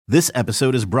This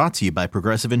episode is brought to you by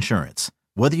Progressive Insurance.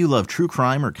 Whether you love true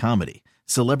crime or comedy,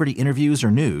 celebrity interviews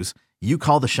or news, you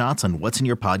call the shots on what's in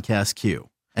your podcast queue.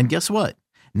 And guess what?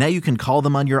 Now you can call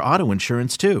them on your auto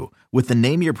insurance too with the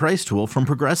Name Your Price tool from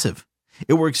Progressive.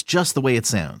 It works just the way it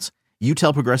sounds. You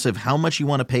tell Progressive how much you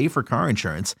want to pay for car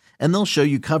insurance, and they'll show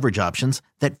you coverage options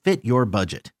that fit your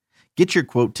budget. Get your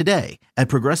quote today at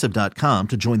Progressive.com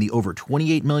to join the over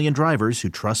 28 million drivers who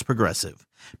trust Progressive.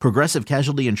 Progressive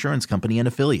Casualty Insurance Company and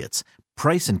Affiliates.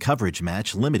 Price and coverage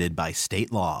match limited by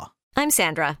state law. I'm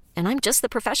Sandra, and I'm just the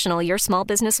professional your small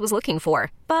business was looking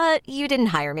for. But you didn't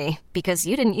hire me because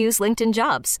you didn't use LinkedIn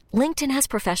Jobs. LinkedIn has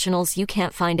professionals you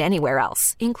can't find anywhere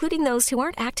else, including those who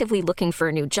aren't actively looking for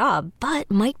a new job, but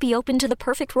might be open to the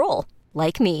perfect role,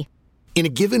 like me. In a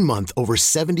given month, over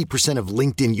 70% of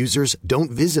LinkedIn users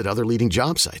don't visit other leading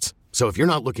job sites. So if you're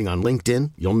not looking on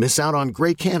LinkedIn, you'll miss out on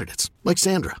great candidates like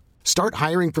Sandra. Start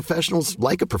hiring professionals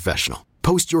like a professional.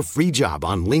 Post your free job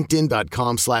on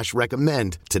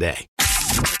linkedin.com/recommend today.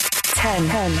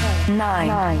 10,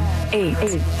 9, 8,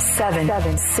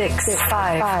 7, 6,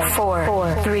 5,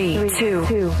 4, 3,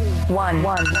 2, 1.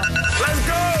 Let's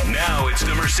go! Now it's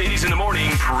the Mercedes in the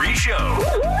Morning pre-show.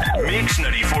 Mix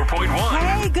 94.1.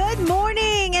 Hey, good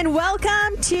morning and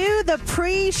welcome to the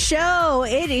pre-show.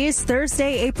 It is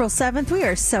Thursday, April 7th. We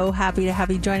are so happy to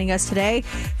have you joining us today.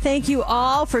 Thank you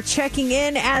all for checking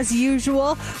in as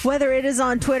usual, whether it is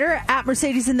on Twitter at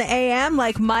Mercedes in the AM,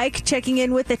 like Mike checking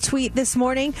in with a tweet this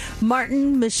morning.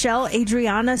 Martin, Michelle,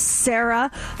 Adriana,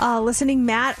 Sarah, listening,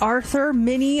 Matt, Arthur,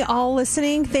 Minnie, all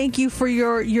listening. Thank you for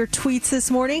your tweets this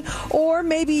morning. Or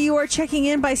maybe you are checking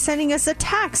in by sending us a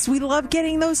text. We love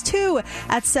getting those too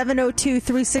at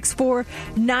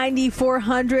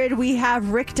 702-364-9400. We have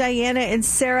Rick, Diana, and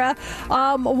Sarah.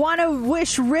 Want to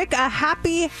wish Rick a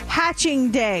happy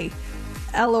hatching day.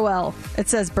 LOL. It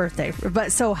says birthday.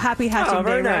 But so happy hatching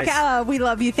day, Rick. Nice. We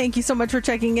love you. Thank you so much for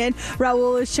checking in.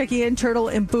 Raul is checking in. Turtle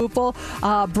and Boople.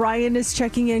 Brian is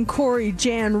checking in. Corey,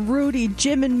 Jan, Rudy,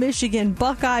 Jim in Michigan.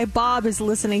 Buckeye, Bob is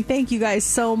listening. Thank you guys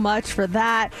so much for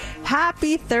that.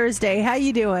 Happy Thursday. How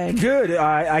you doing? Good.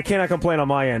 I cannot complain on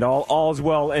my end. All's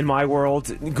well in my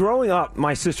world. Growing up,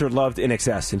 my sister loved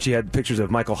INXS, and she had pictures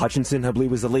of Michael Hutchinson, I believe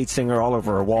was the lead singer, all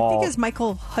over her wall. I think it's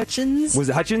Michael Hutchins. Was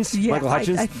it Hutchins? Yeah, Michael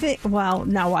Hutchins? I think, well,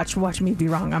 now watch me be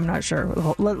wrong. I'm not sure.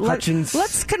 Hutchins.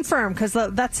 Let's confirm, because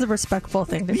that's the respectful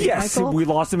thing to be. Yes, Michael we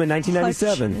lost him in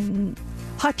 1997.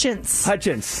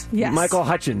 Hutchins. Yes. Michael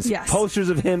Hutchins. Yes. Posters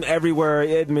of him everywhere.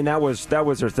 I mean, that was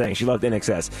her thing. She loved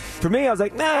INXS. For me, I was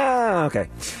like, nah, okay.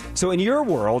 So in your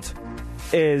world,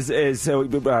 we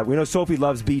know Sophie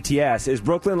loves BTS. Is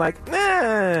Brooklyn like,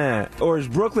 nah, or is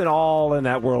Brooklyn all in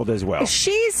that world as well?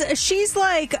 She's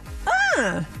like,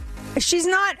 she's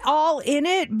not all in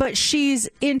it, but she's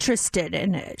interested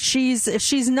in it. She's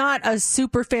not a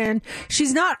super fan.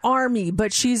 She's not Army,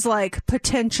 but she's like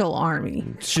potential Army.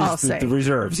 I'll say the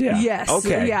reserves. Yeah. Yes.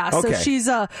 Okay. Yeah. Okay.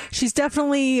 So she's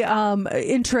definitely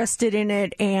interested in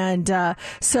it, and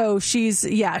so she's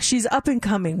up and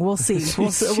coming. We'll see.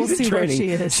 We'll see where she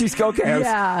is. She's okay.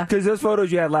 Yeah. Because those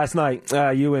photos you had last night,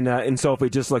 you and Sophie,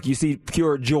 just like you see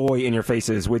pure joy in your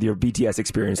faces with your BTS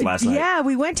experience last night. Yeah,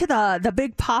 we went to the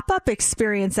big pop-up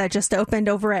experience that just opened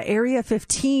over at Area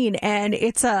 15, and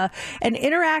it's an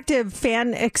interactive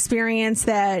fan experience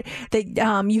that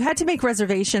you had to make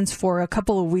reservations for a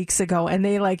couple of weeks ago, and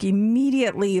they like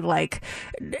immediately like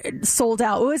sold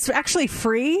out. It was actually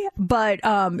free, but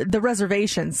the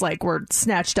reservations like were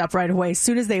snatched up right away. As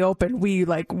soon as they opened, we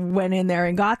like went in there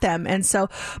and got them. And so,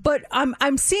 but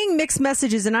I'm seeing mixed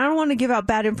messages, and I don't want to give out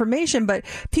bad information, but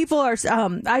people are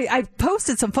I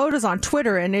posted some photos on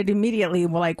Twitter, and it immediately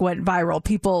like went viral.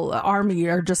 People, Army,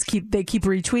 are just keep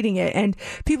retweeting it, and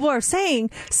people are saying,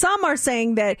 some are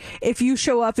saying that if you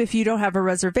show up, if you don't have a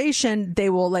reservation, they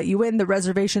will let you in. The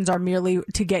reservations are merely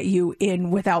to get you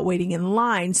in without waiting in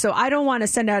line. So I don't want to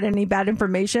send out any bad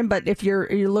information, but if you're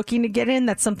looking to get in,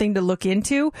 that's something to look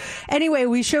into. Anyway,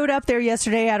 we showed up there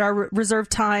yesterday at our reserve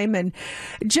time and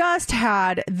just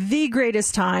had the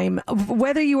greatest time.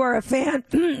 Whether you are a fan,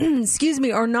 excuse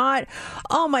me, or not,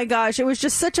 oh my gosh, it was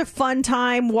just such a fun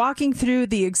time walking through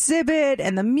the exhibit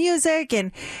and the music,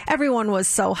 and everyone was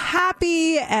so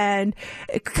happy and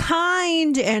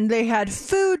kind, and they had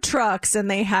food trucks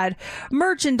and they had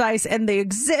merchandise, and the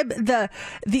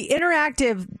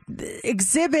interactive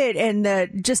exhibit and the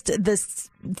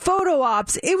photo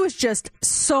ops. It was just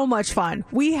so much fun.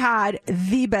 We had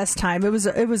the best time. It was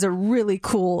a really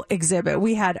cool exhibit.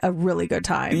 We had a really good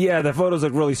time. Yeah, the photos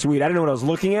look really sweet. I didn't know what I was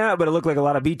looking at, but it looked like a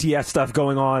lot of BTS stuff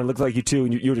going on. It looked like you two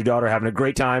and you and your daughter having a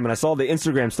great time. And I saw the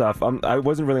Instagram stuff. I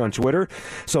wasn't really on Twitter,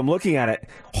 so I'm looking at it.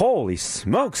 Holy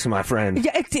smokes, my friend!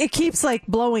 Yeah, it keeps like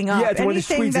blowing up. Yeah, it's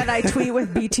anything that I tweet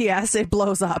with BTS, it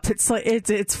blows up. It's like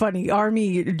it's funny.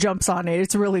 Army jumps on it.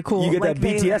 It's really cool. You get that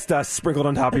BTS dust sprinkled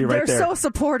on top of you right there. They're so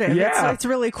supportive. Yeah. It's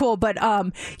really cool. But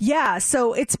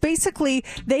so it's basically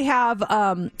they have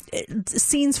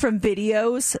scenes from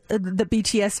videos, the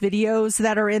BTS videos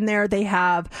that are in there. They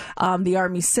have the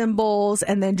Army symbols,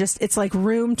 and then just it's like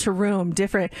room to room,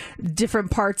 different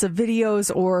parts of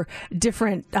videos or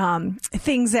different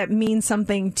things that mean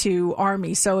something to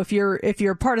Army. So if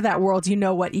you're part of that world, you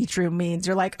know what each room means.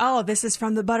 You're like, oh, this is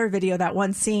from the Butter video, that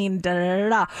one scene, da da da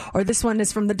da, or this one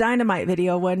is from the Dynamite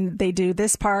video when they do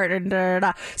this part, and da da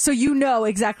da. So you know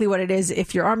exactly what it is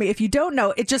if you're Army. If you don't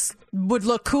know, it just would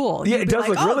look cool. Yeah, it does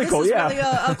look really cool. This is yeah,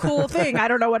 really a cool thing. I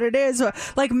don't know what it is.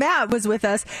 Like Matt was with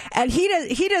us, and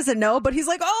he doesn't know, but he's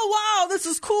like, oh wow, this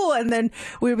is cool. And then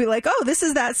we'd be like, oh, this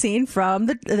is that scene from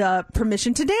the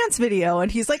Permission to Dance video,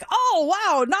 and he's like, oh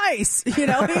wow, nice. You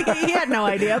know, he had no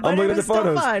idea, but it was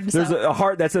still fun. There's a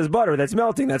heart that says butter. That's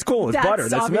melting. That's cool. It's butter.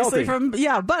 That's melting.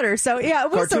 Butter. So yeah,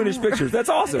 it was cartoonish pictures. That's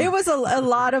awesome. It was a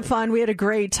lot of fun. We had a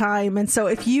great time, and so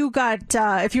if you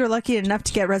were lucky enough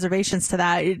to get reservations to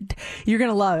that, you're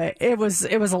gonna love it. It was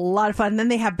a lot of fun. And then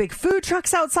they have big food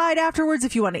trucks outside afterwards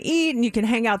if you want to eat, and you can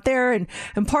hang out there and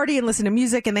party and listen to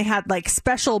music. And they had like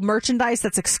special merchandise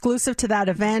that's exclusive to that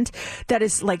event that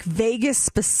is like Vegas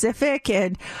specific.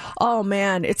 And oh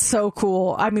man, it's so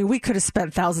cool. I mean, we could have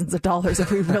spent thousands of dollars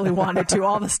if we really wanted to.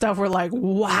 All the stuff we're like,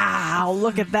 wow,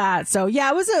 look at that. So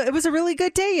yeah, it was a really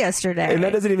good day yesterday. And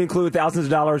that doesn't even include thousands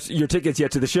of dollars your tickets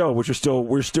yet to the show, which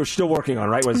we're still working on,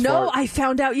 right? I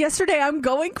found out yesterday I'm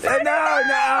going Friday.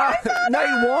 No.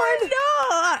 Night one?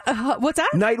 No. What's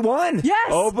that? Night one.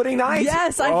 Yes. Opening night.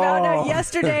 Yes, I found out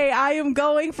yesterday. I am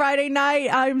going Friday night.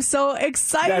 I'm so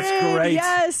excited. That's great.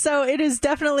 Yes, so it is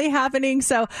definitely happening.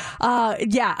 So,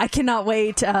 I cannot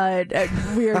wait.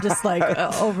 We are just like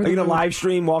over. Are you gonna live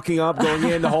stream walking up, going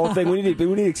in, the whole thing? We need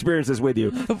to experience this with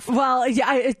you. Well,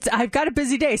 yeah, I've got a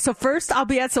busy day. So first, I'll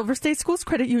be at Silver State Schools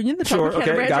Credit Union, the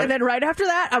Tropicana branch, and then right after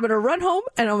that, I'm gonna run home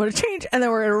and I'm gonna change, and then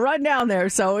we're gonna run down there.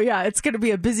 So yeah, it's gonna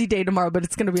be a busy day tomorrow, but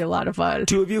it's gonna be a lot of fun.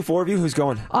 2 of you, 4 of you, who's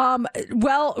going?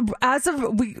 Well, as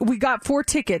of we got 4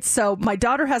 tickets. So my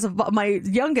daughter my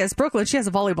youngest, Brooklyn, she has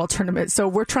a volleyball tournament. So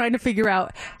we're trying to figure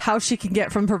out how she can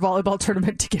get from her volleyball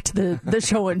tournament to get to the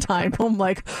show in time. I'm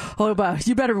like, oh,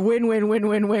 you better win.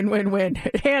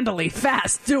 Handily,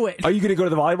 fast, do it. Are you going to go to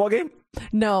the volleyball game?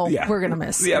 No, we're going to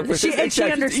miss. Yeah, she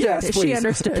understood. Yes, she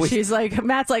understood. Please. She's like,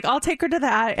 Matt's like, I'll take her to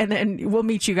that, and then we'll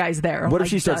meet you guys there. What if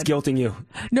she starts guilting you?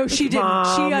 No, she didn't.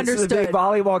 Mom, she understood. This is a big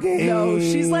volleyball game. No,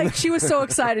 she was so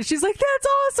excited. She's like, that's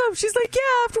awesome. She's like,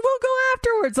 yeah, we'll go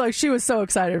afterwards. Like, she was so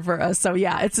excited for us. So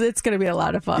yeah, it's going to be a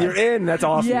lot of fun. You're in. That's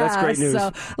awesome. Yeah, that's great news.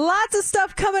 So lots of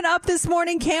stuff coming up this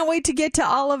morning. Can't wait to get to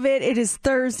all of it. It is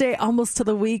Thursday, almost to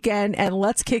the weekend, and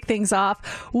let's kick things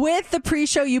off with the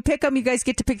pre-show. You pick them. You guys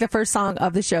get to pick the first song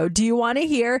of the show. Do you want to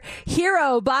hear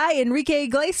Hero by Enrique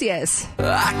Iglesias?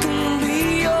 I can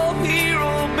be your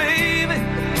hero, baby.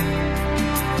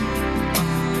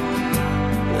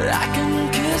 I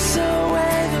can kiss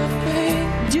away the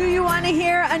pain. Do you want to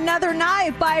hear Another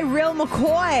Night by Real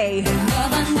McCoy?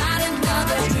 Another night,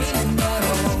 another dream, but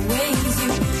always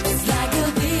you. It's like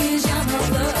a vision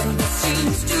of love that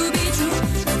seems to be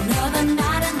true. Another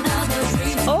night, another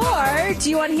dream. Or do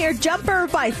you want to hear Jumper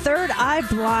by Third Eye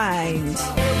Blind?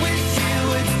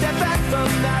 Step back from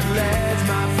that ledge,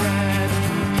 my friend.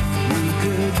 We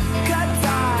could cut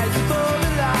ties with all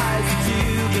the lies that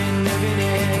you've been living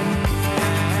in.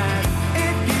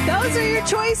 Those are your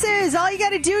choices. All you got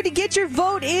to do to get your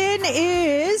vote in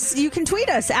is you can tweet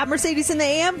us at Mercedes in the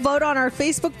AM, vote on our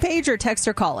Facebook page, or text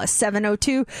or call us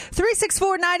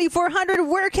 702-364-9400.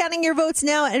 We're counting your votes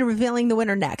now and revealing the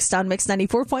winner next on Mix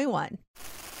 94.1.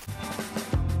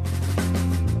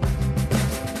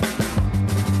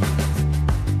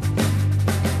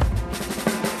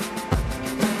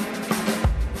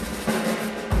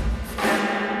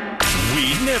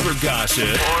 Never gossip?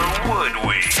 Or would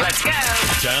we? Let's go.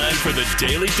 Time for the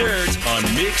Daily Dirt on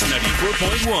Mix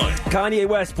 94.1. Kanye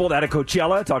West pulled out of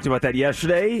Coachella. Talked about that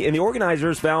yesterday. And the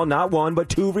organizers found not one, but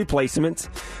two replacements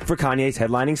for Kanye's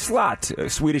headlining slot,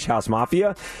 Swedish House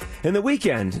Mafia and The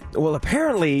Weeknd. Well,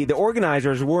 apparently, the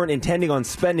organizers weren't intending on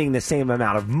spending the same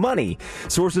amount of money.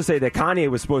 Sources say that Kanye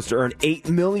was supposed to earn $8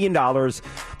 million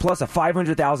plus a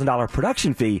 $500,000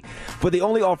 production fee, but they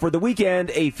only offered The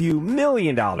Weeknd a few $1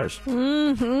 million.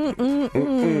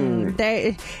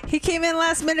 He came in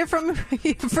last minute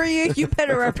for you. You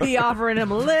better be offering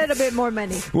him a little bit more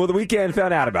money. Well, The Weeknd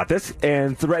found out about this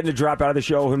and threatened to drop out of the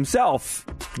show himself,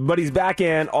 but he's back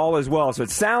in all as well, so it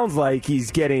sounds like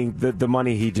he's getting the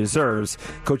money he deserves.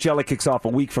 Coachella kicks off a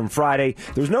week from Friday.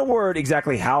 There's no word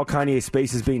exactly how Kanye's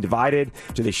space is being divided.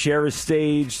 Do they share a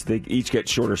stage? They each get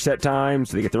shorter set times.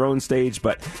 Do they get their own stage?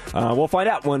 But we'll find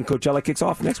out when Coachella kicks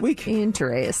off next week.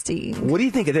 Interesting. What do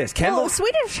you think of this, Kendall? Well,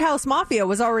 Swedish House Mafia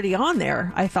was already on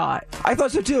there, I thought. I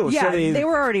thought so too. Yeah, so they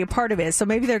were already a part of it, so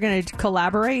maybe they're going to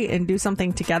collaborate and do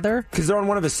something together. Because they're on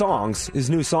one of his songs, his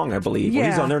new song, I believe. Yeah.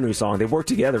 Well, he's on their new song. They've worked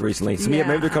together recently. So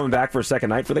maybe they're coming back for a second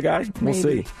night for the guy. We'll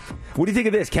see. What do you think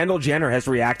of this? Kendall Jenner has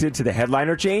reacted to the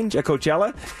headliner change at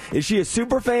Coachella. Is she a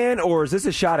super fan or is this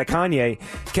a shot at Kanye?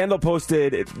 Kendall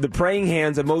posted the praying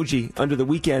hands emoji under The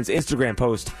Weeknd's Instagram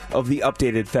post of the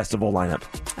updated festival lineup.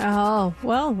 Oh,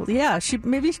 well, yeah, she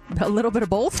maybe a little bit of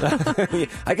both.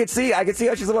 I could see how she's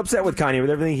a little upset with Kanye with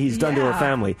everything he's done to her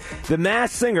family. The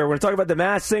Masked Singer. We're going to talk about The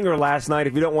Masked Singer last night.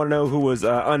 If you don't want to know who was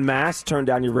unmasked, turn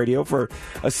down your radio for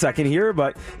a second here.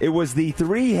 But it was the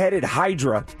three-headed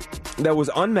Hydra that was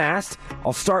unmasked.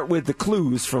 I'll start with the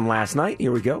clues from last night.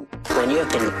 Here we go. When you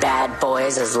have been bad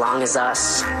boys as long as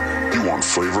us. You want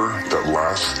flavor that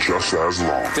lasts just as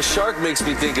long. The shark makes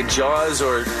me think of Jaws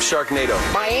or Sharknado.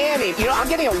 Miami. I'm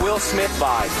getting a Will Smith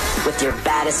vibe. With your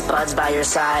baddest buds by your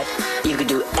side, you could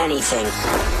do anything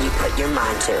you put your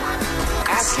mind to.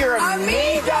 Ask your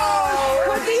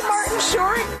amigo! Would be Martin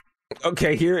Short.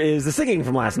 Okay, here is the singing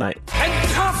from last night. And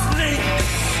cufflinks,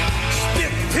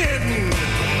 stick pin.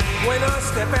 When I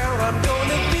step out, I'm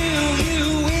gonna do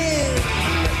you in.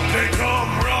 They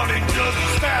come running just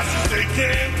as fast as they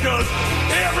can, cause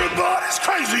everybody's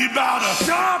crazy about a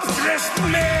Sharp-dressed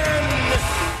man.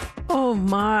 Oh,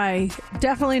 my.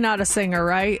 Definitely not a singer,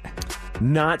 right?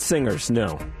 Not singers,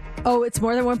 no. Oh, it's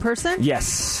more than one person?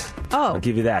 Yes. Oh. I'll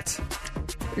give you that.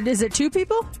 Is it two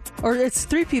people? Or it's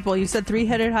three people? You said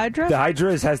three-headed Hydra? The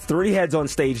Hydra has three heads on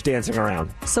stage dancing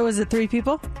around. So is it three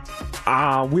people?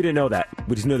 We didn't know that.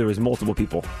 We just knew there was multiple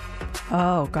people.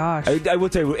 Oh, gosh. I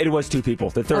would say it was two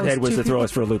people. The third head was to throw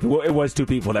us for a loop. It was two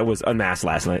people that was unmasked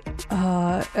last night.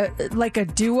 Like a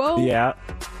duo? Yeah.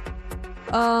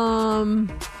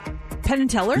 Penn and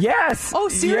Teller? Yes. Oh,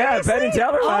 seriously? Yeah, Penn and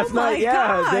Teller last night. Yeah,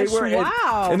 gosh, they were.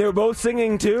 Wow. And they were both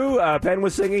singing too. Penn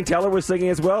was singing. Teller was singing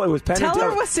as well. It was Penn and Teller.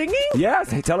 Teller was singing? Yes,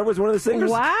 Teller was one of the singers.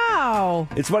 Wow.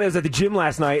 It's funny. I was at the gym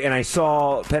last night and I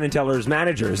saw Penn and Teller's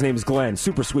manager. His name is Glenn.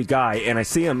 Super sweet guy. And I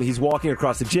see him. He's walking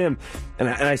across the gym, and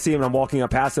I see him. And I'm walking up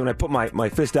past him, and I put my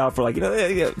fist out for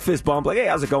fist bump, like, hey,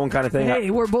 how's it going, kind of thing. Hey,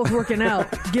 we're both working out.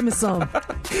 Give me some.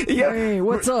 Yeah. Hey,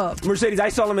 what's up? Mercedes, I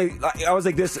saw him. I was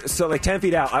like this, so like 10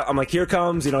 feet out. I'm like, here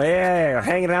comes, hey,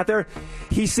 hanging out there.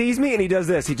 He sees me and he does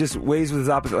this. He just waves with his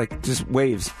opposite, like just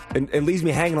waves and leaves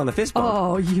me hanging on the fist bump.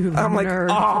 Oh, you I'm nerd.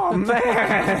 like, oh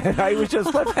man, I was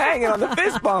just left hanging on the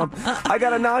fist bump. I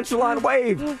got a nonchalant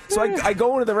wave. So I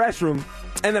go into the restroom.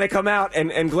 And then I come out,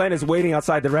 and Glenn is waiting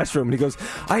outside the restroom, and he goes,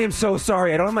 I am so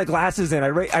sorry. I don't have my glasses in. I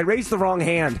raised the wrong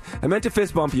hand. I meant to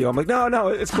fist bump you. I'm like, no,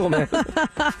 it's cool, man.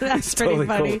 That's pretty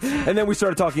funny. Cool. And then we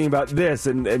started talking about this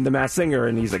and the Masked Singer,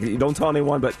 and he's like, don't tell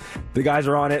anyone, but the guys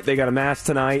are on it. They got a mask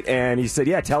tonight. And he said,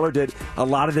 yeah, Teller did a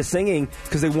lot of the singing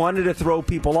because they wanted to throw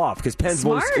people off because Penn's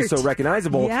voice is so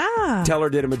recognizable. Yeah. Teller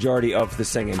did a majority of the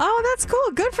singing. Oh, that's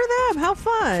cool. Good for them. How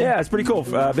fun. Yeah, it's pretty cool.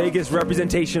 Vegas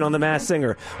representation on the Masked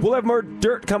Singer. We'll have more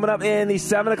dirt coming up in the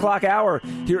 7 o'clock hour.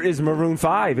 Here is Maroon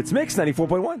 5. It's Mix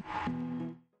 94.1.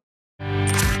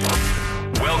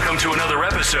 Welcome to another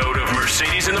episode of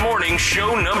Mercedes in the Morning,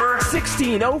 show number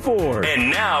 1604. And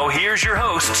now here's your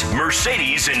hosts,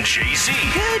 Mercedes and JC.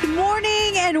 Good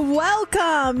morning and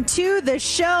welcome to the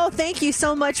show. Thank you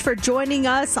so much for joining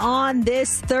us on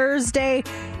this Thursday,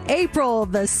 April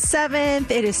the 7th.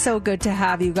 It is so good to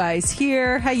have you guys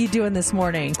here. How you doing this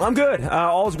morning? I'm good.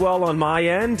 All's well on my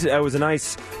end. It was a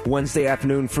nice Wednesday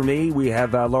afternoon for me. We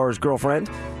have Laura's girlfriend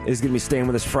is going to be staying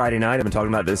with us Friday night. I've been talking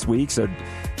about it this week, so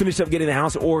finished up getting the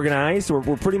house organized.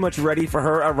 We're pretty much ready for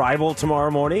her arrival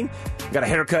tomorrow morning. Got a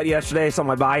haircut yesterday. Saw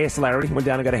my bias, Larry. Went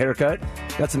down and got a haircut.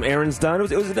 Got some errands done. It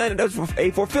was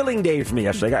a fulfilling day for me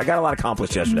yesterday. I got a lot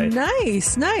accomplished yesterday.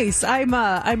 Nice.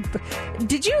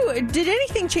 Did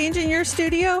anything change in your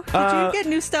studio? Did you get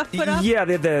new stuff put up? Yeah,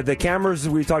 the cameras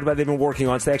we talked about, they've been working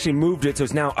on. So they actually moved it, so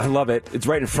it's now, I love it. It's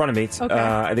right in front of me.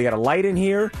 Okay. They got a light in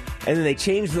here, and then they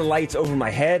changed the lights over my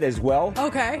head as well.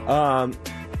 Okay.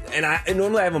 And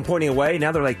normally I have them pointing away.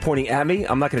 Now they're like pointing at me.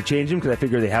 I'm not going to change them because I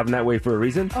figure they have them that way for a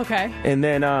reason. Okay. And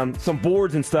then some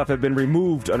boards and stuff have been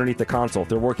removed underneath the console.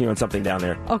 They're working on something down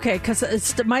there. Okay,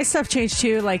 because my stuff changed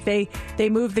too. Like they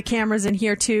moved the cameras in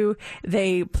here too.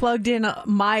 They plugged in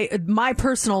my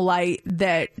personal light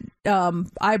that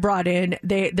I brought in.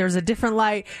 There's a different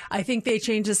light. I think they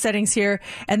changed the settings here,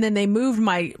 and then they moved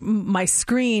my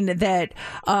screen that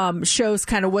shows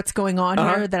kind of what's going on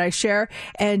here that I share.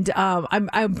 And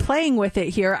I'm playing with it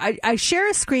here. I share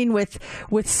a screen with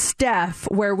Steph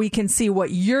where we can see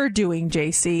what you're doing,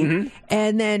 JC,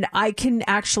 and then I can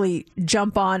actually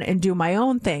jump on and do my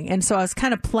own thing. And so I was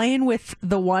kind of playing with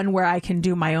the one where I can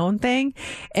do my own thing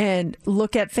and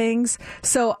look at things.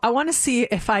 So I want to see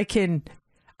if I can.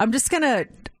 I'm just gonna.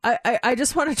 I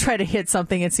just want to try to hit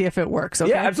something and see if it works. Okay?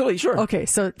 Yeah, absolutely, sure. Okay,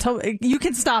 so tell me, you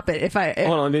can stop it if I.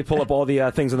 Hold on, let me pull up all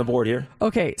the things on the board here.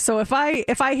 Okay, so if I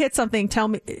hit something, tell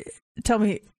me.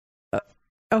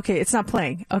 Okay, it's not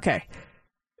playing. Okay,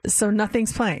 so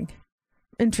nothing's playing.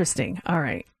 Interesting. All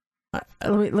right.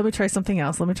 Let me try something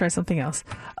else. Oh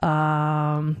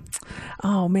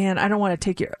man, I don't want to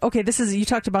take your. Okay, you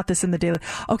talked about this in the daily.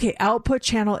 Okay, output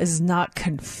channel is not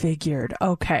configured.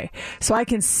 Okay, so I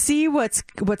can see what's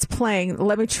playing.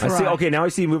 Let me try. I see. Okay, now I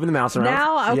see you moving the mouse around.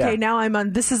 Now I'm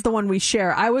on. This is the one we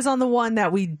share. I was on the one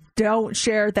that we don't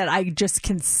share, that I just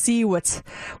can see what's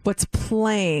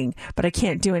playing, but I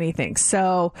can't do anything.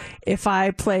 So if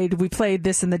we played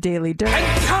this in the Daily Dirt.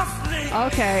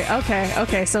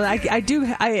 Okay. So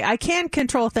I can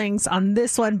control things on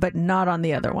this one, but not on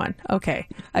the other one. Okay.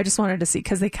 I just wanted to see,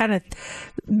 because they kind of,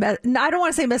 I don't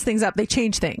want to say mess things up. They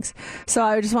change things. So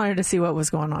I just wanted to see what was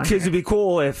going on. Kids, it'd be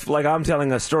cool if, like, I'm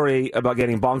telling a story about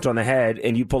getting bonked on the head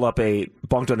and you pull up a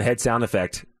bonked on the head sound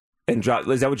effect and drop.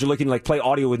 Is that what you're looking, like, play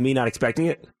audio with me not expecting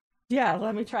it? Yeah,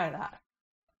 let me try that.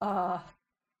 And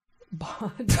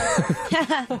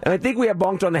I think we have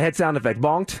bonked on the head sound effect.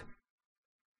 Bonked?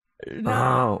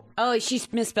 No. Oh, she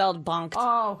misspelled bonked.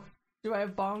 Oh, do I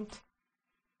have bonked?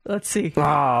 Let's see.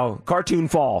 Oh, cartoon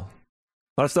fall.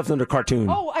 A lot of stuff's under cartoon.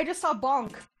 Oh, I just saw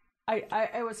bonk.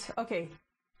 I was okay.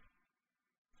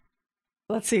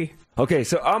 Let's see. Okay,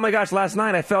 so oh my gosh, last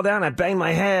night I fell down, I banged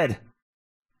my head.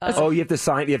 You have to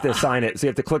sign it. So you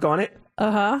have to click on it.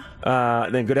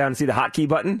 Then go down and see the hotkey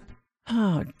button.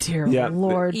 Oh dear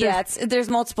Lord! Yeah, there's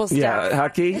multiple steps. Yeah,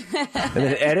 hotkey, and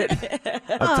then edit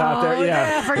up top there.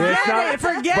 Yeah,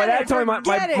 forget But it. that's why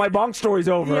my bonk story's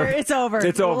over. It's over.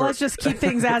 It's over. Well, let's just keep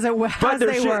things as they were.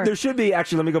 There should be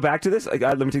actually. Let me go back to this.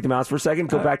 Let me take the mouse for a second.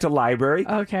 Go back to library.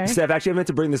 Okay. Steph, actually, I meant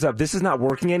to bring this up. This is not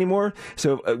working anymore.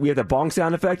 So we have the bonk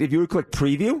sound effect. If you would click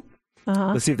preview,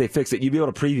 let's see if they fix it. You'd be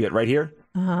able to preview it right here.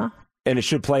 And it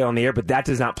should play on the air, but that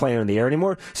does not play on the air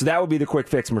anymore. So that would be the quick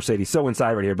fix, Mercedes. So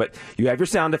inside right here. But you have your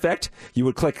sound effect. You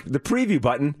would click the preview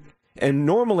button. And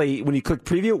normally, when you click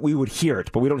preview, we would hear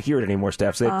it. But we don't hear it anymore,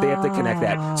 Steph. So they have to connect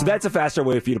that. So that's a faster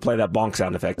way for you to play that bonk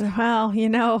sound effect. Well,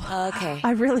 okay.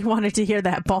 I really wanted to hear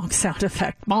that bonk sound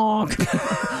effect. Bonk.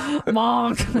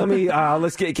 Bonk. Let me,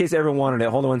 let's get, in case everyone wanted it.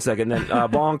 Hold on 1 second. Then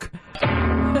bonk.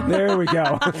 There we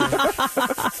go.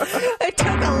 It took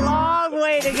a long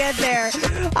way to get there.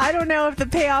 I don't know if the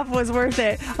payoff was worth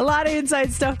it. A lot of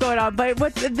inside stuff going on. But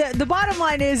what the bottom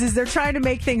line is they're trying to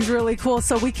make things really cool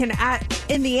so we can,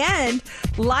 in the end,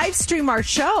 live stream our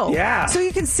show. Yeah. So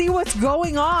you can see what's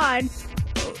going on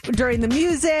during the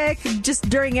music, just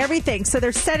during everything. So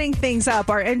they're setting things up.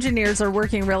 Our engineers are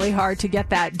working really hard to get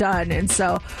that done. And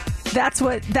so that's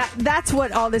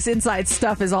what all this inside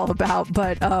stuff is all about.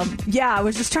 But I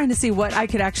was just trying to see what I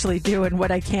could actually do and what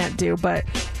I can't do. But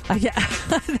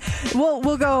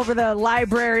we'll go over the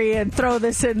library and throw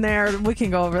this in there. We can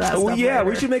go over that stuff later.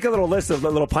 We should make a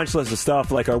little punch list of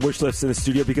stuff, like our wish lists in the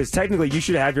studio, because technically you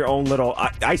should have your own little.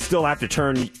 I still have to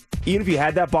turn, even if you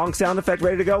had that bonk sound effect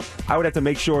ready to go, I would have to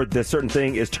make sure that certain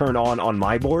thing is turned on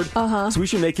my board. So we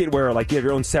should make it where, like, you have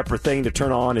your own separate thing to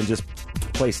turn on and just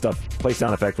play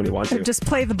sound effects when you want to. Just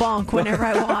play the bonk whenever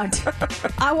I want.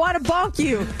 I want to bonk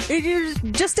you. You're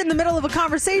just in the middle of a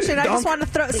conversation. I just want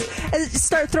to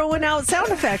start throwing out sound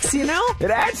effects, you know?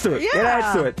 It adds to it. Yeah. It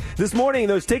adds to it. This morning,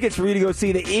 those tickets for you to go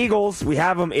see the Eagles, we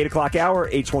have them 8 o'clock hour,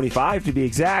 8:25 to be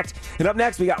exact. And up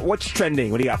next, we got What's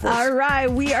Trending. What do you got for us? All right,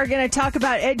 we are going to talk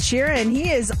about Ed Sheeran.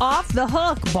 He is off the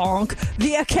hook, bonk.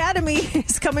 The Academy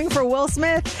is coming for Will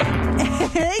Smith.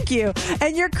 Thank you.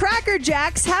 And your Cracker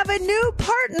Jacks have a new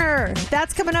partner.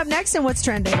 That's coming up next in What's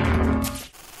Trending.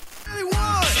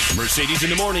 Mercedes in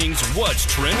the mornings. What's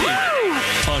trending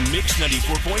on Mix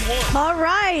 94.1? All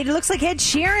right. It looks like Ed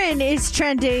Sheeran is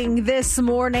trending this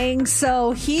morning.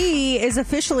 So he is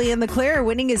officially in the clear,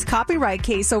 winning his copyright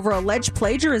case over alleged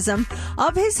plagiarism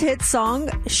of his hit song,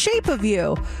 Shape of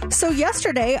You. So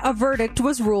yesterday, a verdict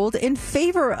was ruled in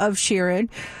favor of Sheeran,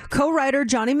 co-writer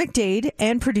Johnny McDade,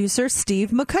 and producer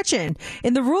Steve McCutcheon.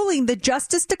 In the ruling, the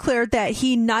justice declared that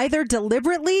he neither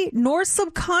deliberately nor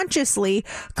subconsciously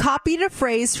copied a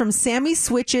phrase from Sammy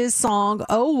Switch's song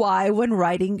Oh Why when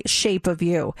writing Shape of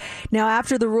You. Now,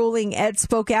 after the ruling, Ed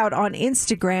spoke out on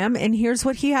Instagram, and here's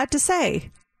what he had to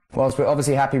say. Whilst we're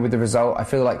obviously happy with the result, I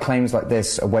feel like claims like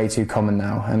this are way too common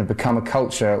now and have become a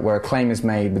culture where a claim is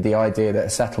made with the idea that a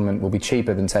settlement will be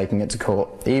cheaper than taking it to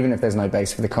court, even if there's no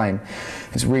base for the claim.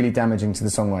 It's really damaging to the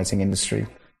songwriting industry.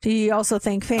 He also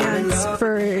thanked fans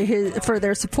for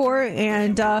their support,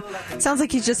 and sounds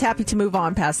like he's just happy to move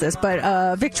on past this.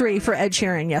 But victory for Ed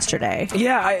Sheeran yesterday.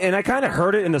 Yeah, I kind of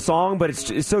heard it in the song, but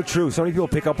it's so true. So many people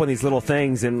pick up on these little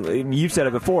things, and you've said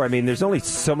it before. I mean, there's only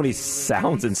so many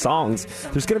sounds in songs.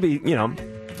 There's going to be,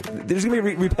 there's going to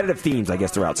be repetitive themes, I guess,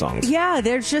 throughout songs. Yeah,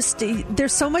 there's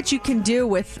so much you can do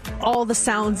with all the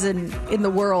sounds in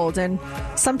the world, and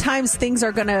sometimes things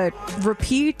are going to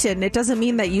repeat, and it doesn't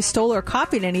mean that you stole or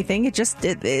copied anything. It's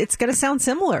going to sound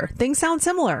similar. Things sound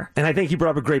similar. And I think you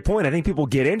brought up a great point. I think people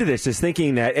get into this just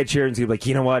thinking that Ed Sheeran's going to be like,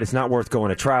 you know what, it's not worth going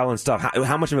to trial and stuff.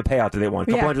 How much of a payout do they want?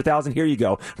 A couple $100,000? Here you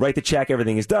go. Write the check.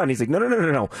 Everything is done. He's like, no.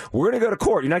 We're going to go to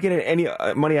court. You're not getting any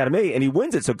money out of me. And he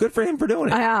wins it. So good for him for doing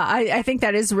it. I think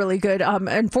that is really good.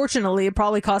 Unfortunately, it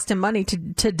probably cost him money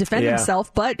to defend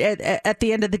himself, but at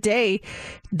the end of the day,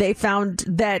 they found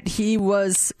that he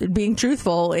was being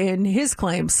truthful in his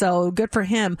claims, so good for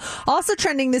him. Also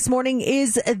trending this morning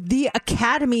is the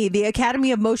Academy. The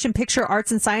Academy of Motion Picture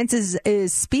Arts and Sciences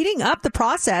is speeding up the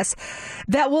process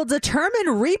that will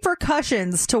determine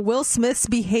repercussions to Will Smith's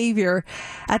behavior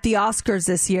at the Oscars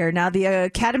this year. Now, the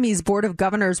Academy's Board of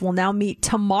Governors will now meet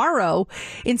tomorrow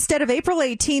instead of April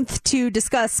 18th to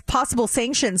discuss possible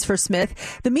sanctions for Smith.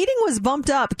 The meeting was bumped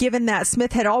up given that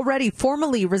Smith had already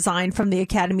formally resigned from the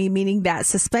Academy, meaning that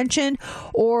suspension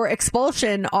or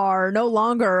expulsion are no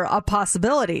longer a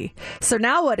possibility. So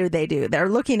now what do? They're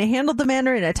looking to handle the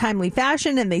matter in a timely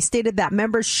fashion, and they stated that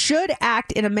members should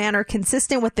act in a manner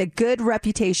consistent with the good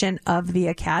reputation of the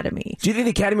Academy. Do you think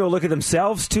the Academy will look at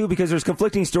themselves, too? Because there's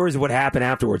conflicting stories of what happened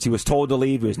afterwards. He was told to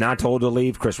leave. He was not told to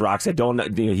leave. Chris Rock said,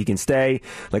 he can stay.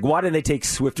 Like, why didn't they take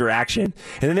swifter action?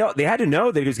 And then they had to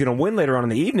know that he was going to win later on in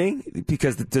the evening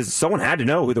because someone had to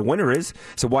know who the winner is.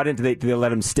 So why didn't they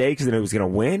let him stay because they knew he was going to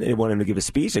win and they wanted him to give a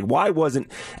speech? Like, why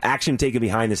wasn't action taken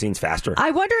behind the scenes faster?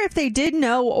 I wonder if they did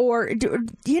know, or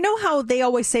you know how they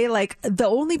always say, like, the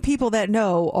only people that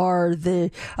know are the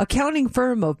accounting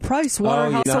firm of Price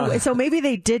Waterhouse. So maybe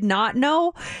they did not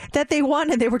know that they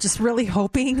won, and they were just really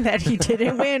hoping that he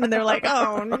didn't win, and they're like,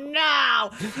 oh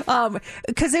no,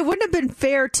 because it wouldn't have been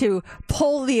fair to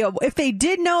pull if they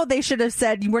did know, they should have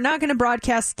said, we're not going to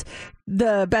broadcast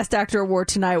the Best Actor award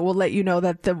tonight. We'll let you know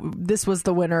that this was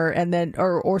the winner, and then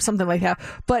or something like that.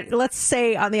 But let's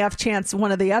say on the off chance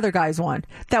one of the other guys won,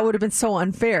 that would have been so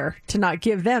unfair to not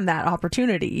give them that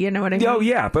opportunity. You know what I mean? Oh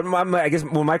yeah, but I guess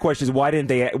my question is why didn't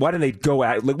they go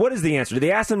at, like, what is the answer? Did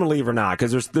they ask them to leave or not?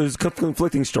 Because there's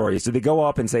conflicting stories. Did they go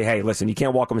up and say, hey, listen, you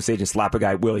can't walk on stage and slap a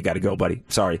guy? Will, you got to go, buddy.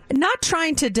 Sorry. Not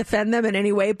trying to defend them in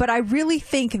any way, but I really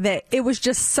think that it was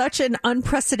just such an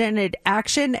unprecedented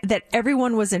action that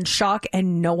everyone was in shock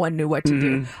and no one knew what to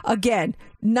do. Again,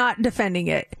 not defending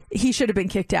it. He should have been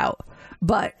kicked out.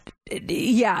 But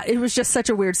yeah, it was just such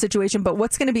a weird situation. But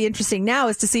what's going to be interesting now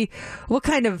is to see what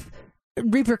kind of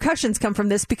repercussions come from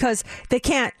this, because they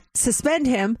can't suspend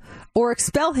him or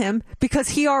expel him because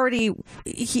he already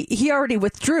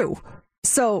withdrew.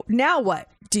 So now what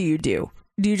do you do?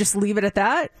 do you just leave it at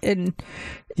that? And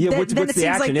Yeah, then, what's then the it seems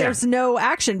action? like Yeah. there's no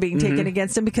action being taken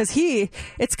against him because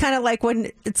it's kind of like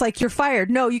when it's like, you're fired.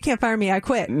 No, you can't fire me. I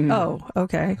quit. Oh,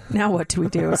 okay. Now what do we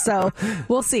do? So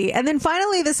we'll see. And then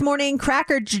finally this morning,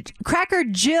 Cracker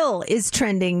Jill is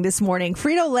trending this morning.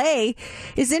 Frito-Lay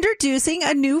is introducing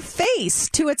a new face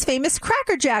to its famous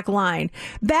Cracker Jack line.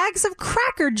 Bags of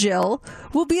Cracker Jill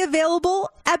will be available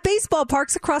at baseball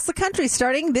parks across the country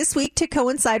starting this week to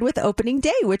coincide with opening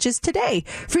day, which is today.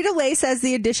 Frito-Lay says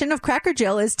the addition of Cracker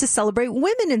Jill is to celebrate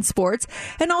women in sports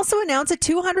and also announce a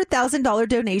 $200,000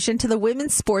 donation to the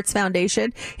Women's Sports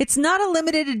Foundation. It's not a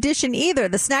limited edition either.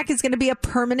 The snack is going to be a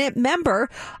permanent member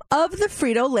of the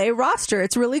Frito-Lay roster.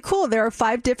 It's really cool. There are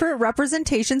 5 different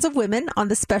representations of women on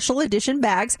the special edition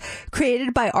bags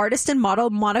created by artist and model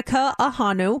Monica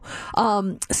Ahanu.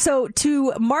 So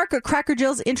to mark Cracker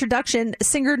Jill's introduction,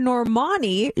 singer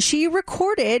Normani, she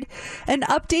recorded an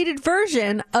updated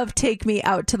version of Take Me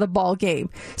Out to the Ball Game.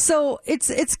 So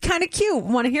it's kind of cute.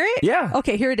 Want to hear it? Yeah.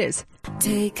 Okay, here it is.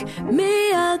 Take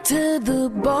me out to the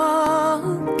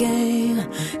ball game.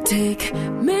 Take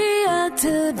me out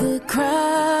to the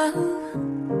crowd.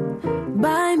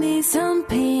 Buy me some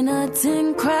peanuts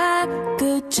and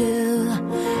Cracker Jill.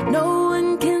 No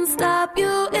one can stop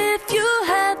you if you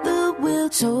have the will.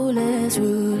 So let's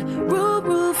root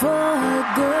for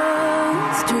a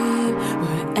girl's dream.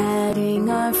 We're adding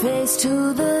our face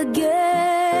to the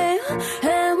game,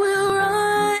 and we'll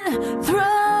run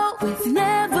through with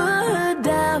never a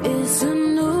doubt. It's a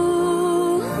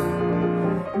new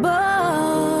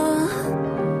ball.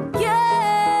 Yeah.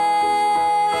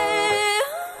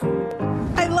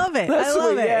 I love it. That's I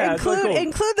love sweet. it. Yeah, it's so cool.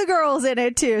 Include the girls in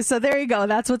it too. So there you go.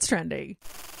 That's what's trending.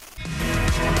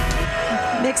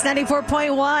 Mix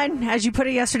 94.1, as you put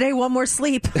it yesterday, one more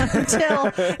sleep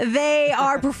until they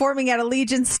are performing at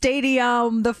Allegiant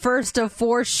Stadium, the first of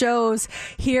 4 shows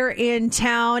here in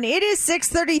town. It is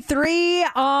 6:33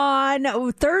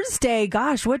 on Thursday.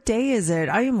 Gosh, what day is it?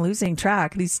 I am losing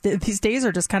track. These days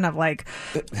are just kind of like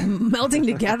melding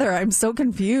together. I'm so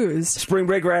confused. Spring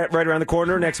break right around the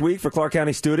corner next week for Clark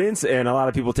County students, and a lot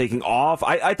of people taking off.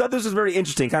 I thought this was very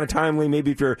interesting, kind of timely. Maybe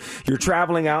if you're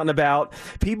traveling out and about,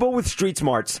 people with street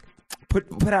smarts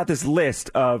put out this list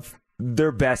of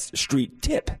their best street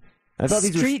tip. I thought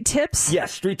these Street tips?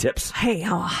 Yes, street tips. Hey,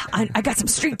 I got some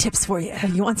street tips for you.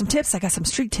 You want some tips? I got some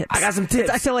street tips. I got some tips.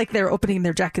 I feel like they're opening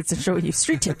their jackets and showing you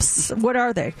street tips. What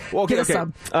are they? Well, okay, Give us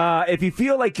some. If you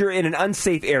feel like you're in an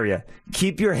unsafe area,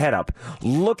 keep your head up.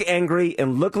 Look angry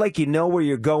and look like you know where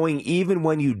you're going even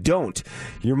when you don't.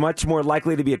 You're much more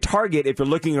likely to be a target if you're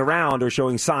looking around or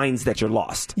showing signs that you're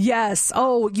lost. Yes.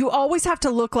 Oh, you always have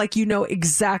to look like you know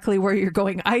exactly where you're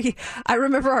going. I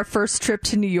remember our first trip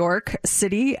to New York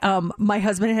City. My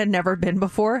husband had never been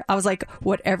before. I was like,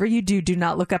 whatever you do, do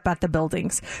not look up at the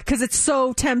buildings because it's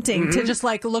so tempting to just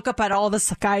like look up at all the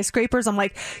skyscrapers. I'm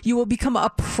like, you will become a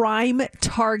prime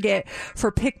target for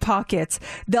pickpockets.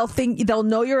 They'll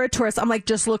know you're a tourist. I'm like,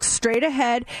 just look straight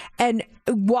ahead and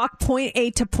walk point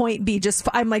A to point B.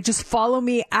 I'm like, just follow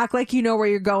me. Act like you know where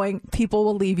you're going. People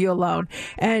will leave you alone.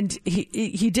 And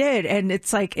he did. And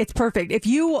it's like, it's perfect. If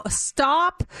you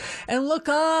stop and look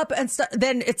up and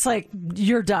then it's like,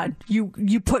 you're done. You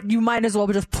might as well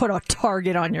just put a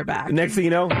target on your back. Next thing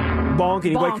you know, bonk,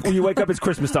 and you wake up, it's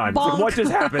Christmas time. It's like, what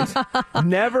just happened?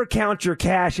 Never count your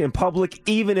cash in public,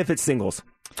 even if it's singles.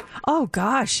 Oh,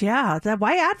 gosh, yeah.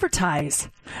 Why advertise?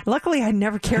 Luckily, I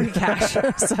never carry cash,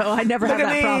 so I never have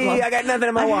that problem. I got nothing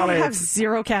in my wallet. I have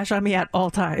 0 cash on me at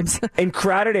all times. In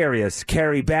crowded areas,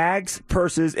 carry bags,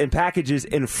 purses, and packages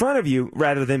in front of you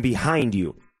rather than behind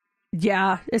you.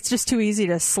 Yeah, it's just too easy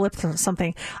to slip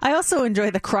something. I also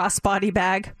enjoy the crossbody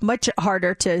bag. Much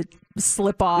harder to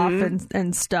slip off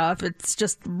and stuff. It's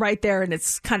just right there and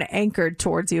it's kind of anchored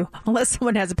towards you unless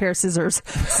someone has a pair of scissors.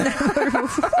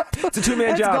 It's a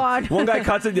 2-man job. Gone. One guy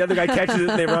cuts it, the other guy catches it,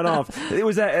 and they run off. It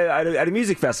was at a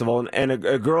music festival, and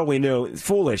a girl we knew,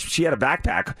 foolish, she had a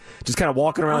backpack, just kind of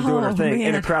walking around doing her thing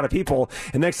in a crowd of people.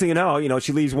 And next thing you know,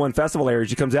 she leaves one festival area,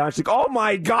 she comes out, and she's like, oh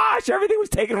my gosh, everything was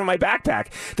taken from my backpack.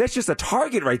 That's just a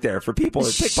target right there for people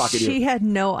that pickpocket you. She had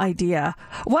no idea.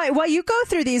 While you go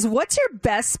through these, what's your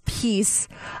best piece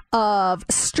of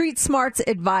street smarts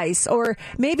advice, or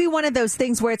maybe one of those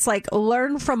things where it's like,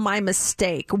 learn from my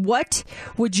mistake? What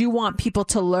would you want people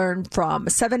to learn from?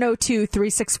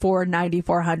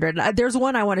 702-364-9400. There's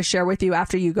one I want to share with you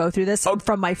after you go through this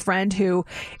from my friend who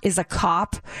is a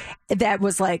cop that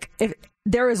was like, if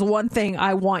there is one thing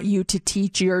I want you to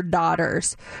teach your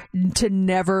daughters, to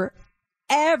never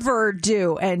ever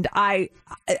do. And I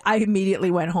immediately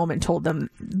went home and told them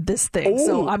this thing. Ooh.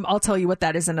 So I'll tell you what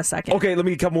that is in a second. Okay, let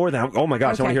me get more of that. Oh my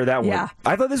gosh, I want to hear that one. Yeah.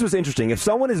 I thought this was interesting. If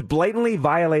someone is blatantly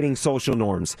violating social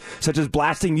norms, such as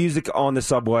blasting music on the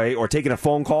subway or taking a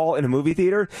phone call in a movie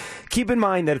theater, keep in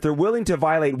mind that if they're willing to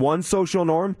violate one social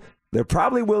norm, they're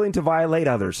probably willing to violate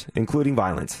others, including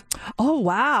violence. Oh,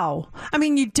 wow. I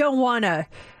mean, you don't want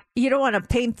to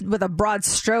paint with a broad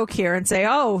stroke here and say,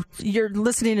 oh, you're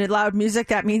listening to loud music.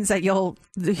 That means that you'll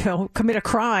commit a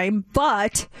crime.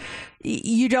 But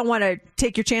you don't want to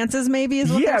take your chances, maybe,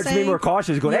 is what they're saying. Yeah, to be more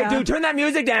cautious. Going, hey, dude, turn that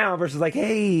music down. Versus like,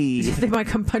 hey. They might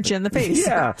come punch you in the face.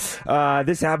 Yeah.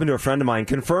 This happened to a friend of mine.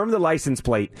 Confirm the license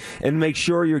plate and make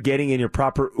sure you're getting in your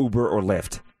proper Uber or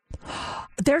Lyft.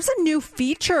 There's a new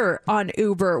feature on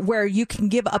Uber where you can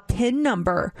give a PIN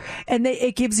number, and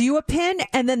it gives you a PIN,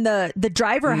 and then the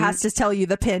driver has to tell you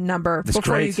the PIN number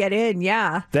before you get in.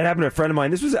 Yeah, that happened to a friend of mine.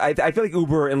 This was I feel like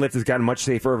Uber and Lyft has gotten much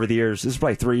safer over the years. This is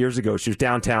probably 3 years ago. She was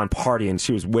downtown partying.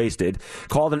 She was wasted.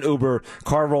 Called an Uber.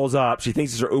 Car rolls up. She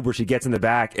thinks it's her Uber. She gets in the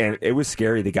back, and it was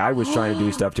scary. The guy was trying to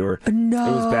do stuff to her. No,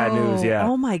 it was bad news. Yeah.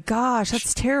 Oh my gosh,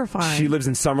 that's terrifying. She lives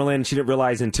in Summerlin. She didn't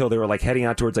realize until they were like heading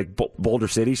out towards like Boulder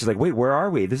City. She's like, wait, where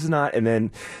are we? This is not. And then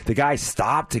the guy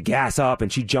stopped to gas up,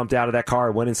 and she jumped out of that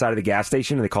car, went inside of the gas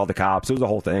station, and they called the cops. It was a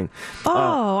whole thing.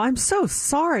 Oh, I'm so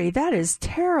sorry. That is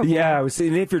terrible. Yeah,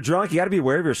 and if you're drunk, you got to be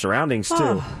aware of your surroundings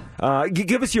too.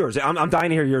 Give us yours. I'm dying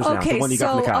to hear yours now. The one you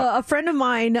got from the cop. A friend of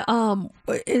mine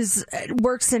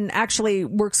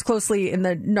works closely in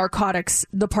the narcotics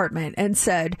department, and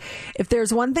said, if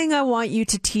there's one thing I want you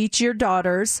to teach your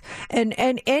daughters and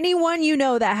anyone you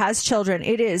know that has children,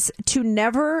 it is to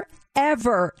never,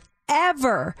 ever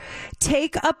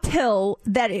take a pill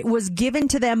that it was given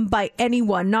to them by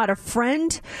anyone, not a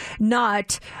friend,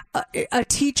 not a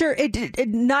teacher,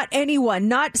 not anyone,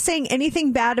 not saying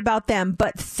anything bad about them,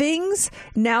 but things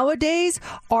nowadays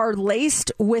are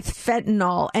laced with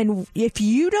fentanyl. And if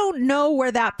you don't know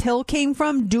where that pill came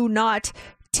from, do not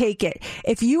take it.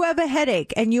 If you have a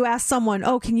headache and you ask someone,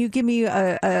 oh, can you give me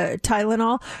a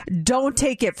Tylenol? Don't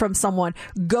take it from someone.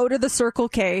 Go to the Circle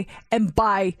K and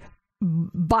buy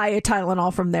a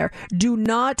Tylenol from there. Do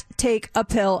not take a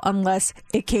pill unless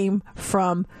it came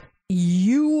from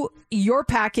you, your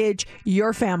package,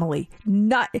 your family,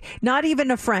 not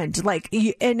even a friend.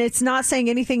 And it's not saying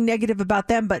anything negative about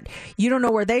them, but you don't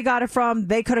know where they got it from.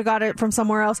 They could have got it from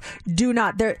somewhere else. Do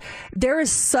not. There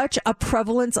is such a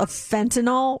prevalence of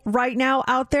fentanyl right now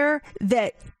out there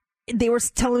that they were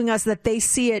telling us that they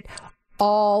see it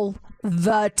all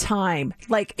the time.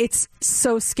 Like, it's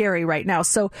so scary right now.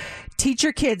 So teach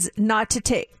your kids not to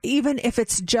take, even if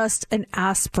it's just an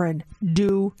aspirin,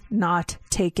 do not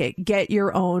take it. Get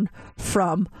your own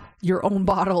from your own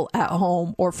bottle at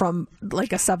home, or from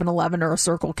like a 7-Eleven or a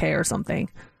Circle K or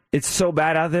something. It's so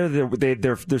bad out there.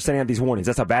 They're sending out these warnings.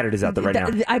 That's how bad it is out there right now.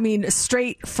 I mean,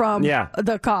 straight from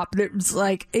the cop. It's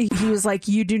like, he was like,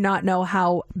 you do not know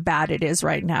how bad it is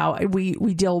right now. We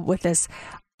deal with this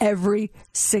every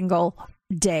single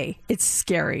day. It's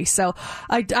scary. So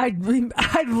I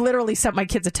literally sent my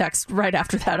kids a text right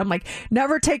after that. I'm like,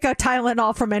 never take a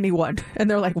Tylenol from anyone. And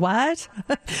they're like, what?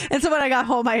 And so when I got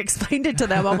home, I explained it to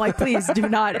them. I'm like, please do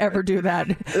not ever do that.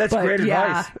 That's great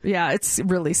advice. Yeah, it's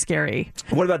really scary.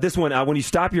 What about this one? When you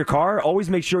stop your car, always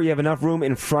make sure you have enough room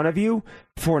in front of you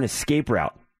for an escape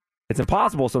route. It's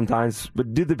impossible sometimes,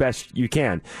 but do the best you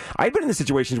can. I've been in the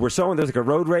situations where there's like a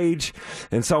road rage,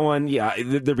 and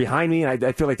they're behind me, and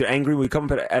I feel like they're angry when we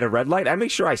come up at a red light. I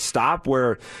make sure I stop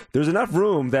where there's enough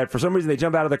room that for some reason they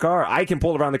jump out of the car, I can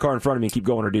pull around the car in front of me and keep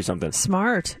going or do something.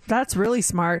 Smart. That's really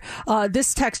smart.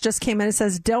 This text just came in. It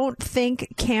says, don't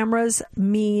think cameras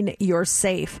mean you're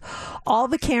safe. All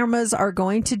the cameras are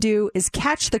going to do is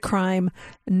catch the crime,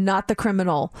 not the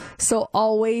criminal. So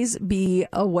always be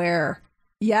aware.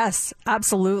 Yes,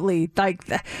 absolutely. Like,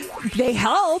 they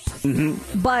help,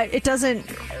 but it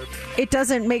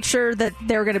doesn't make sure that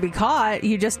they're going to be caught.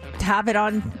 You just have it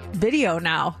on video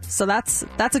now. So that's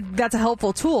a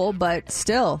helpful tool, but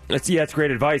still. It's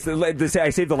great advice. I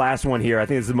saved the last one here. I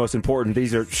think this is the most important.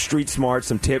 These are street smarts,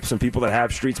 some tips, some people that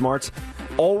have street smarts.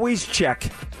 Always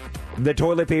check the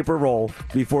toilet paper roll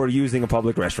before using a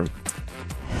public restroom.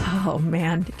 Oh,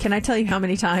 man. Can I tell you how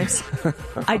many times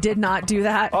I did not do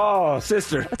that? Oh,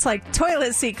 sister. It's like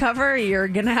toilet seat cover you're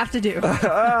going to have to do.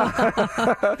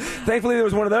 Thankfully, there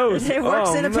was one of those. It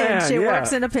works in a pinch. It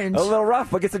works in a pinch. A little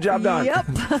rough, but gets the job done. Yep.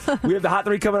 We have the Hot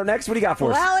 3 coming up next. What do you got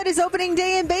for us? Well, it is opening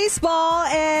day in baseball,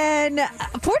 and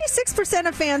 46%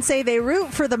 of fans say they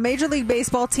root for the Major League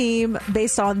Baseball team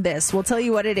based on this. We'll tell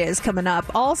you what it is coming up.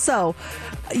 Also,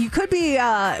 you could be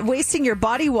wasting your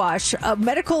body wash.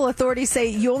 Medical authorities say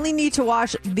you only need to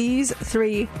wash these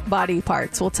 3 body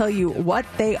parts. We'll tell you what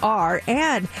they are.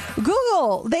 And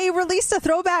Google, they released a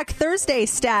Throwback Thursday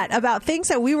stat about things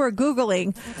that we were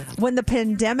Googling when the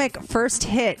pandemic first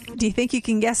hit. Do you think you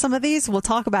can guess some of these? We'll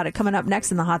talk about it coming up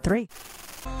next in the Hot 3.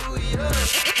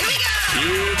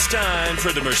 It's time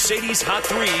for the Mercedes Hot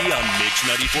 3 on Mix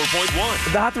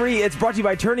 94.1. The Hot 3, it's brought to you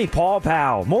by attorney Paul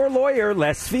Powell. More lawyer,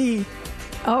 less fee.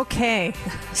 Okay.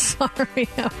 Sorry.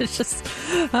 I was just,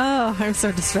 I'm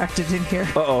so distracted in here.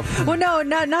 Uh-oh. Well, no,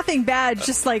 nothing bad.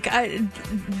 Just like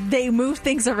they move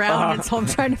things around, and so I'm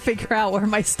trying to figure out where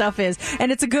my stuff is.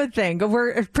 And it's a good thing.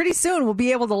 Pretty soon we'll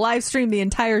be able to live stream the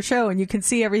entire show, and you can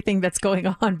see everything that's going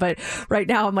on. But right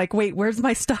now I'm like, wait, where's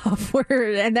my stuff?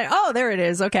 And then, there it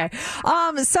is. Okay.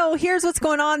 So here's what's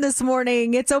going on this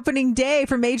morning. It's opening day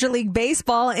for Major League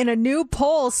Baseball. In a new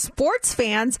poll, sports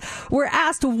fans were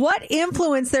asked what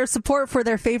influenced their support for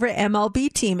their favorite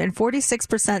MLB team, and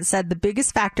 46% said the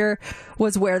biggest factor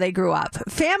was where they grew up.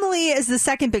 Family is the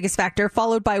second biggest factor,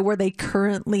 followed by where they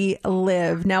currently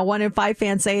live. Now, 1 in 5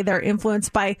 fans say they're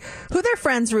influenced by who their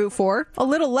friends root for. A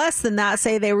little less than that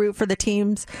say they root for the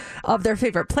teams of their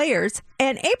favorite players.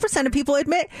 And 8% of people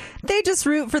admit they just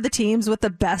root for the teams with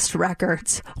the best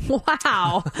records.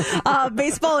 Wow.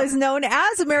 Baseball is known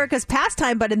as America's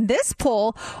pastime, but in this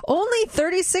poll, only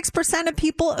 36% of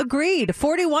people agreed.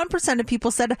 41% of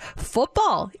people said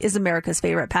football is America's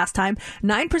favorite pastime.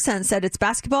 9% said it's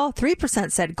basketball.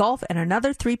 3% said golf. And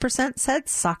another 3% said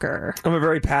soccer. I'm a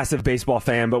very passive baseball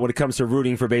fan, but when it comes to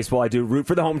rooting for baseball, I do root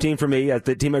for the home team for me, as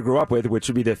the team I grew up with, which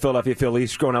would be the Philadelphia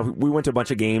Phillies. Growing up, we went to a bunch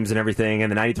of games and everything,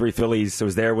 and the 93 Phillies. I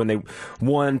was there when they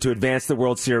won to advance the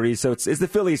World Series. So it's the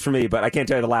Phillies for me, but I can't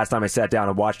tell you the last time I sat down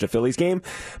and watched a Phillies game.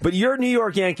 But you're New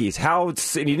York Yankees. And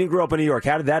you didn't grow up in New York.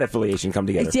 How did that affiliation come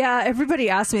together? Yeah, everybody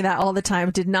asks me that all the time.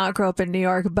 Did not grow up in New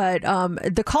York, but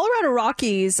the Colorado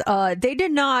Rockies,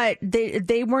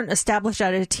 they weren't established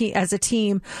as a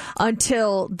team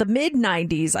until the mid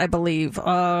 90s, I believe.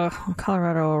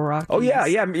 Colorado Rockies. Oh yeah,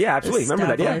 absolutely.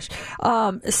 Remember that?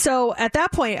 Yeah. So at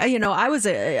that point, I was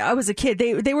a kid.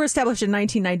 They were established in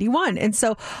 1991, and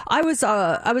so I was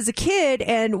a kid,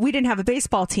 and we didn't have a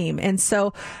baseball team, and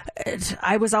so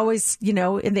I was always, in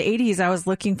the 80s, I was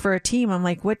looking for a team. I'm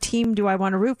like, what team do I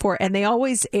want to root for? And they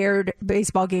always aired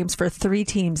baseball games for 3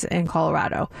 teams in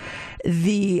Colorado: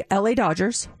 the LA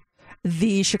Dodgers,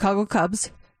 the Chicago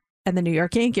Cubs, and the New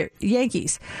York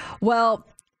Yankees. Well,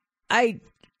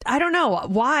 I don't know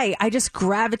why. I just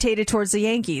gravitated towards the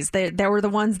Yankees. They were the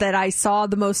ones that I saw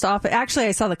the most often. Actually,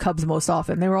 I saw the Cubs most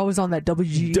often. They were always on that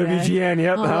WGN. WGN,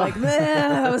 yep.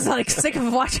 I was like sick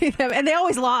of watching them, and they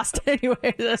always lost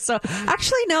anyway. So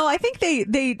actually, no, I think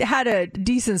they had a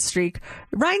decent streak.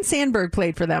 Ryan Sandberg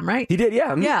played for them, right? He did,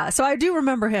 yeah. Yeah, so I do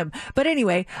remember him. But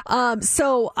anyway,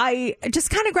 so I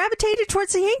just kind of gravitated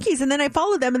towards the Yankees, and then I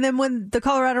followed them. And then when the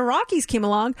Colorado Rockies came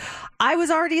along, I was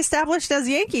already established as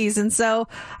Yankees, and so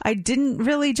I didn't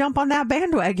really jump on that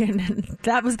bandwagon. And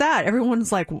that was that.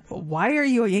 Everyone's like, why are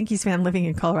you a Yankees fan living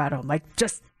in Colorado? I'm like,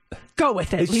 just go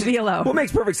with it. Leave me alone. Well, it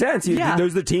makes perfect sense. Those are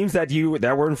the teams that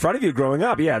were in front of you growing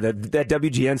up. Yeah, that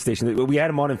WGN station. We had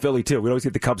them on in Philly, too. We'd always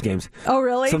get the Cubs games. Oh,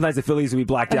 really? Sometimes the Phillies would be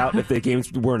blacked out if the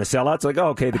games weren't a sellout. It's like, oh,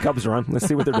 okay, the Cubs are on. Let's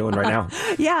see what they're doing right now.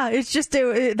 Yeah, it's just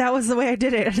that was the way I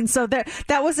did it. And so that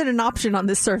wasn't an option on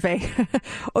this survey.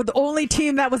 The only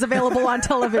team that was available on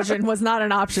television was not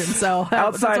an option. So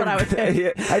that's what I would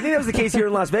say. I think that was the case here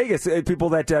in Las Vegas. People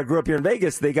that grew up here in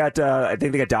Vegas, I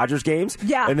think they got Dodgers games.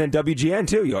 Yeah. And then WGN,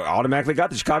 too. You automatically got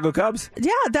the Chicago Cubs.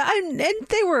 Yeah, and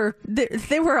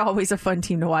they were always a fun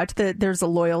team to watch. There's a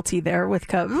loyalty there with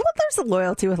Cubs. Well, there's a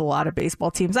loyalty with a lot of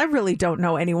baseball teams. I really don't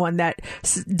know anyone that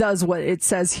does what it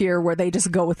says here, where they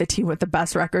just go with the team with the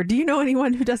best record. Do you know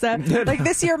anyone who does that? Like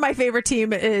this year, my favorite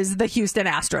team is the Houston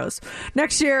Astros.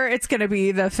 Next year, it's going to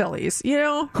be the Phillies.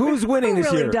 Who's winning this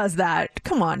year? Who really does that?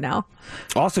 Come on now.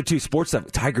 Also, too, sports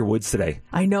stuff. Tiger Woods today.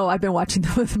 I know. I've been watching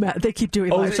them with Matt. They keep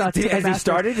doing live shots. Has he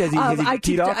started? Has he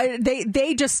teed off?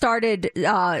 They just started.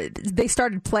 They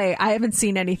started play. I haven't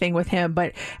seen anything with him,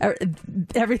 but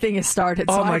everything has started.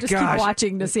 So I just keep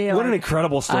watching to see. What an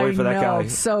incredible story for that guy.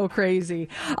 So crazy.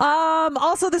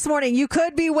 Also this morning, you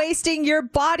could be wasting your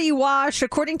body wash.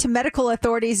 According to medical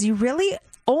authorities, you really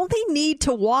only need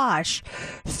to wash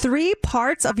 3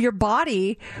 parts of your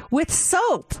body with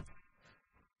soap.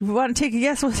 You want to take a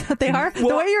guess what they are? Well,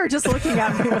 the way you were just looking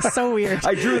at me was so weird.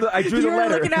 I drew the letter. You were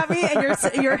looking at me, and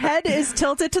your head is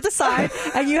tilted to the side,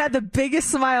 and you had the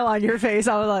biggest smile on your face.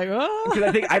 I was like, oh.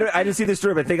 Because I didn't see this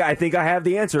story, but I think I have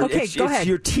the answer. Okay, go ahead. It's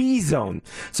your T-zone.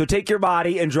 So take your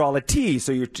body and draw a T.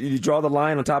 So you draw the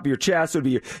line on top of your chest. So it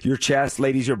would be your chest,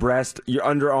 ladies, your breast, your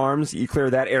underarms. You clear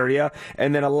that area,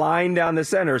 and then a line down the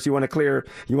center. So you want to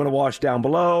wash down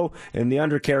below and the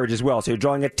undercarriage as well. So you're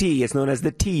drawing a T. It's known as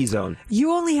the T-zone.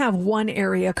 You only have one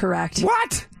area correct.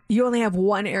 What? You only have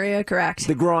one area correct.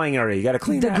 The groin area. You got to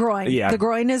clean the that. Groin. Yeah. The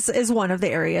groin is one of the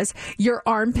areas. Your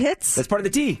armpits. That's part of the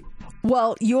T.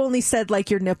 Well, you only said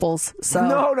like your nipples. So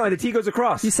No, the T goes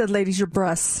across. You said, ladies, your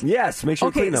breasts. Yes, make sure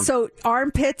you clean them. So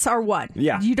armpits are one.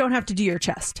 Yeah. You don't have to do your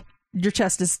chest. Your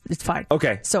chest is fine.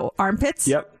 Okay. So armpits.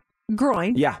 Yep.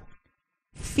 Groin. Yeah.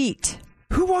 Feet.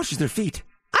 Who washes their feet?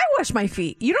 I wash my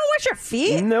feet. You don't wash your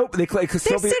feet? Nope. They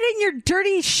sit in your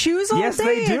dirty shoes all yes, day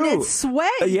they do. and it's sweat.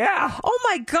 Yeah. Oh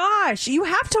my gosh. You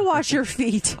have to wash your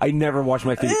feet. I never wash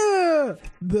my feet.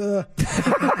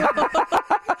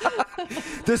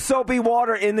 The soapy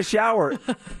water in the shower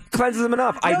cleanses them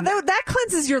enough. That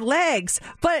cleanses your legs.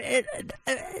 But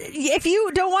if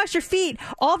you don't wash your feet,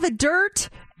 all the dirt,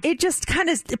 it just kind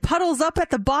of puddles up at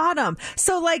the bottom.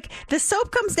 So, like, the soap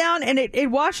comes down and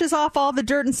it washes off all the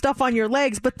dirt and stuff on your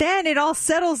legs, but then it all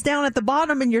settles down at the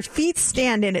bottom and your feet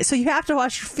stand in it. So you have to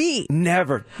wash your feet.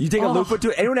 Never. You take a loofah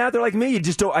to it. Anyone out there like me, you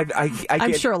just don't.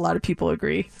 I'm sure a lot of people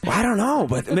agree. Well, I don't know,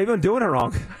 but maybe I'm doing it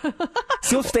wrong.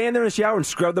 Still stand there in the shower and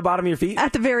scrub the bottom of your feet?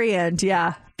 At the very end,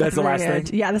 yeah. That's the last thing?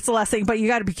 Yeah, that's the last thing. But you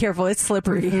got to be careful. It's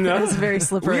slippery. No. It's very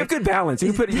slippery. You have good balance.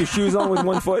 You can put your shoes on with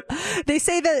one foot. They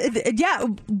say that, yeah,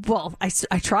 well, I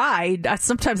tried.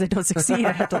 Sometimes I don't succeed.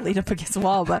 I have to lean up against the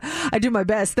wall, but I do my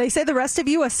best. They say the rest of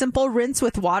you, a simple rinse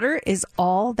with water is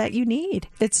all that you need.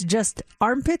 It's just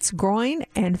armpits, groin,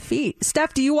 and feet.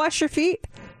 Steph, do you wash your feet?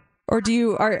 Or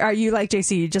are you like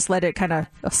JC? You just let it kind of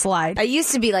slide? I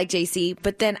used to be like JC,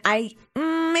 but then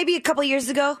maybe a couple years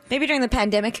ago, maybe during the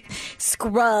pandemic,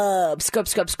 scrub,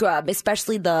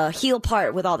 especially the heel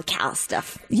part with all the callus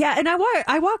stuff. Yeah, and I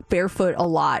walk barefoot a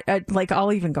lot.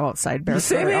 I'll even go outside barefoot.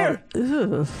 Same here.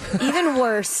 Even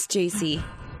worse, JC.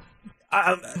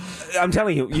 I'm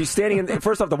telling you, you standing in.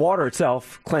 First off, the water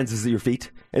itself cleanses your feet,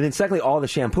 and then secondly, all the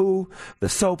shampoo, the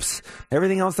soaps,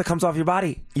 everything else that comes off your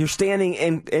body. You're standing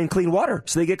in clean water,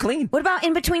 so they get clean. What about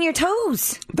in between your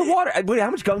toes? The water. Wait,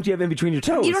 how much gunk do you have in between your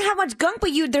toes? You don't have much gunk, but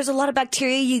there's a lot of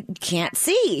bacteria you can't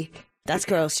see. That's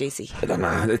gross,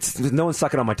 JC. No one's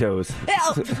sucking on my toes.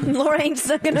 Lorraine's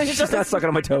sucking on your toes. She's not sucking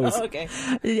on my toes. Oh, okay.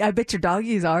 I bet your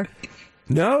doggies are.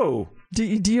 No. Do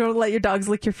you let your dogs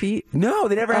lick your feet? No,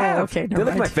 they never have. Okay, they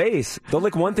lick my face. They'll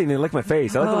lick one thing, they lick my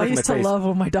face. I used to love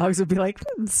when my dogs would be like,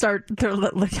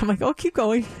 I'm like, oh, keep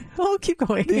going. Oh, keep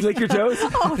going. Did you lick your toes?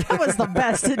 Oh, that was the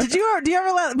best. Do you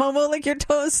ever let Momo lick your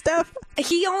toes, Steph?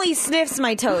 He only sniffs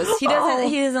my toes. He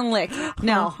doesn't lick.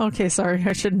 No. Oh, okay, sorry.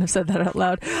 I shouldn't have said that out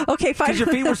loud. Okay, fine. Because your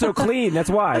feet were so clean. That's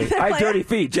why. I have dirty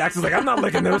feet. Jackson's like, I'm not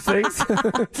licking those things.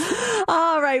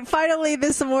 All right. Finally,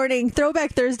 this morning,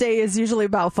 Throwback Thursday is usually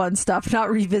about fun stuff,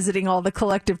 not revisiting all the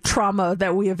collective trauma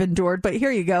that we have endured. But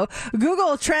here you go.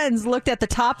 Google Trends looked at the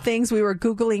top things we were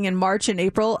Googling in March and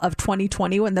April of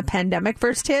 2020 when the pandemic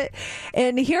first hit.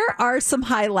 And here are some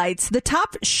highlights. The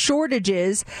top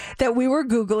shortages that we were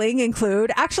Googling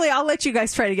include, actually, I'll let you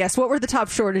guys try to guess. What were the top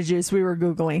shortages we were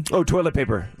Googling? Oh, toilet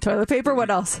paper. Toilet paper. What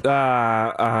else?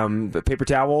 Paper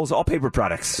towels, all paper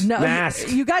products. No,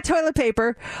 masks. You got toilet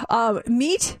paper,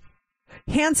 meat,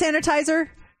 hand sanitizer,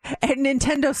 and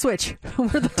Nintendo Switch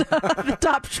were the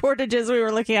top shortages we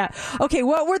were looking at. Okay,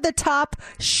 what were the top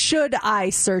should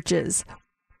I searches?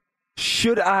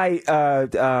 Should I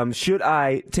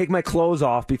take my clothes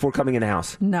off before coming in the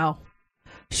house? No.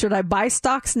 Should I buy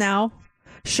stocks now?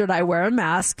 Should I wear a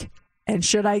mask? And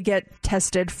should I get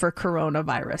tested for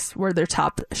coronavirus? Were their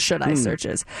top should I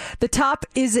searches. The top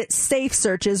is it safe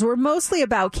searches were mostly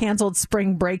about canceled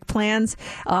spring break plans.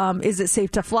 Is it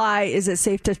safe to fly? Is it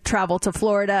safe to travel to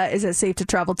Florida? Is it safe to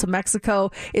travel to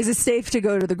Mexico? Is it safe to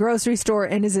go to the grocery store?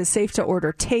 And is it safe to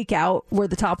order takeout? Were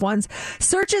the top ones.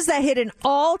 Searches that hit an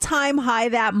all-time high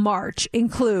that March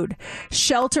include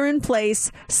shelter in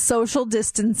place, social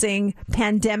distancing,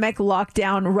 pandemic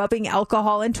lockdown, rubbing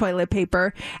alcohol and toilet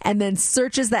paper, and then then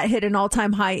searches that hit an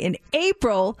all-time high in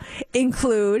April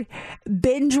include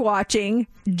binge watching,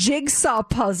 jigsaw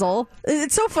puzzle.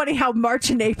 It's so funny how March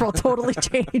and April totally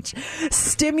change.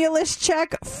 Stimulus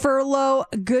check, furlough,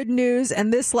 good news,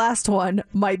 and this last one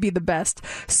might be the best.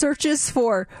 Searches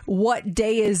for what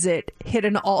day is it hit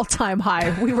an all-time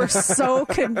high. We were so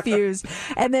confused.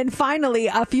 And then finally,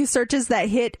 a few searches that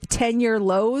hit 10-year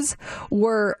lows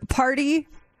were party,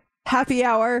 happy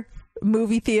hour,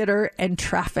 movie theater, and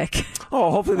traffic.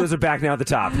 Oh, hopefully those are back now at the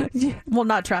top. Well,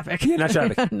 not traffic. Yeah, not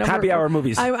traffic. No, happy hour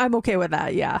movies. I'm okay with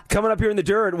that, yeah. Coming up here in the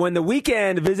dirt, when the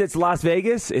weekend visits Las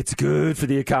Vegas, it's good for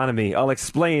the economy. I'll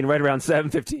explain right around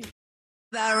 7:15.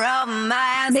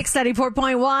 Mix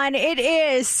 94.1. It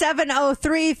is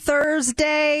 7:03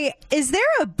 Thursday. Is there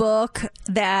a book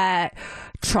that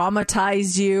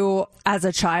traumatized you as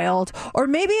a child, or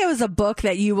maybe it was a book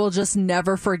that you will just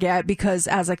never forget because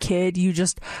as a kid you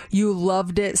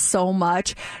loved it so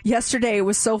much? Yesterday it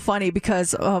was so funny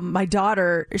because my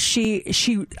daughter,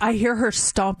 I hear her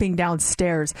stomping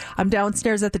downstairs. I'm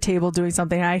downstairs at the table doing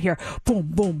something and I hear boom,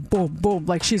 boom, boom, boom,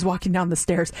 like she's walking down the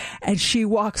stairs, and she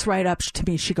walks right up to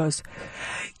me. She goes,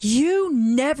 "You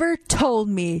never told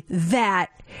me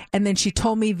that." And then she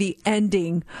told me the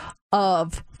ending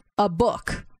of a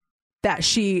book that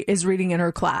she is reading in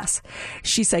her class.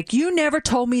 She's like, "You never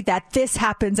told me that this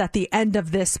happens at the end of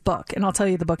this book." And I'll tell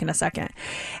you the book in a second.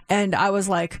 And I was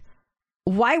like,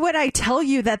 "Why would I tell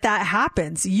you that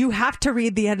happens? You have to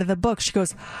read the end of the book." She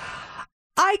goes,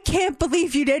 "I can't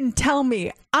believe you didn't tell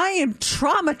me. I am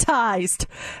traumatized."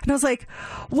 And I was like,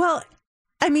 "Well,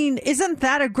 I mean, isn't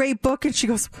that a great book?" And she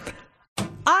goes,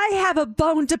 "I have a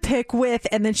bone to pick with,"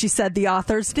 and then she said the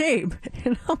author's name.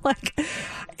 And I'm like,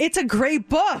 "It's a great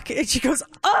book." And she goes,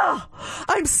 "Oh,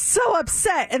 I'm so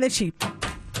upset." And then she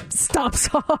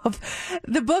stomps off.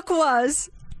 The book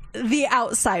was The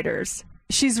Outsiders.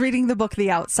 She's reading the book The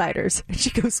Outsiders. And she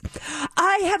goes,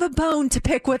 "I have a bone to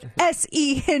pick with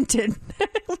S.E. Hinton."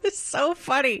 It was so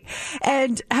funny.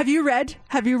 And have you read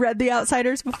The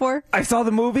Outsiders before? I saw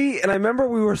the movie, and I remember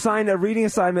we were assigned a reading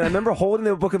assignment. I remember holding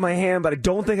the book in my hand, but I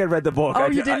don't think I read the book. Oh,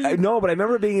 you didn't? No, but I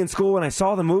remember being in school and I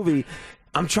saw the movie.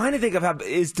 I'm trying to think of how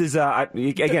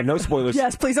again, no spoilers.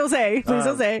 Yes, please don't say. Please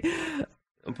don't say.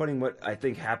 I'm putting what I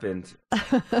think happened.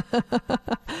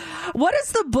 What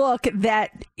is the book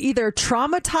that either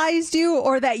traumatized you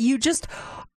or that you just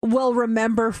will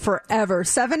remember forever?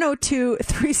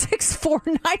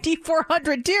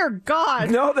 702-364-9400. Dear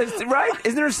God. No, that's right.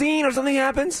 Isn't there a scene or something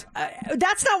happens?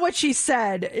 That's not what she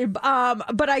said.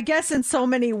 But I guess in so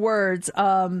many words.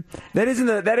 That is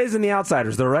in The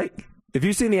Outsiders, though, right? If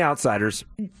you've seen The Outsiders.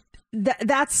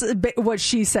 That's what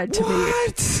she said to me.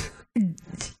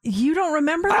 You don't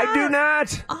remember that? I do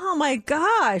not. Oh my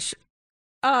gosh.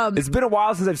 It's been a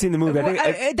while since I've seen the movie.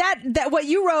 I think that what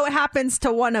you wrote happens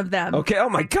to one of them. Okay. Oh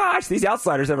my gosh, these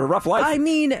outsiders have a rough life. I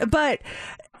mean, but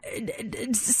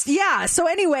yeah. So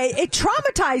anyway, it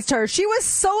traumatized her. She was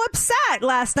so upset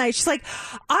last night. She's like,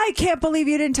 "I can't believe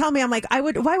you didn't tell me." I'm like, why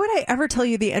would I ever tell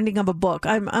you the ending of a book?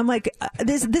 I'm like,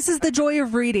 this is the joy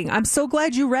of reading. I'm so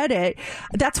glad you read it.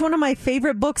 That's one of my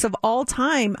favorite books of all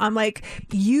time. I'm like,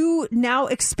 you now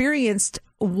experienced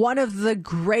one of the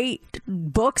greatest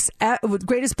books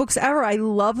ever. I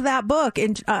love that book.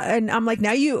 And I'm like,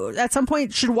 now you at some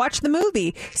point should watch the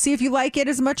movie. See if you like it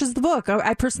as much as the book.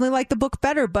 I personally like the book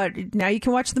better, but now you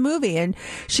can watch the movie. And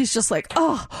she's just like,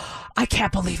 "Oh, I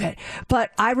can't believe it."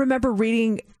 But I remember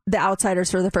reading The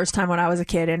Outsiders for the first time when I was a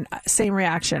kid, and same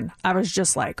reaction. I was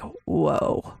just like,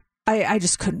 whoa. I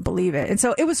just couldn't believe it. And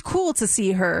so it was cool to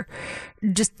see her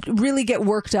just really get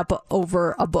worked up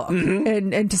over a book,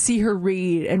 and to see her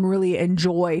read and really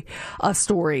enjoy a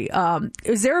story.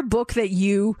 Is there a book that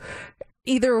you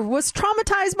either was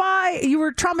traumatized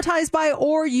by,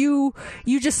 or you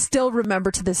just still remember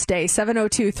to this day?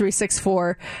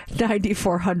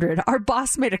 702-364-9400. Our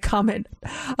boss made a comment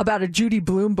about a Judy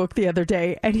Blume book the other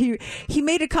day, and he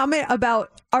made a comment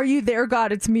about, "Are you there,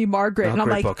 God? It's me, Margaret." And I'm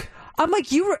like, book.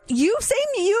 you read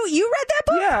that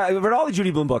book? Yeah, I read all the Judy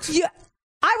Blume books. Yeah.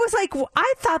 I was like,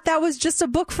 I thought that was just a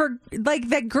book for like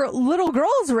that little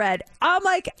girls read. I'm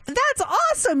like, that's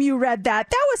awesome. You read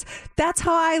that. That's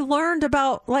how I learned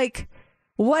about like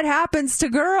what happens to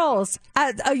girls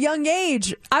at a young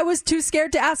age. I was too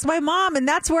scared to ask my mom, and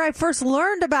that's where I first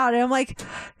learned about it. I'm like,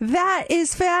 that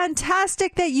is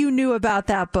fantastic that you knew about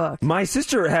that book. My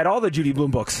sister had all the Judy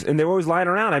Blume books, and they were always lying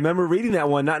around. I remember reading that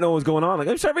one, not knowing what was going on. Like,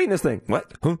 I started reading this thing.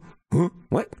 What? Huh? Huh?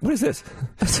 What is this?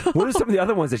 What are some of the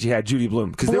other ones that you had, Judy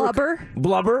Blume? Blubber.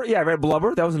 Blubber? Yeah, I read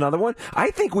Blubber. That was another one.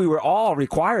 I think we were all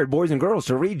required, boys and girls,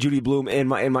 to read Judy Blume in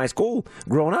my school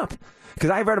growing up. Because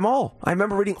I read them all. I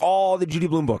remember reading all the Judy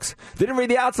Blume books. Didn't read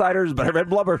The Outsiders, but I read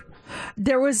Blubber.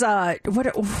 There was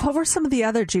what were some of the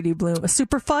other Judy Blume?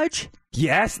 Super Fudge?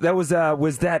 Yes, that was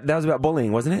about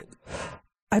bullying, wasn't it?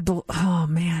 Oh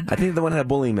man, I think the one had a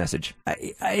bullying message.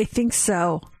 I think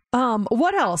so.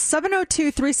 What else?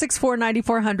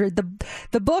 702-364-9400.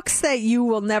 The books that you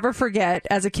will never forget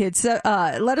as a kid. So,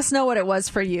 let us know what it was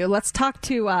for you. Let's talk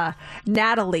to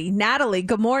Natalie. Natalie,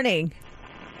 good morning.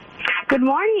 Good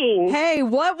morning. Hey,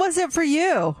 what was it for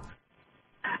you?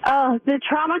 Oh, the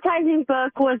traumatizing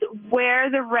book was Where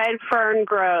the Red Fern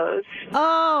Grows.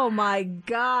 Oh my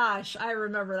gosh, I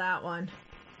remember that one.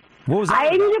 What was that? I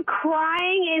ended up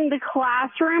crying in the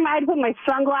classroom. I had to put my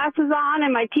sunglasses on,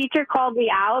 and my teacher called me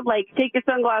out, like, take your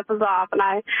sunglasses off. And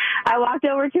I walked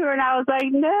over to her, and I was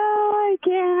like, no, I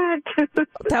can't.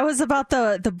 That was about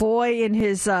the boy and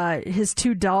his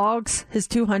two dogs, his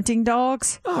two hunting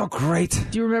dogs. Oh, great.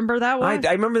 Do you remember that one?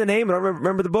 I remember the name, but I don't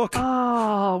remember the book.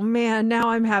 Oh, man, now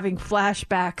I'm having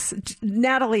flashbacks.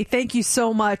 Natalie, thank you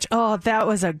so much. Oh, that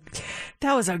was a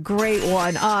great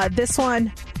one.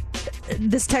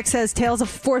 This text says, Tales of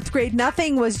Fourth Grade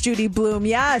Nothing was Judy Blume.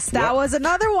 Yes, that was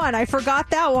another one. I forgot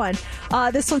that one.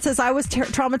 This one says, I was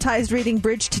traumatized reading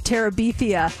Bridge to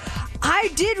Terabithia. I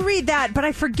did read that, but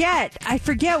I forget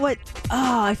what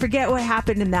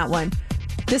happened in that one.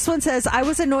 This one says, I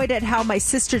was annoyed at how My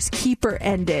Sister's Keeper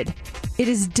ended. It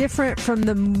is different from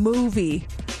the movie.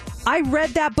 I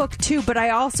read that book too, but I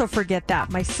also forget that.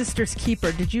 My Sister's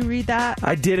Keeper. Did you read that?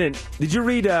 I didn't. Did you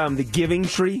read The Giving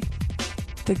Tree?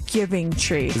 The Giving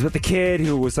Tree. It was with the kid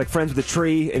who was like friends with the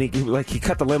tree, and he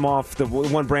cut the limb off, the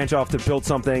one branch off to build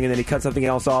something, and then he cut something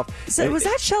else off. So was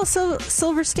that Shel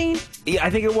Silverstein? Yeah,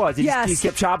 I think it was. He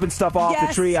kept chopping stuff off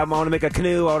the tree. I want to make a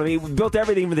canoe. He built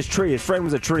everything with this tree. His friend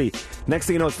was a tree. Next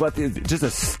thing you know, it's left just a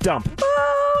stump.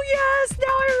 Oh yes, now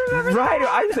I remember. Right,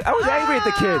 that. I was angry at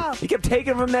the kid. He kept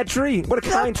taking from that tree. What a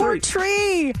kind poor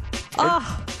tree.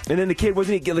 And then the kid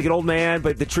wasn't like an old man,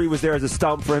 but the tree was there as a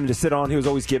stump for him to sit on. He was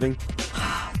always giving.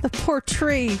 The poor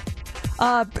tree.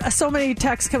 So many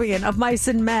texts coming in. Of Mice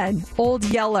and Men, Old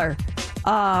Yeller,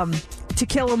 To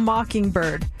Kill a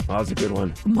Mockingbird. Oh, that was a good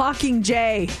one.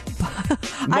 Mockingjay.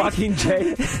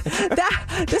 Mockingjay.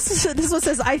 This one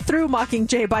says, I threw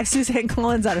Mockingjay by Suzanne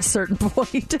Collins at a certain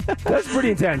point. That's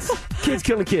pretty intense. Kids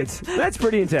killing kids. That's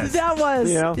pretty intense. That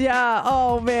was. You know? Yeah.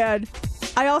 Oh, man.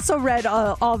 I also read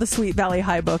all the Sweet Valley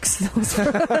High books.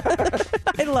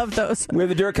 I love those. We have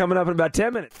the dirt coming up in about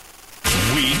 10 minutes.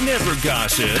 We never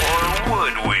gossip. Or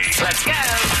would we? Let's go.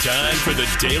 Time for the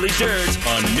Daily Dirt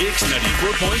on Mix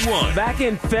 94.1. Back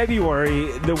in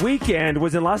February, The Weeknd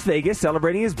was in Las Vegas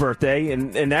celebrating his birthday,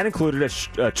 and that included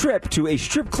a trip to a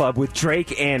strip club with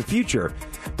Drake and Future.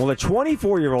 Well, a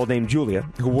 24-year-old named Julia,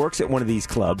 who works at one of these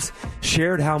clubs,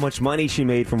 shared how much money she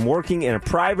made from working in a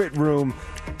private room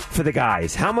for the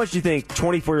guys. How much do you think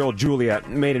 24-year-old Julia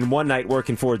made in one night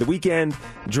working for The Weeknd,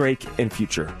 Drake, and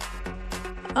Future?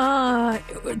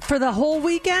 For the whole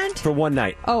weekend? For one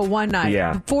night. Oh, one night.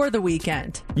 Yeah. For the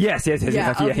weekend. Yes. Yeah,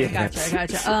 okay,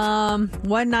 gotcha.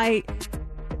 One night,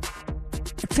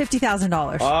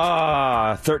 $50,000.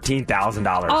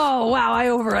 $13,000. Oh, wow, I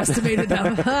overestimated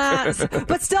them.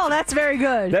 But still, that's very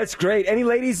good. That's great. Any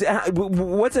ladies,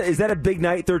 is that a big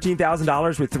night,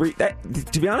 $13,000 with three?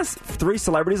 To be honest, three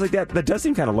celebrities like that does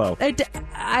seem kind of low.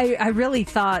 I really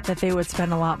thought that they would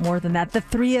spend a lot more than that. The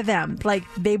three of them, like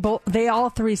they all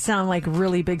three sound like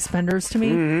really big spenders to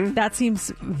me. Mm-hmm. That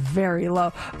seems very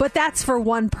low. But that's for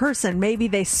one person. Maybe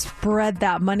they spread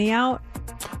that money out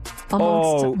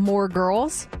amongst more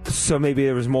girls. So maybe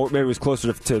it was more. Maybe it was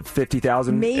closer to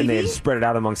 50,000, and they had spread it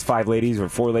out amongst 5 ladies or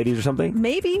 4 ladies or something.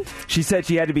 Maybe. She said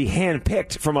she had to be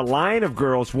handpicked from a line of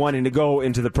girls wanting to go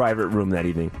into the private room that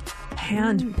evening.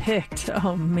 Handpicked.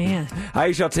 Oh man.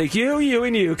 I shall take you,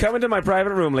 and you. Come into my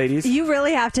private room, ladies. You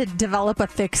really have to develop a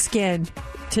thick skin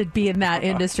to be in that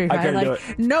industry, right? I couldn't do it.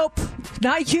 Nope,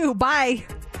 not you. Bye.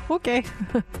 Okay.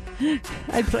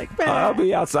 I'd be like, I'll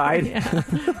be outside. Yeah.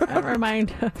 Never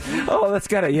mind. Oh, that's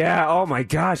gotta. Yeah. Oh my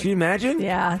gosh. Can you imagine?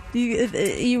 Yeah.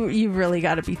 You really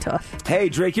got to be tough. Hey,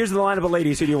 Drake. Here's the lineup of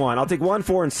ladies. Who do you want? I'll take 1,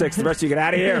 4, and 6. The rest of you get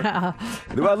out of here. Yeah.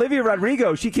 Olivia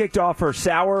Rodrigo. She kicked off her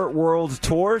Sour World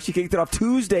tour. She kicked it off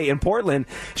Tuesday in Portland.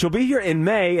 She'll be here in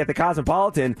May at the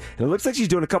Cosmopolitan, and it looks like she's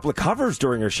doing a couple of covers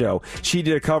during her show. She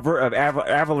did a cover of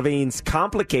Avril Lavigne's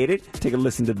 "Complicated." Take a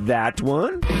listen to that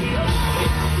one.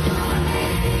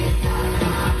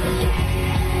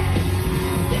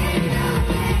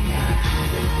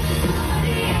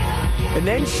 And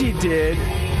then she did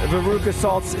Veruca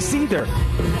Salt's Seether.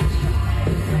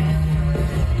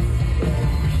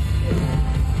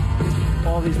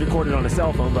 All these recorded on a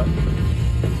cell phone, but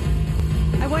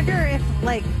I wonder if,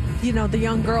 like, you know, the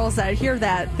young girls that hear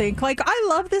that think, like, I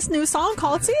love this new song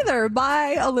called Seether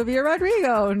by Olivia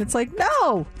Rodrigo. And it's like,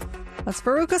 no, that's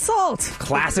Veruca Salt.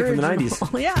 Classic from the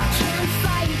 90s. Yeah.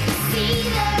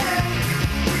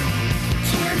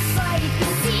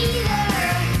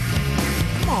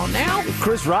 Come on now.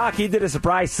 Chris Rock, he did a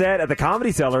surprise set at the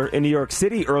Comedy Cellar in New York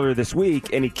City earlier this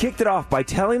week, and he kicked it off by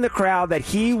telling the crowd that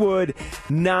he would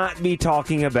not be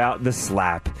talking about the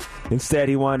slap. Instead,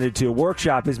 he wanted to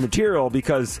workshop his material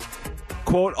because,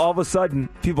 quote, all of a sudden,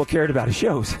 people cared about his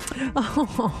shows.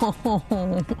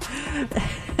 Oh,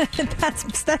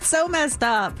 that's so messed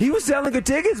up. He was selling good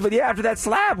tickets, but yeah, after that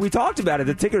slap, we talked about it.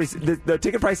 The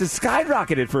ticket prices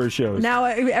skyrocketed for his shows. Now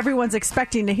everyone's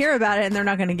expecting to hear about it, and they're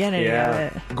not going to get any of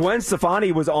it. Gwen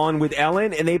Stefani was on with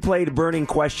Ellen, and they played Burning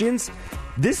Questions.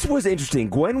 This was interesting.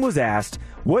 Gwen was asked,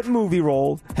 what movie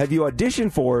role have you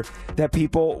auditioned for that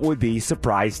people would be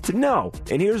surprised to know?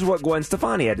 And here's what Gwen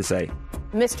Stefani had to say.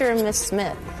 Mr. and Miss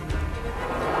Smith.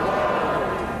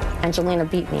 Angelina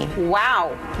beat me.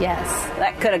 Wow. Yes.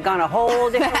 That could have gone a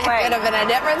whole different way. Could have been a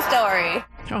different story.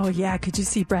 Oh, yeah. Could you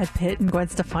see Brad Pitt and Gwen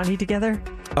Stefani together?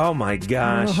 Oh, my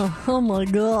gosh. Oh, my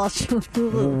gosh.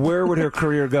 Where would her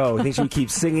career go? You think she would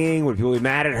keep singing? Would people be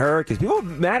mad at her? Because people were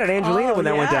mad at Angelina when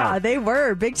that went down. Yeah, they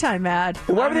were. Big time mad.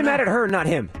 Why were they mad at her, not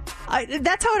him?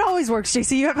 That's how it always works,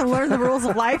 JC. You haven't learned the rules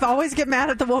of life. Always get mad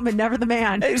at the woman, never the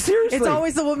man. Hey, seriously. It's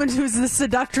always the woman who's the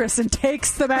seductress and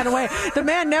takes the man away. The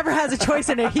man never has a choice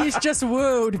in it. He's just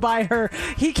wooed by her.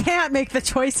 He can't make the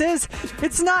choices.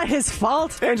 It's not his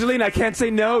fault. Angelina, I can't say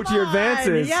no to your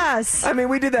advances. Yes. I mean,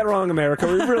 we did that wrong, America.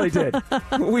 We really did.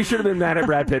 We should have been mad at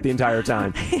Brad Pitt the entire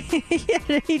time.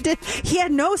 He did. He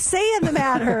had no say in the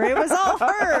matter. It was all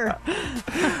her.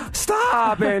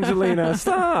 Stop, Angelina.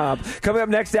 Stop. Coming up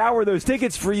next hour, those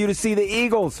tickets for you to see the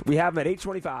Eagles. We have them at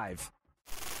 8:25.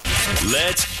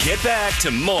 Let's get back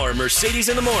to more Mercedes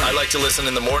in the Morning. I like to listen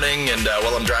in the morning and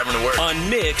while I'm driving to work. On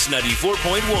Mix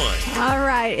 94.1. All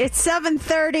right, it's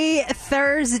 7:30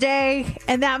 Thursday,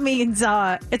 and that means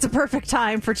it's a perfect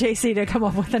time for JC to come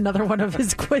up with another one of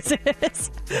his quizzes.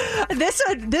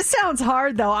 This sounds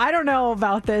hard, though. I don't know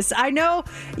about this. I know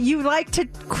you like to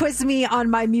quiz me on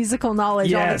my musical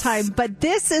knowledge all the time, but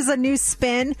this is a new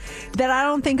spin that I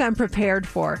don't think I'm prepared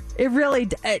for. It really,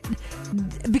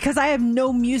 because I have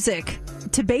no music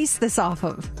to base this off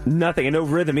of. Nothing, and no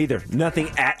rhythm either. Nothing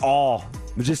at all.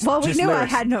 We just knew lyrics. I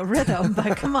had no rhythm,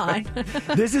 but come on.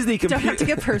 This is the Don't have to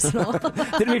get personal.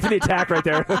 Didn't mean for the attack right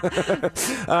there.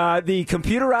 The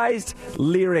computerized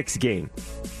lyrics game.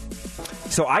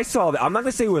 So I saw that. I'm not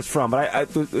going to say who it was from, but I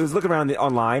was looking around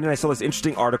online, and I saw this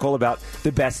interesting article about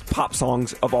the best pop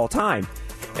songs of all time.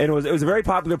 And it was a very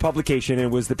popular publication, and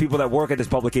it was the people that work at this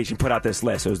publication put out this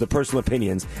list. So it was the personal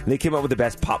opinions, and they came up with the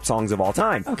best pop songs of all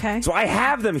time. Okay. So I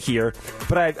have them here,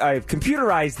 but I've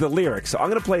computerized the lyrics. So I'm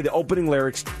going to play the opening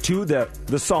lyrics to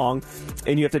the song,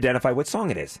 and you have to identify what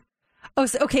song it is. Oh,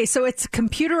 okay. So it's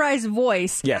computerized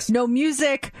voice. Yes. No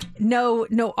music, no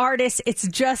artist. It's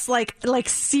just like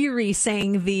Siri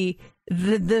saying the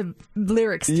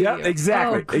lyrics to you. Yeah,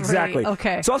 exactly. Oh, great. Exactly.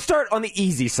 Okay. So I'll start on the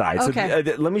easy side. Okay.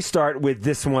 So let me start with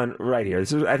this one right here.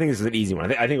 I think this is an easy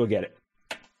one. I think we'll get it.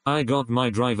 I got my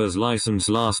driver's license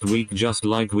last week just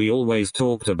like we always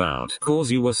talked about,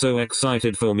 'cause you were so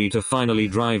excited for me to finally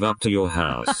drive up to your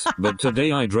house. But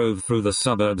today I drove through the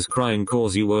suburbs crying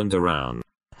 'cause you weren't around.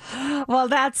 Well,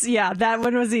 that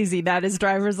one was easy. That is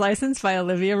Driver's License by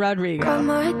Olivia Rodrigo.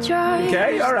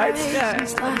 Okay, all right. Yeah,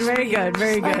 very good,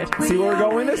 very good. See where we're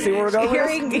going with this?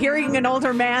 Hearing an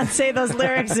older man say those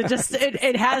lyrics, it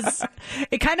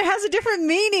kind of has a different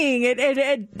meaning.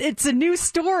 It's a new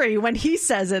story when he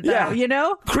says it, though, yeah. You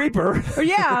know? Creeper.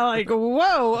 Yeah, like,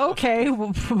 whoa, okay.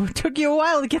 Took you a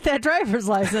while to get that driver's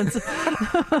license.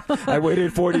 I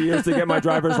waited 40 years to get my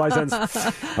driver's license.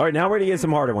 All right, now we're going to get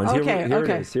some harder ones. Okay, Here it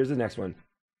is. Here's the next one.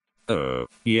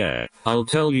 Yeah. I'll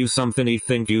tell you something I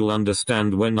think you'll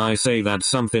understand when I say that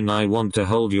something I want to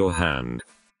hold your hand.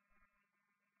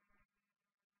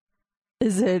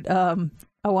 Is it, I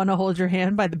Want to Hold Your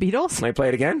Hand by the Beatles? Can I play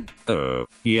it again?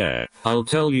 Yeah. I'll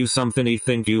tell you something I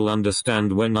think you'll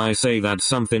understand when I say that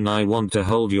something I want to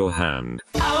hold your hand.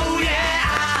 Oh,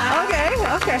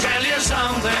 yeah. Okay. Tell you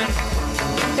something.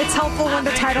 It's helpful when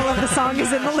the title of the song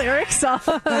is in the lyrics. So.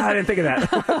 I didn't think of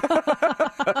that.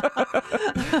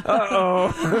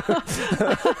 Uh-oh.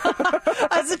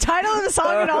 the title of the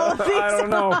song in all of these? I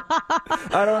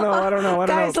don't know.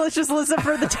 Guys, let's just listen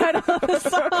for the title of the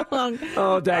song.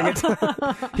 Oh, dang it.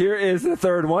 Here is the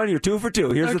third one. You're 2 for 2.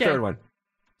 Here's the third one.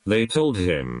 They told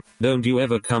him, don't you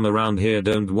ever come around here,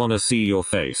 don't wanna see your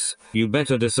face. You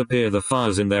better disappear, the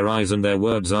fire's in their eyes and their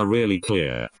words are really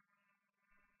clear.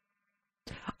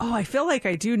 Oh, I feel like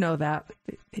I do know that.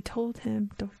 They told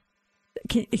him.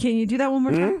 Can you do that one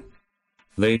more time?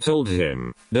 They told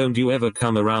him, don't you ever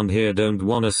come around here, don't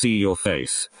wanna see your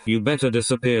face. You better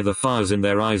disappear, the fire's in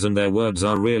their eyes and their words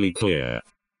are really clear.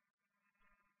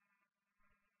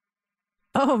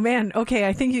 Oh man, okay.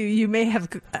 I think you may have.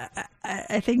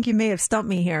 I think you may have stumped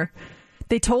me here.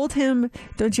 They told him,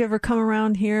 "Don't you ever come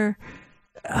around here?"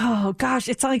 Oh gosh,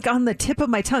 it's like on the tip of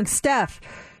my tongue. Steph,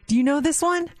 do you know this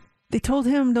one? They told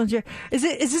him, "Don't you?" Is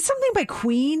it something by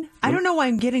Queen? I don't know why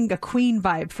I'm getting a Queen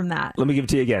vibe from that. Let me give it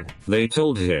to you again. They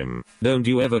told him, don't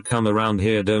you ever come around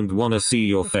here, don't wanna see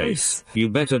your face. You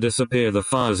better disappear, the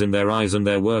fire's in their eyes and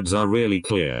their words are really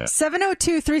clear.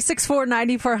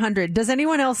 702-364-9400. Does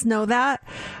anyone else know that?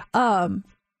 Like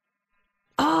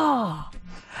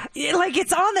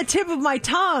it's on the tip of my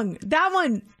tongue. That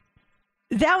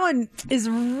one is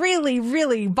really,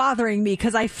 really bothering me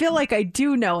because I feel like I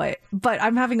do know it, but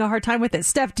I'm having a hard time with it.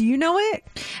 Steph, do you know it?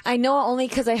 I know it only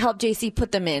because I helped JC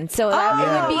put them in, so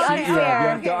that would be unfair.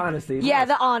 Yeah, the honesty. Yeah,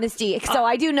 the honesty. So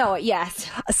I do know it,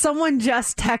 yes. Someone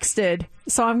just texted,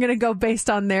 so I'm going to go based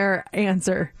on their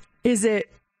answer. Is it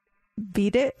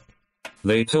Beat It?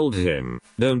 They told him,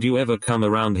 don't you ever come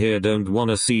around here, don't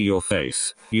wanna see your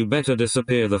face. You better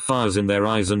disappear, the fire's in their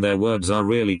eyes and their words are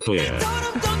really clear.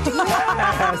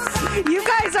 Yes. You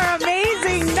guys are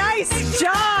amazing. Nice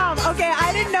job. Okay,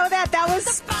 I didn't know that. That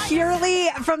was purely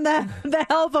from the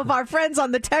help of our friends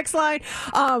on the text line.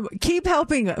 Keep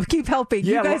helping. Keep helping.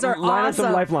 Yeah, you guys are line awesome. Up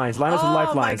some lifelines.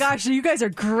 Oh my gosh, you guys are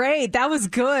great. That was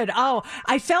good. Oh,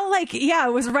 I felt like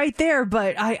it was right there,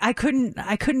 but I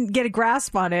couldn't get a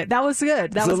grasp on it. That was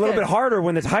good. That was a little bit harder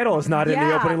when the title is not in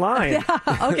the opening line. Yeah.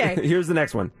 Okay. Here's the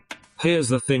next one. Here's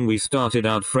the thing, we started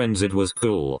out friends, it was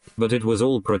cool, but it was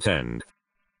all pretend.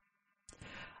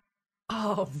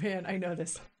 Oh man, I know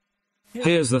this.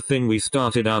 Here's the thing, we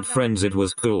started out friends, it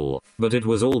was cool, but it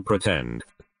was all pretend.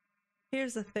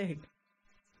 Here's the thing.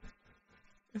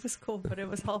 It was cool, but it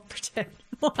was all pretend.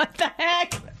 What the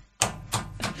heck?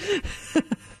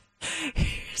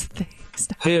 Here's the thing.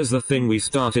 Stop. Here's the thing, we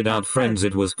started out friends,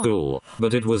 it was cool,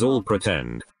 but it was all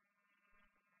pretend.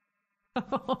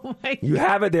 Oh my God. You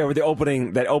have it there with the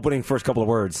opening first couple of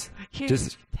words. Here's the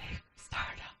thing. We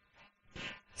started out.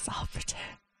 It's all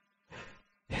pretend.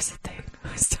 Here's the thing.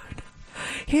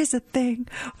 Here's the thing.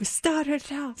 We started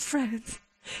out friends.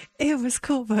 It was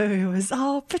cool, but it was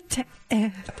all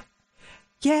pretend.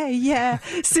 Yeah,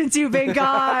 since you've been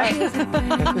gone.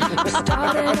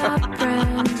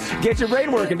 Get your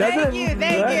brain working, doesn't it?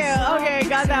 Thank you. Okay,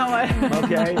 got that one.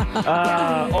 Okay.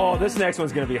 This next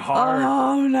one's going to be hard.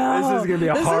 Oh, no. This is going to be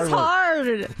a hard one.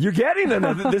 Hard. You're getting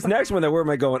this next one. Where am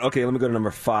I going? Okay, let me go to number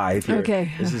 5 here.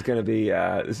 Okay. This is going to be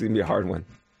a hard one.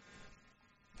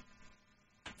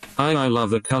 I love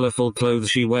the colorful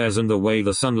clothes she wears and the way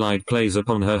the sunlight plays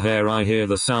upon her hair. I hear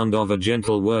the sound of a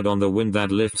gentle word on the wind that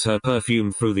lifts her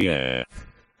perfume through the air.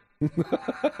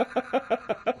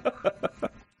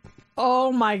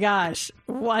 Oh my gosh.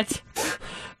 What?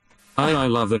 I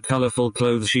love the colorful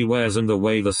clothes she wears and the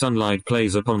way the sunlight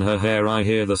plays upon her hair. I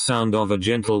hear the sound of a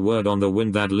gentle word on the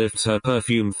wind that lifts her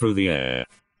perfume through the air.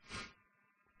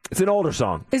 It's an older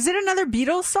song. Is it another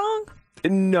Beatles song?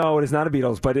 No, it is not a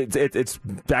Beatles, but it's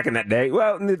back in that day.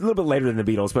 Well, a little bit later than the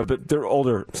Beatles, but they're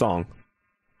older song.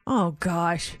 Oh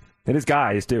gosh. And it's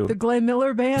guys too. The Glenn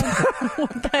Miller Band?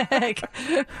 What the heck?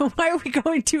 Why are we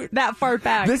going that far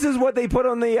back? This is what they put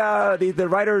on the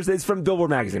writers. It's from Billboard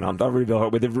magazine.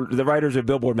 The writers of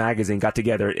Billboard magazine got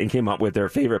together and came up with their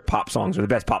favorite pop songs or the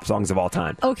best pop songs of all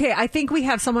time. Okay, I think we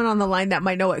have someone on the line that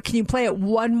might know it. Can you play it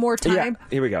one more time? Yeah,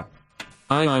 here we go.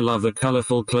 I love the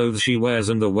colorful clothes she wears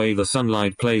and the way the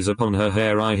sunlight plays upon her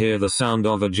hair. I hear the sound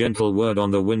of a gentle word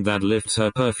on the wind that lifts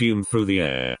her perfume through the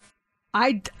air.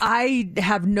 I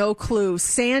have no clue.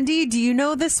 Sandy, do you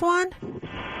know this one? Is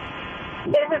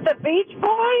it the Beach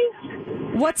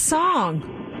Boys? What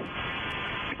song?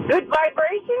 Good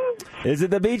Vibrations? Is it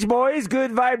the Beach Boys?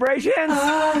 Good Vibrations?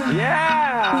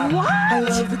 Yeah. What? I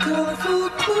love the colorful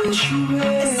clothes she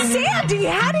wears. Sandy,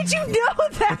 how did you know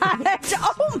that?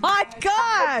 Oh my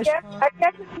gosh. I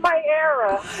guess it's my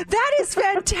era. That is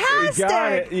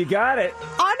fantastic. You got it.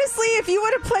 On honestly, if you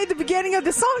would have played the beginning of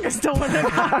the song, I still wouldn't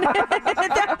have gotten it.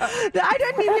 I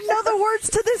didn't even know the words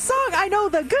to this song. I know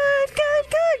the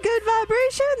good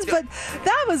vibrations, but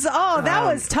that was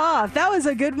tough. That was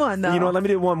a good one, though. You know what? Let me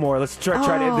do one more. Let's try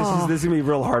to. This is gonna be a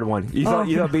real hard one. You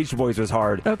thought Beach Boys was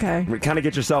hard. Okay. Kind of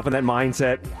get yourself in that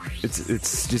mindset.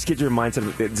 It's just get your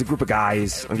mindset. It's a group of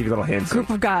guys. I'll give you a little hint. Group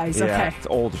of guys. Yeah, Okay. it's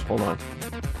old. Hold on.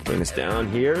 Bring this down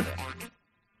here.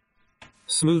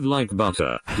 Smooth like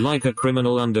butter, like a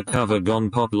criminal undercover gone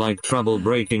pop like trouble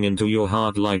breaking into your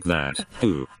heart like that.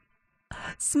 Ooh.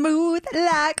 Smooth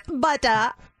like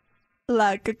butter,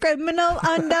 like a criminal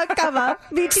undercover.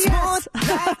 BTS.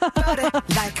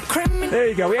 There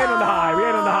you go. We end on the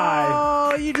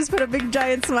high. Oh, you just put a big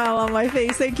giant smile on my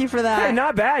face. Thank you for that. Hey,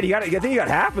 not bad. I think you got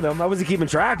half of them. I wasn't keeping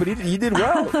track, but you did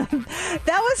well. That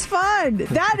was fun.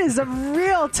 That is a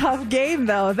real tough game,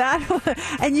 though.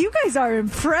 And you guys are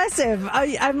impressive.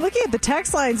 I'm looking at the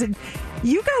text lines, and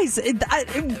you guys,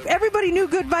 everybody knew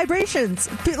good vibrations.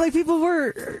 Like, people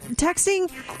were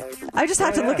texting. I just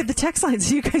have to look at the text lines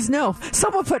so you guys know.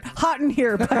 Someone put "Hot in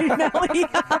Here" by Nelly.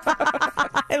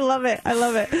 I love it.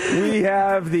 We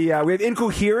have we have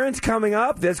Incoherent coming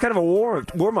up. That's kind of a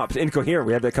warm up to Incoherent.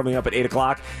 We have that coming up at 8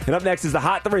 o'clock. And up next is the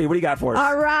Hot 3. What do you got for us?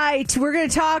 All right. We're going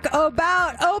to talk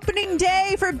about opening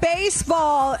day for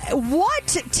baseball. What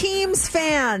teams'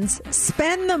 fans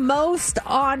spend the most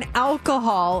on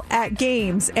alcohol at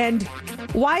games, and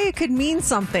why it could mean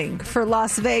something for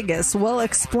Las Vegas? We'll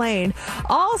explain.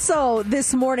 Also,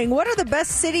 this morning, what are the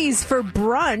best cities for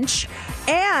brunch?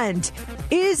 And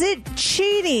is it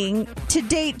cheating to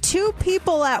date two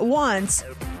people at once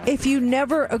if you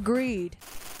never agreed?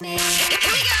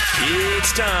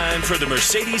 It's time for the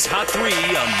Mercedes Hot 3 on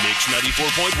Mix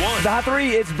 94.1. The Hot 3,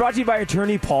 it's brought to you by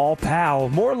attorney Paul Powell.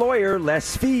 More lawyer,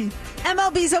 less fee.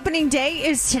 MLB's opening day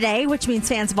is today, which means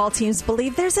fans of all teams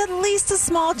believe there's at least a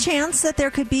small chance that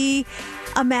there could be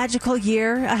a magical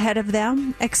year ahead of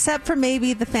them, except for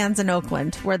maybe the fans in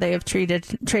Oakland, where they have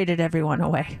traded everyone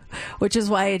away, which is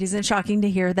why it isn't shocking to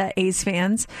hear that A's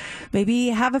fans maybe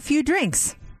have a few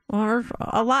drinks or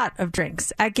a lot of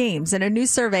drinks at games. In a new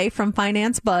survey from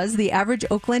Finance Buzz, the average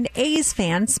Oakland A's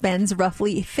fan spends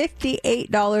roughly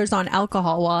 $58 on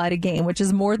alcohol while at a game, which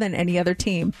is more than any other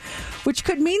team, which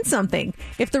could mean something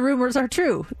if the rumors are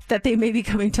true that they may be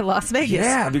coming to Las Vegas.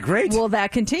 Yeah, it'd be great. Will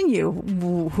that continue?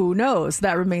 Who knows?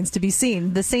 That remains to be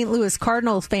seen. The St. Louis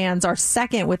Cardinals fans are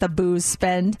second with a booze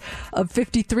spend of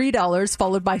 $53,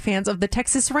 followed by fans of the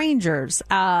Texas Rangers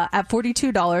at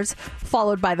 $42,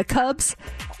 followed by the Cubs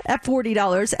at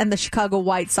 $40 and the Chicago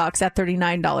White Sox at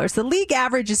 $39. The league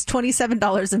average is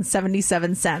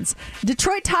 $27.77.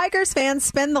 Detroit Tigers fans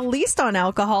spend the least on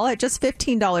alcohol at just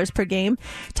 $15 per game.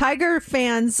 Tiger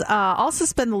fans also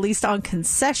spend the least on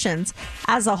concessions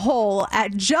as a whole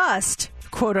at just,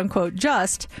 quote unquote,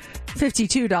 just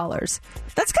 $52.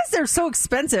 That's because they're so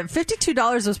expensive.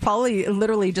 $52 was probably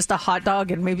literally just a hot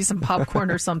dog and maybe some popcorn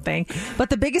or something. But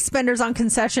the biggest spenders on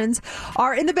concessions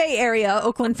are in the Bay Area.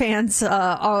 Oakland fans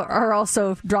are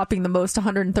also dropping the most,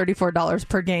 $134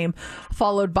 per game,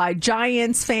 followed by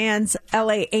Giants fans,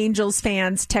 LA Angels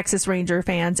fans, Texas Ranger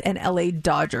fans, and LA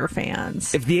Dodger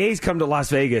fans. If the A's come to Las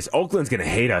Vegas, Oakland's going to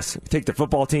hate us. Take their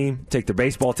football team, take their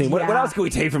baseball team. What else can we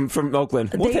take from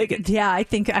Oakland? We'll take it. Yeah, I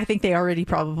think they already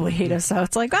probably hate us. So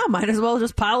it's like, oh, might as well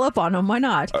just pile up on them. Why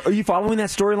not? Are you following that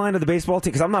storyline of the baseball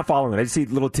team? Because I'm not following it. I just see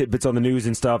little tidbits on the news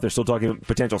and stuff. They're still talking about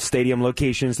potential stadium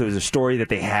locations. There was a story that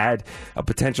they had a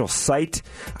potential site,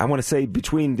 I want to say,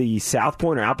 between the South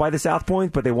Point or out by the South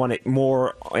Point, but they want it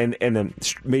more in the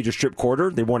major strip corridor.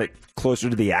 They want it closer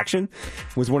to the action.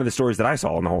 Was one of the stories that I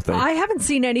saw on the whole thing. I haven't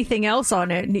seen anything else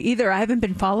on it either. I haven't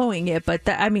been following it, but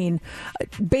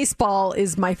baseball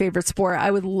is my favorite sport. I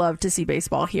would love to see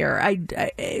baseball here.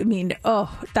 I mean,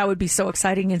 that would be so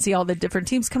exciting, and see all the different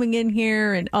teams coming in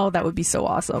here, and that would be so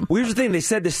awesome. Well, here's the thing. They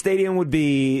said the stadium would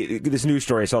be, this news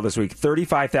story I saw this week,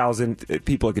 35,000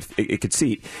 people it could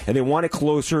seat, and they want it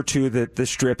closer to the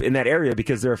strip in that area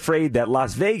because they're afraid that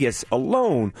Las Vegas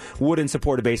alone wouldn't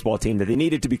support a baseball team, that they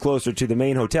needed to be closer to the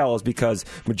main hotels because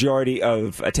majority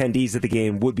of attendees at the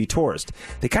game would be tourists.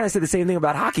 They kind of said the same thing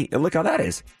about hockey, and look how that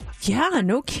is. Yeah,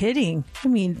 no kidding. I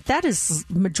mean, that is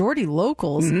majority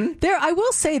locals. Mm-hmm. I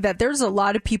will say that there's a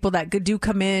lot of people that do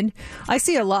come in. I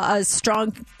see a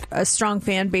strong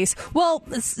fan base. Well,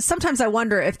 sometimes I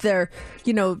wonder if they're,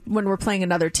 when we're playing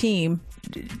another team,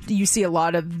 you see a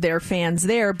lot of their fans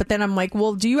there, but then I'm like,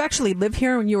 well, do you actually live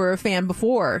here when you were a fan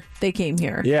before they came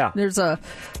here? Yeah. There's a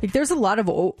lot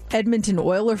of Edmonton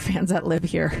Oiler fans that live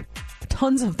here.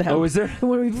 tons of them. Oh, is there?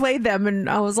 When we played them, and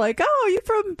I was like, "Oh, are you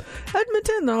from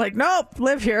Edmonton?" They're like, "Nope,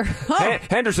 live here." Oh.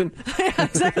 Henderson. Yeah,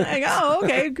 exactly. Like, oh,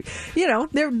 okay. You know,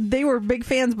 they were big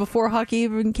fans before hockey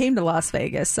even came to Las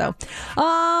Vegas. So,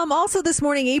 also this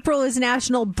morning, April is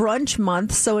National Brunch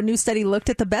Month. So a new study looked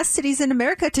at the best cities in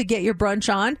America to get your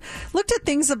brunch on. Looked at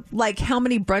things like how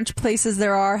many brunch places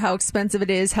there are, how expensive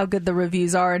it is, how good the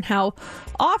reviews are, and how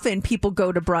often people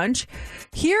go to brunch.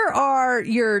 Here are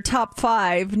your top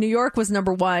 5. New York was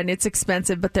number 1. It's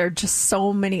expensive, but there are just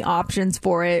so many options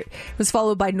for it. It was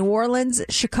followed by New Orleans,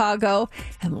 Chicago,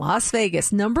 and Las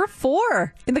Vegas. Number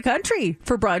 4 in the country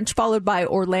for brunch, followed by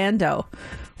Orlando.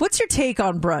 What's your take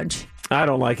on brunch? I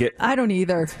don't like it. I don't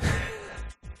either.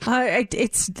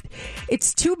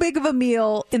 It's too big of a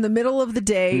meal in the middle of the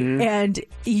day, and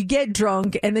you get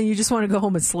drunk, and then you just want to go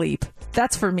home and sleep.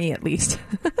 That's for me, at least.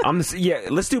 Let's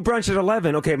do brunch at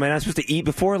 11. Okay, man, I'm supposed to eat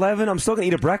before 11? I'm still going to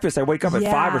eat a breakfast. I wake up at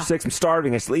 5 or 6. I'm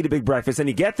starving. I still eat a big breakfast. And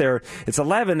you get there, it's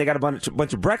 11. They got a bunch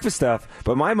of breakfast stuff.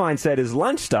 But my mindset is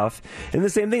lunch stuff. And the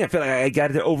same thing. I feel like I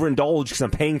got to overindulge because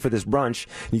I'm paying for this brunch.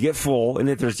 You get full. And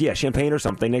if there's, champagne or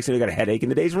something, next thing you got a headache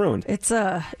and the day's ruined. It's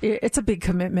a big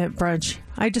commitment, brunch.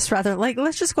 I just rather,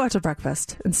 let's just go out to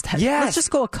breakfast instead. Yes. Let's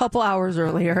just go a couple hours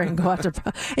earlier and go out to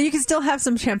breakfast. And you can still have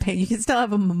some champagne. You can still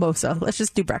have a mimosa. Let's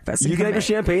just do breakfast. You got your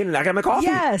champagne and I got my coffee.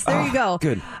 Yes, there you go.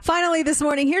 Good. Finally, this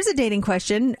morning, here's a dating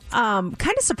question. Kind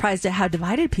of surprised at how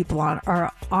divided people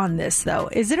are on this, though.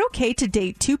 Is it okay to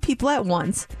date 2 people at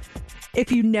once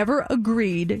if you never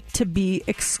agreed to be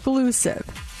exclusive?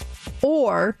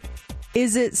 Or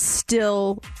is it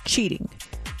still cheating?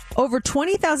 Over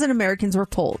 20,000 Americans were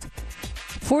polled.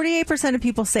 48% of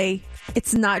people say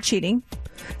it's not cheating.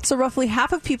 So roughly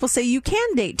half of people say you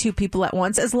can date 2 people at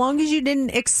once as long as you didn't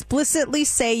explicitly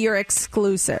say you're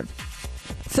exclusive.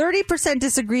 30%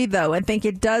 disagree, though, and think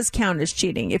it does count as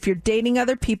cheating. If you're dating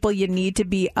other people, you need to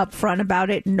be upfront about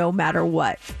it no matter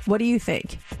what. What do you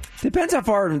think? Depends how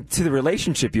far into the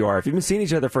relationship you are. If you've been seeing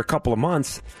each other for a couple of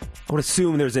months, I would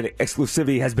assume there's an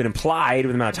exclusivity has been implied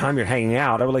with the amount of time you're hanging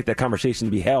out. I would like that conversation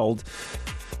to be held.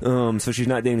 So she's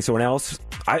not dating someone else.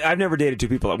 I've never dated 2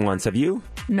 people at once. Have you?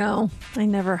 No, I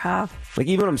never have. Like,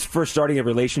 even when I'm first starting a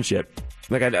relationship,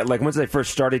 once I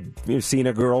first started seeing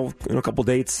a girl in a couple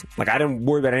dates, I didn't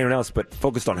worry about anyone else but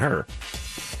focused on her.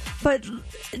 But,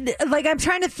 I'm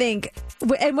trying to think,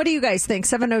 and what do you guys think?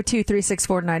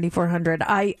 702-364-9400.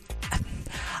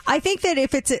 I think that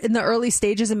if it's in the early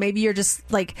stages and maybe you're just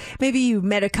maybe you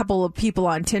met a couple of people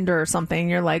on Tinder or something,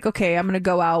 you're like, okay, I'm going to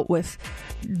go out with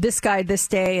this guy this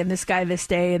day and this guy this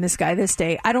day and this guy this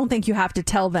day. I don't think you have to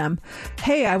tell them,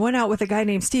 hey, I went out with a guy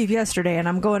named Steve yesterday and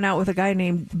I'm going out with a guy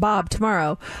named Bob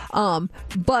tomorrow.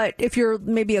 But if you're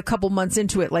maybe a couple months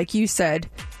into it, like you said,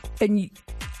 and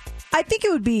I think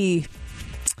it would be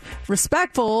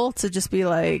respectful to just be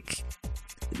like,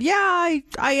 yeah,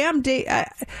 I am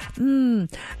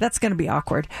that's going to be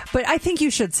awkward. But I think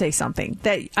you should say something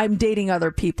that I'm dating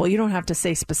other people. You don't have to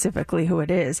say specifically who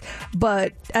it is.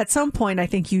 But at some point, I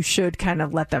think you should kind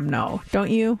of let them know,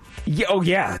 don't you? Yeah. Oh,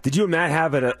 yeah. Did you and Matt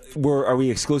have are we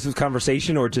exclusive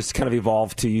conversation or just kind of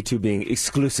evolved to you two being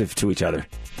exclusive to each other?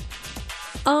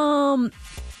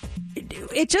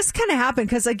 It just kind of happened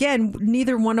because, again,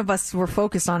 neither one of us were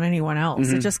focused on anyone else.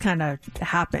 It just kind of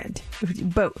happened.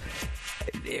 But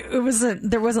there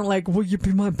wasn't like, will you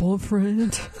be my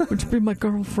boyfriend? Would you be my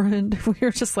girlfriend? We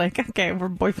were just like, okay, we're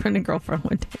boyfriend and girlfriend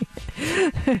one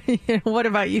day. What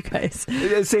about you guys?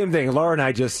 Same thing. Laura and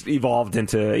I just evolved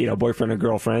into, boyfriend and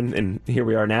girlfriend, and here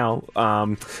we are now.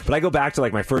 But I go back to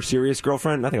my first serious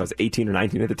girlfriend. I think I was 18 or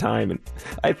 19 at the time, and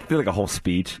I feel like a whole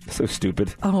speech. So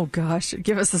stupid. Oh gosh,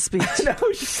 give us the speech. No,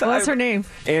 what's her name?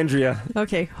 Andrea.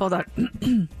 Okay, hold on.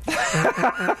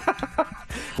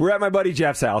 We're at my buddy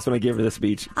Jeff's house when I gave her the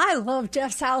speech. I love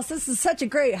Jeff's house. This is such a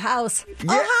great house. Yeah.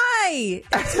 Oh, hi.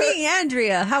 It's me,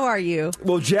 Andrea. How are you?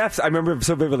 Well, I remember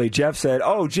so vividly, Jeff said,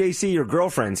 oh, JC, your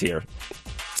girlfriend's here.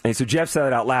 And so Jeff said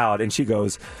it out loud, and she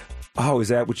goes, oh, is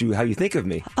that how you think of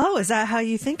me? Oh, is that how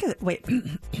you think of it? Wait.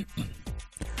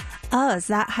 Oh, is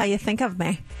that how you think of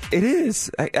me? It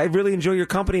is. I really enjoy your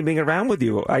company and being around with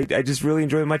you. I just really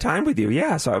enjoy my time with you.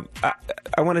 Yeah, so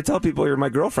I want to tell people you're my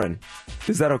girlfriend.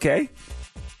 Is that okay?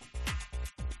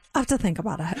 I have to think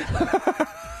about it.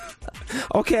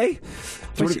 Okay.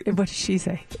 What did she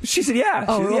say? She said, yeah.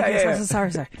 Oh, okay. Yeah. Sorry.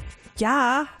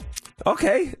 Yeah.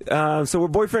 Okay. So we're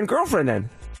boyfriend, girlfriend then.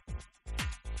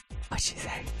 What'd she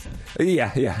say?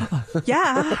 Yeah. Yeah.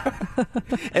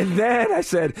 And then I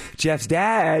said, Jeff's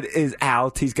dad is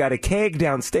out. He's got a keg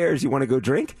downstairs. You want to go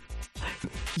drink?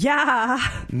 Yeah.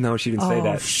 No, she didn't say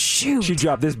that. Shoot. She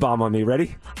dropped this bomb on me.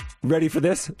 Ready? Ready for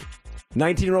this?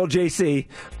 19-year-old JC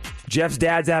Jeff's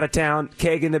dad's out of town.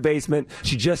 Keg in the basement.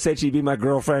 She just said she'd be my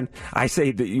girlfriend. I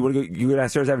say that you want to go, you go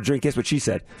downstairs have a drink. Guess what she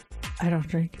said? I don't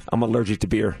drink. I'm allergic to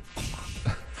beer.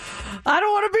 I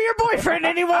don't want to be your boyfriend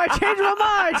anymore. I changed my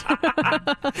mind.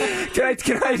 Can I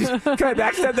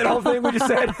backstab that whole thing we just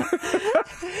said?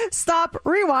 Stop.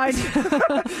 Rewind.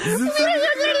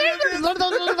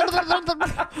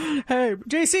 Hey,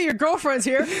 JC, your girlfriend's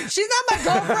here. She's not my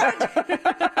girlfriend.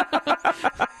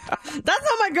 That's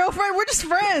not my girlfriend. We're just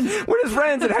friends. We're just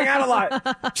friends and hang out a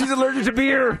lot. She's allergic to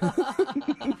beer.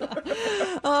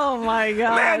 Oh, my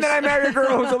gosh. Man, then I married a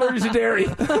girl who's allergic to dairy.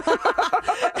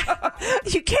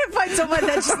 You can't find someone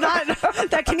that's just not,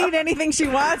 that can eat anything she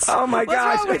wants. Oh, my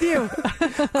gosh. What's wrong with you?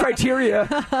 Criteria.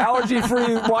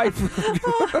 Allergy-free wife.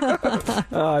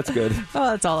 Oh, that's good.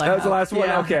 Oh, that's all I That was have. the last one?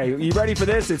 Yeah. Okay. You ready for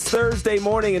this? It's Thursday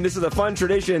morning, and this is a fun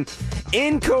tradition.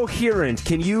 Incoherent.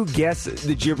 Can you guess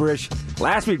the gibberish?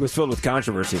 Last week was filled with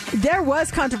controversy. There was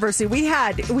controversy. We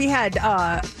had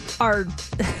our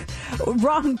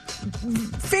wrong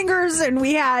fingers, and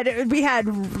we had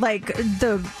like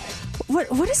the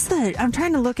what is the? I'm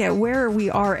trying to look at where we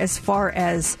are as far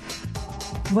as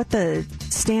what the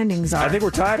standings are. I think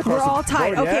we're tied across We're all the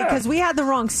tied. board, Okay, yeah. because we had the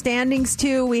wrong standings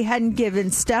too. We hadn't given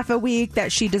Steph a week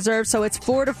that she deserved, so it's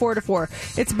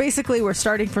 4-4-4. It's basically we're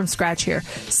starting from scratch here.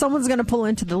 Someone's going to pull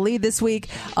into the lead this week.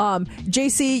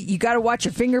 JC, you got to watch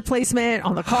your finger placement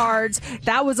on the cards.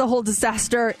 That was a whole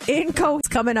disaster. Inco is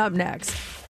coming up next.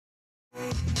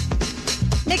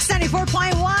 Mix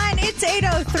 94.1. It's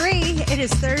 8:03. It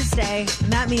is Thursday,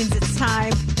 and that means it's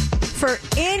time for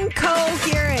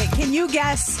Incoherent. Can you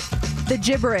guess the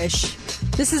gibberish?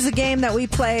 This is a game that we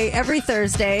play every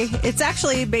Thursday. It's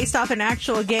actually based off an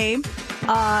actual game.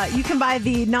 You can buy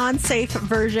the non-safe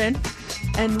version,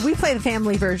 and we play the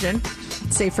family version.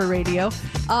 It's safe for radio.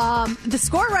 The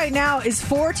score right now is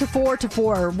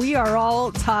 4-4. We are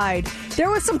all tied. There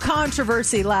was some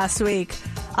controversy last week.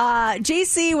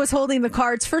 JC was holding the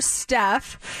cards for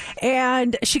Steph,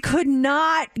 and she could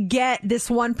not get this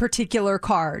one particular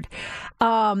card.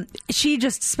 She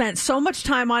just spent so much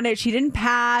time on it. She didn't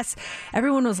pass.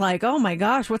 Everyone was like, oh my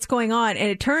gosh, what's going on? And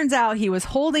it turns out he was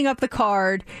holding up the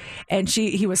card, and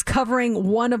he was covering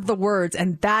one of the words,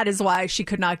 and that is why she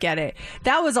could not get it.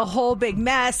 That was a whole big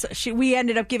mess. We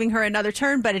ended up giving her another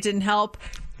turn, but it didn't help.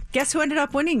 Guess who ended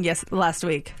up winning last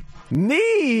week?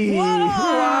 Me!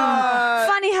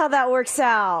 Funny how that works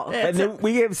out. And then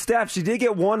we gave Steph, she did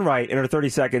get one right in her 30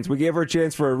 seconds. We gave her a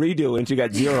chance for a redo, and she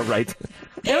got 0 right.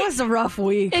 It was a rough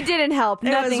week. It didn't help.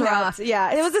 Nothing helped.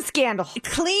 Yeah, it was a scandal.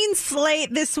 Clean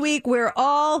slate this week. We're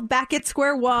all back at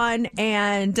square one,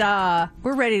 and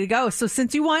we're ready to go. So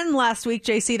since you won last week,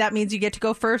 JC, that means you get to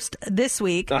go first this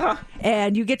week,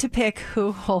 and you get to pick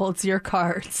who holds your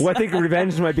cards. Well, I think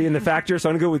revenge might be in the factor, so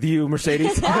I'm going to go with you,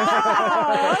 Mercedes.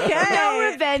 Oh, okay. No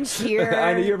revenge here.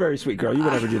 I know you're a very sweet girl. You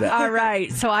would never do that. All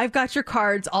right. So I've got your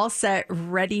cards all set,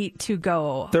 ready to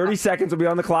go. 30 seconds will be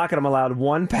on the clock, and I'm allowed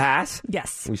one pass.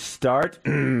 Yes. We start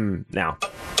now.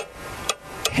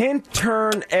 Hint,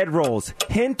 turn, egg rolls.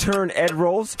 Hint, turn, egg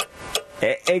rolls.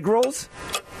 Egg rolls.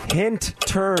 Hint,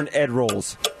 turn, egg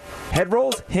rolls. Head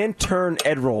rolls. Hint, turn,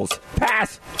 egg rolls.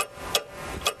 Pass.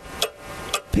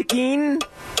 Picking,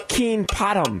 keen,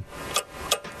 potham.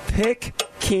 Pick,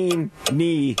 keen,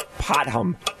 knee,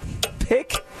 potham.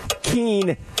 Pick,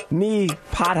 keen, knee,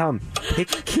 potham. Pick,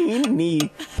 keen,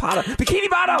 knee, potham. Bikini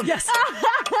bottom. Yes.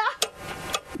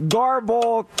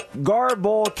 Garble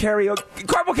karaoke.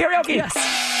 Garble karaoke. Yes.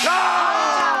 Good job.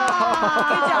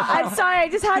 I'm sorry. I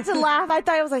just had to laugh. I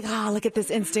thought I was like, look at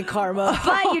this instant karma.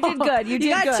 But you did good. You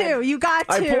did got good. two. You got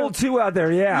two. I pulled 2 out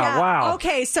there. Yeah. Wow.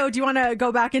 Okay. So do you want to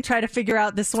go back and try to figure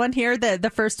out this one here,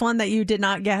 the first one that you did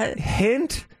not get?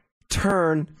 Hint,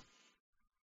 turn,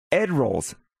 egg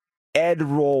rolls. Egg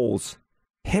rolls.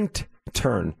 Hint,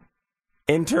 turn.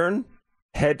 Intern,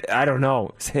 head. I don't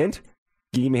know. Hint.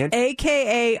 Give me a hint.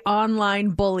 AKA online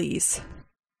bullies.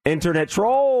 Internet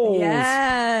trolls.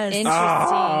 Yes.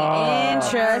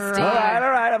 Interesting.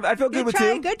 All right. I feel good with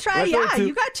 2. Good try. Yeah,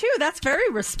 you got 2. That's very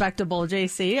respectable,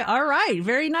 JC. All right.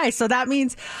 Very nice. So that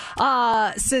means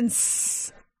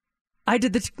since I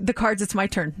did the cards, it's my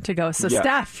turn to go. So, Yeah.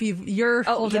 Steph, you're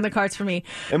holding the cards for me.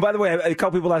 And by the way, a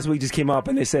couple people last week just came up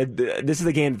and they said, this is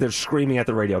the game that they're screaming at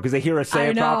the radio because they hear us say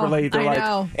it properly. They're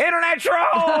like, Internet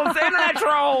trolls! Internet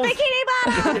trolls! Bikini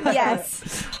bottom!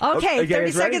 Yes. Okay,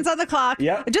 30 seconds on the clock.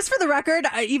 Yeah. Just for the record,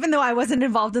 even though I wasn't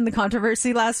involved in the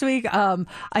controversy last week,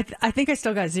 I think I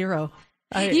still got 0.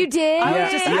 You did?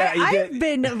 I've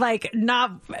been like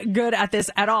not good at this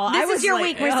at all. This is your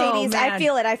week, Mercedes. I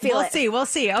feel it. We'll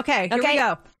see. Okay, here we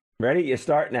go. Ready? You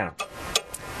start now.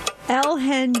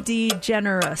 Ellen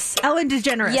DeGeneres.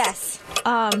 Yes.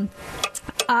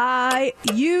 I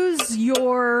use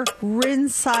your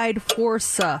inside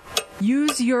força.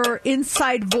 Use your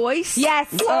inside voice. Yes.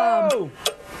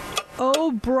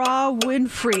 Oprah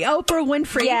Winfrey.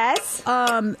 Yes.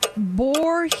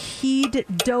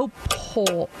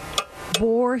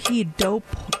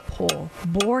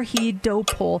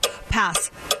 Borhidopol.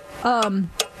 Pass.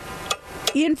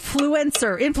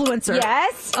 Influencer.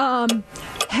 Yes.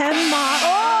 Hemma.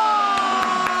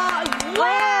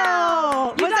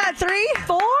 Wow. Was that 3?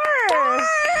 4.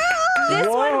 This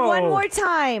one more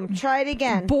time. Try it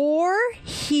again.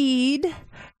 Borhidopol.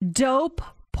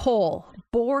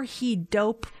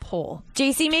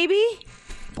 JC, maybe?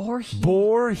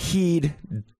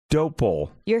 Borhidopol.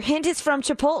 Your hint is from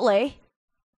Chipotle.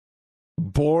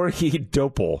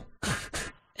 Borhidopol.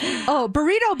 Oh,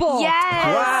 burrito bowl. Yes.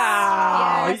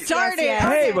 Wow. Yes, started. yes.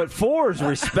 Hey, but 4 is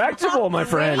respectable, my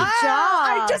friend.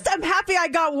 I'm happy I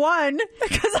got 1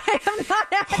 because I am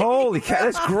not happy. Holy cow,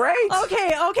 that's great.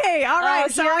 Okay, all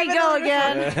right. So here we go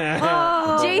again.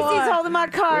 JC's holding my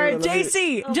card.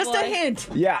 JC, just a hint.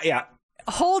 Yeah.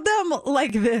 Hold them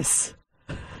like this.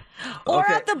 Or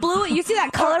at the blue, you see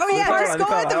that colorful part? Just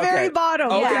go at the very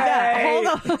bottom. Okay. Like that. Hold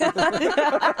on.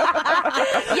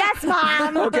 Yes,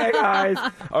 Mom. Okay, guys.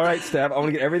 All right, Steph, I want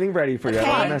to get everything ready for you. I don't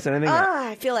want to mess anything up.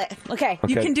 I feel it. Okay.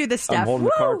 You can do this, Steph. I'm holding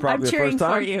the card probably I'm the cheering first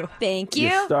time. for you. Thank you.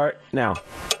 You start now.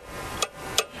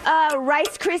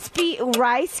 Rice Krispies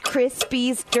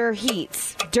Der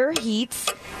Heats.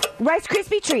 Rice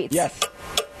Krispie treats. Yes.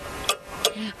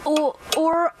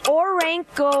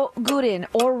 Oranguden.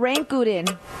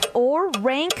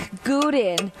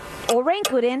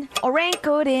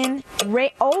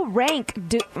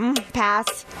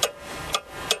 Pass.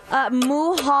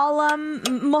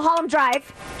 Mulholland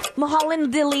Drive.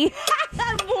 Mulholland Dilly.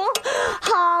 What?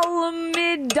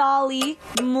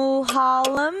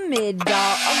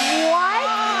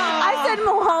 I said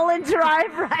Mulholland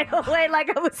Drive right away like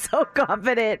I was so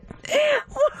confident.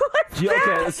 What's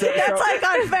that? That's like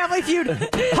on Family Feud.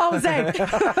 Jose.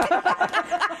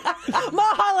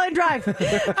 Mulholland Drive.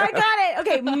 I got it.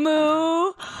 Okay.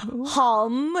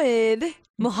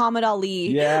 Muhammad Ali.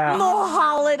 Yeah.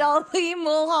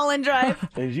 Mulholland Drive.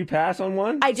 Did you pass on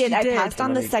one? I did. I passed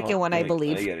on the second one, I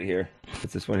believe. I get it here.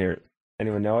 It's this one here.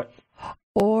 Anyone know it?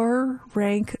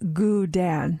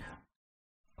 Orangutan.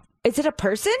 Is it a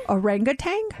person?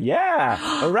 Orangutan?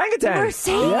 Yeah. Orangutan.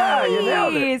 Mercedes. Yeah, you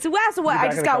nailed it. Wow, so what? I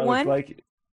just got one.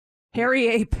 Hairy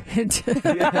ape.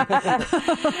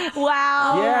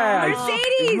 Wow. Yeah.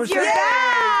 Mercedes, you're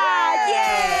back.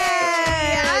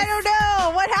 Yay. I don't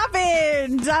know. What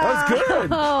happened? That was good.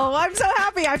 Oh, I'm so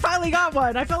happy. I finally got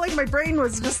one. I felt like my brain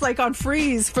was just like on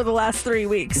freeze for the last 3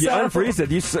 weeks. You unfreezed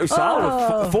it. You're so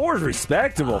solid. 4 is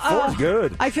respectable. 4 is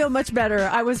good. I feel much better.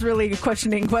 I was really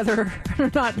questioning whether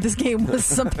or not this game was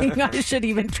something I should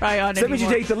even try on So that means you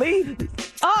anymore. take the lead.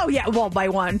 Oh, yeah. Well, by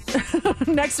 1.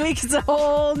 Next week is a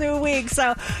whole new week.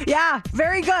 So, yeah,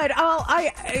 very good.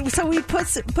 So we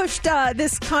pushed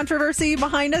this controversy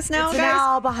behind us now, It's guys?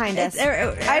 now behind us.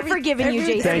 I've forgiven you,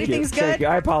 Jason. Everything's good? Thank you.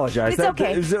 I apologize. It's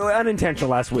okay. It was unintentional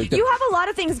last week. You have a lot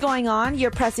of things going on.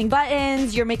 You're pressing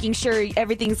buttons. You're making sure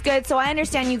everything's good. So I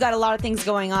understand you got a lot of things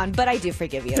going on, but I do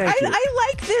forgive you. I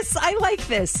like this. I like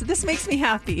this. This makes me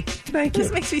happy. Thank you.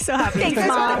 This makes me so happy. Thanks, do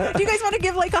Mom. you guys want to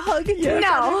give like a hug? Yeah.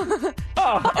 No. It's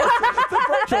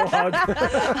a virtual hug.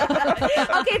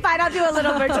 Okay, fine. I'll do a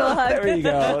little virtual hug. There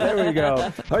we go.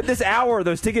 All right, this hour,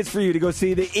 those tickets for you to go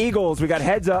see the Eagles. We got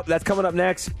Heads Up. That's coming up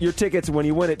next. Your tickets when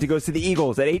you win it to go see the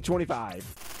Eagles at 8:25.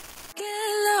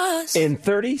 In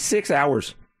 36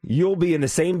 hours, you'll be in the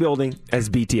same building as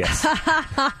BTS.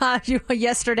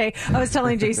 Yesterday, I was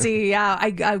telling JC,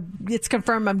 yeah, it's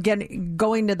confirmed I'm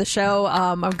going to the show.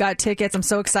 I've got tickets. I'm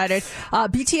so excited.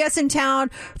 BTS in town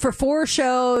for 4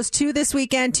 shows, 2 this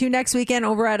weekend, 2 next weekend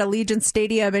over at Allegiant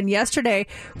Stadium. And yesterday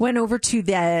went over to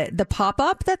the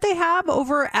pop-up that they have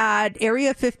over at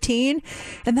Area 15.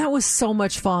 And that was so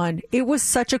much fun. It was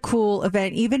such a cool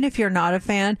event. Even if you're not a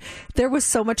fan, there was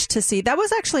so much to see. That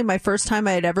was actually my first time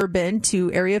I had ever been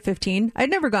to Area 15. I'd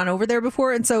never gone over there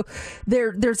before. And so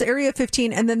there's Area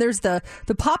 15, and then there's the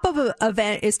pop-up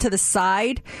event is to the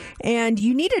side, and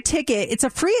you need a ticket. It's a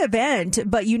free event,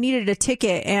 but you needed a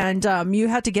ticket, and you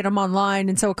had to get them online.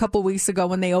 And so a couple weeks ago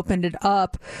when they opened it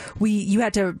up, you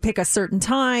had to pick a certain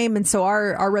time, and so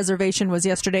our reservation was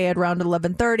yesterday at around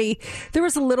 11:30. There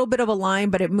was a little bit of a line,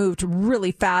 but it moved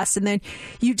really fast, and then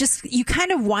you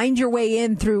kind of wind your way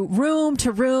in through room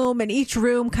to room, and each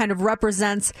room kind of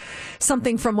represents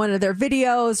something from one of their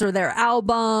videos or their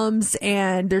albums,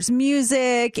 and there's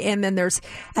music, and then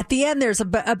at the end there's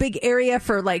a big area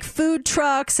for like food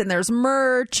trucks, and there's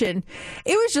merch, and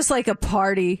it was just like a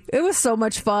party. It was so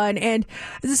much fun, and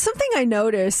something I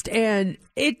noticed, and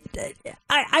I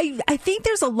think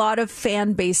there's a lot of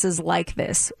fan bases like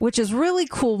this, which is really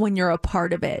cool when you're a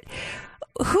part of it.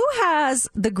 Who has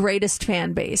the greatest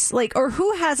fan base? Or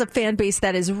who has a fan base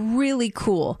that is really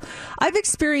cool? I've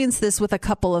experienced this with a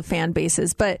couple of fan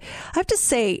bases, but I have to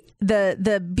say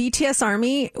the BTS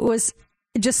Army was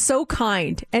just so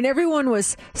kind, and everyone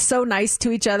was so nice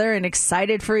to each other and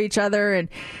excited for each other, and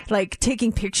like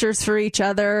taking pictures for each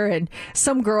other. And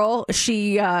some girl,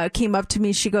 she came up to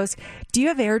me, she goes, "Do you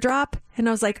have AirDrop?" And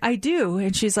I was like, "I do."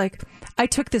 And she's like, "I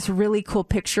took this really cool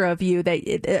picture of you,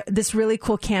 this really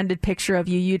cool candid picture of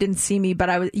you. You didn't see me,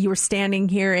 but you were standing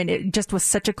here, and it just was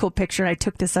such a cool picture. And I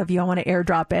took this of you. I want to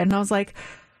AirDrop it." And I was like,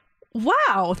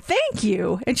 "Wow, thank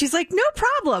you." And she's like, "No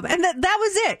problem." And that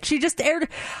was it. She just aired.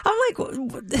 I'm like,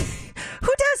 who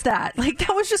does that? Like,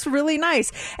 that was just really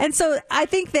nice. And so I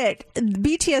think that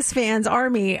BTS fans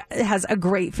Army has a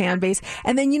great fan base.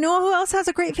 And then you know who else has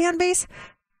a great fan base?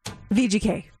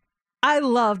 VGK. I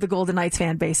love the Golden Knights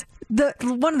fan base.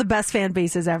 One of the best fan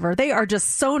bases ever. They are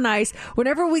just so nice.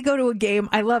 Whenever we go to a game,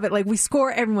 I love it. Like, we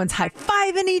score, everyone's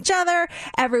high-fiving each other.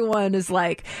 Everyone is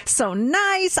like so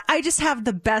nice. I just have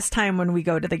the best time when we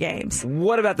go to the games.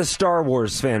 What about the Star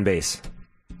Wars fan base?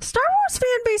 Star Wars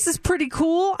fan base is pretty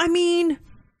cool. I mean,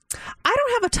 I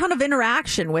don't have a ton of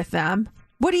interaction with them.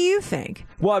 What do you think?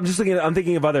 Well, I'm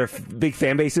thinking of other big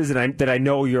fan bases that I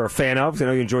know you're a fan of. I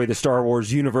know you enjoy the Star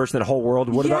Wars universe and that whole world.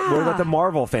 What about the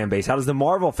Marvel fan base? How does the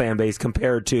Marvel fan base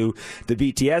compare to the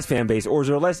BTS fan base, or is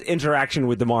there less interaction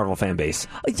with the Marvel fan base?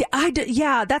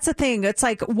 Yeah, that's the thing. It's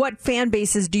like, what fan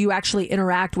bases do you actually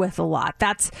interact with a lot?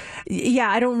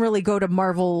 I don't really go to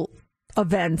Marvel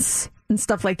events and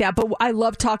stuff like that, but I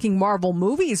love talking Marvel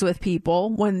movies with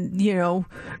people when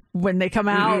they come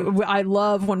out. Mm-hmm. I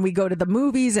love when we go to the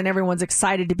movies and everyone's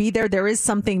excited to be there. There is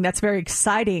something that's very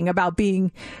exciting about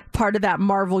being part of that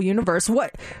Marvel universe.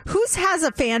 Who's has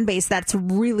a fan base that's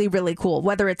really, really cool,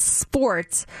 whether it's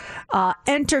sports,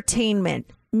 entertainment,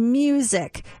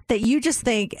 music, that you just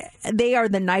think they are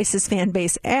the nicest fan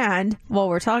base? And while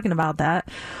we're talking about that,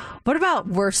 what about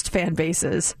worst fan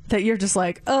bases that you're just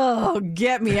like, oh,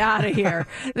 get me out of here?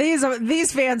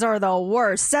 These fans are the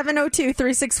worst.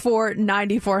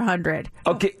 702-364-9400.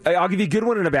 Okay, I'll give you a good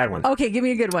one and a bad one. Okay, give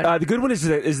me a good one. The good one is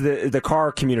the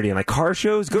car community and like car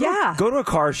shows. Go to a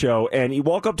car show and you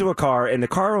walk up to a car and the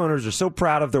car owners are so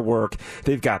proud of their work.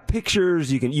 They've got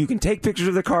pictures. You can take pictures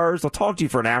of the cars. They'll talk to you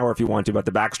for an hour if you want to about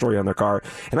the backstory on their car.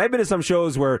 And I've been to some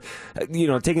shows where,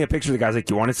 taking a picture of the guy's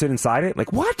like, "You want to sit inside it?" I'm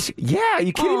like, what? Yeah, are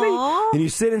you kidding me? And you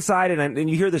sit inside it and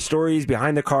you hear the stories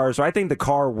behind the car. So I think the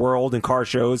car world and car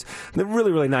shows, they're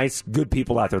really, really nice, good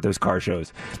people out there at those car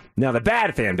shows. Now, the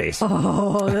bad fan base.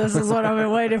 Oh, this is what I've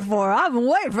been waiting for. I've been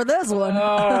waiting for this one.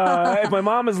 If my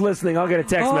mom is listening, I'll get a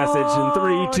text message in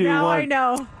 3, 2, 1. Now I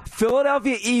know.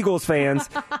 Philadelphia Eagles fans,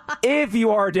 if you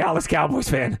are a Dallas Cowboys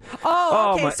fan.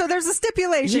 Oh, okay. So there's a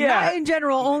stipulation, not in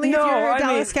general, only if you're a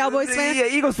Dallas Cowboys fan? Yeah,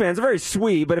 Eagles fans are very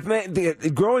sweet, but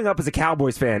growing up as a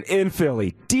Cowboys fan in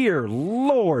Philly, dear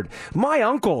Lord, my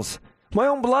uncles, my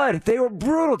own blood, they were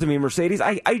brutal to me, Mercedes.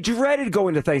 I dreaded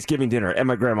going to Thanksgiving dinner at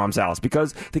my grandmom's house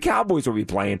because the Cowboys would be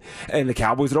playing, and the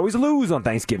Cowboys would always lose on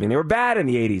Thanksgiving. They were bad in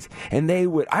the 80s, and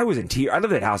I was in tears. I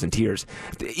lived at that house in tears.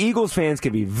 The Eagles fans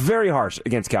can be very harsh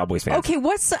against Cowboys fans. Okay,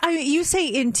 you say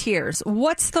in tears.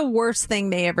 What's the worst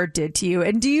thing they ever did to you?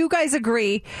 And do you guys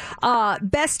agree?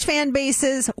 Best fan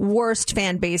bases, worst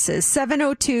fan bases.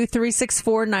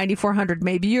 702-364-9400.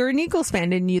 Maybe you're an Eagles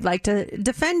fan and you'd like to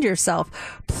defend yourself.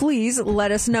 Please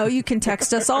let us know. You can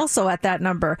text us also at that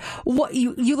number. What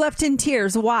you left in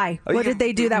tears? Why? What did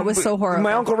they do that was so horrible?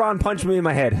 My Uncle Ron punched me in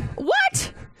my head.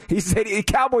 What? He said,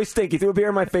 "Cowboys stink." He threw a beer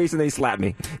in my face and they slapped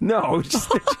me. No.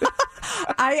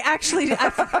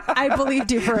 I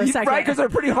believed you for a second. Right, because they're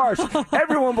pretty harsh.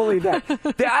 Everyone believed that.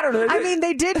 I don't know. I mean,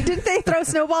 didn't they throw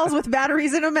snowballs with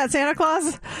batteries in them at Santa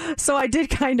Claus? So I did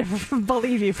kind of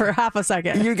believe you for half a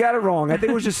second. You got it wrong. I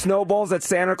think it was just snowballs at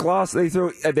Santa Claus. They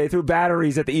threw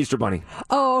batteries at the Easter Bunny.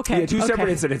 Oh, okay. Yeah, two separate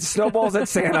incidents. Snowballs at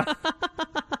Santa.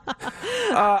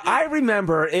 I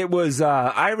remember it was.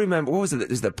 What was it?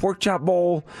 Is the pork chop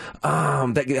bowl?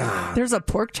 There's a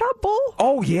pork chop bowl?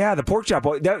 Oh yeah, the pork chop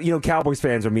bowl. Cowboys fans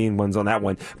fans are mean ones on that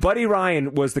one. Buddy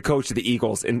Ryan was the coach of the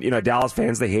Eagles, and Dallas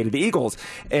fans, they hated the Eagles.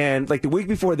 And like the week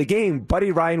before the game,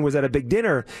 Buddy Ryan was at a big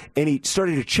dinner, and he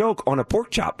started to choke on a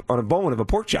pork chop, on a bone of a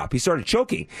pork chop. He started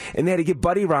choking, and they had to give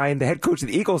Buddy Ryan, the head coach of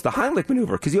the Eagles, the Heimlich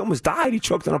maneuver because he almost died. He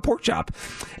choked on a pork chop.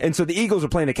 And so the Eagles were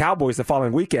playing the Cowboys the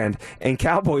following weekend, and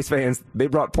Cowboys fans, they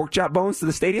brought pork chop bones to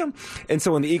the stadium. And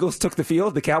so when the Eagles took the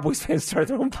field, the Cowboys fans started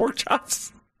throwing pork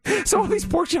chops. So all these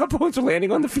pork chop bones are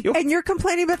landing on the field. And you're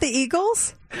complaining about the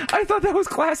Eagles? I thought that was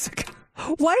classic.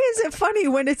 Why is it funny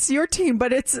when it's your team,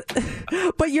 but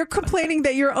you're complaining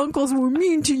that your uncles were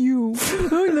mean to you?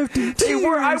 I left in tears. They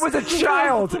were. I was a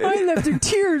child. I left in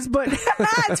tears, but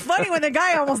it's funny when the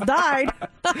guy almost died.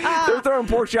 They're throwing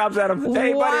pork chops at him. Hey,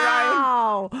 Buddy Ryan.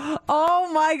 Wow. Oh,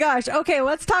 my gosh. Okay,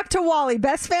 let's talk to Wally.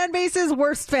 Best fan bases,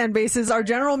 worst fan bases. Our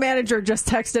general manager just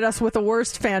texted us with a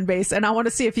worst fan base, and I want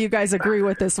to see if you guys agree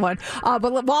with this one.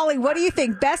 But Wally, what do you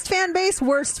think? Best fan base,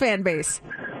 worst fan base?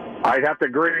 I'd have to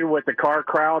agree with the car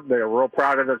crowd. They're real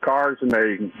proud of their cars, and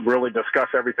they really discuss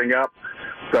everything up.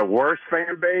 The worst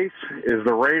fan base is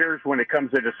the Raiders when it comes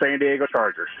to the San Diego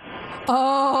Chargers.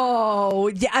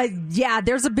 Oh, yeah,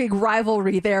 there's a big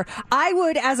rivalry there. I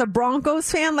would, as a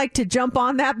Broncos fan, like to jump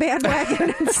on that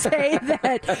bandwagon and say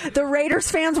that the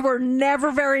Raiders fans were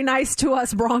never very nice to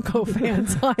us Bronco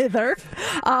fans either.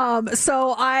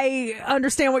 So I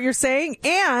understand what you're saying.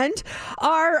 And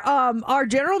our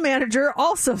general manager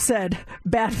also said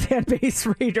bad fan base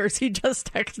Raiders. He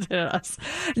just texted us.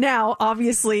 Now,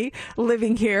 obviously,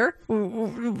 living here,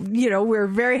 we're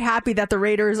very happy that the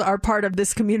Raiders are part of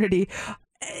this community.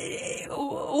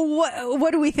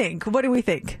 What do we think? What do we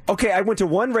think? Okay, I went to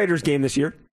one Raiders game this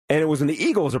year, and it was when the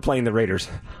Eagles are playing the Raiders.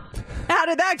 How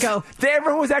did that go?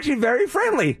 Everyone was actually very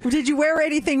friendly. Did you wear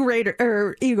anything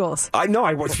Eagles? I know.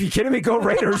 Are you kidding me? Go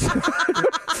Raiders.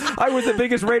 I was the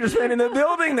biggest Raiders fan in the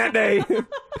building that day.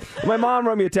 My mom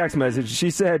wrote me a text message. She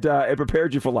said it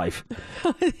prepared you for life.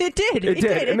 It did. It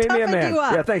did. It made me a man. You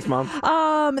up. Yeah, thanks, Mom.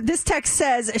 This text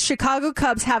says Chicago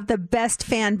Cubs have the best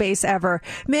fan base ever.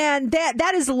 Man,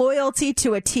 that is loyalty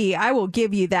to a T. I will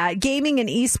give you that. Gaming and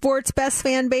esports best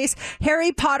fan base.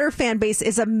 Harry Potter fan base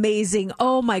is amazing.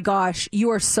 Oh my gosh,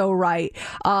 you are so right.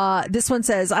 This one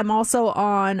says, I'm also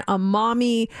on a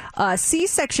mommy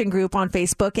C-section group on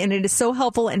Facebook, and it is so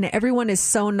helpful and everyone is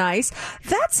so nice.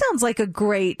 That sounds like a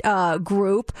great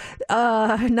group.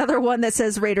 Another one that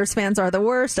says Raiders fans are the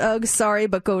worst. Ugh, sorry,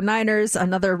 but go Niners.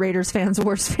 Another Raiders fans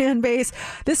worst fan base.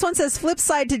 This one says flip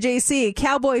side to JC.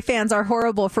 Cowboy fans are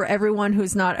horrible for everyone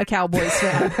who's not a Cowboys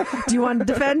fan. Do you want to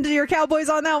defend your Cowboys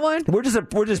on that one? We're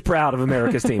just proud of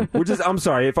America's team. I'm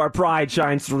sorry if our pride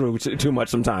shines through too much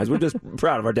sometimes. We're just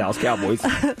proud of our Dallas Cowboys.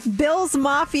 Bill's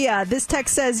Mafia. This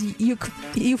text says you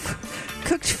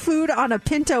cooked food on a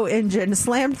Pinto engine,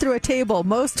 slammed through a table.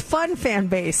 Most fun fan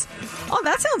base. Oh,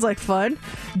 that sounds like fun.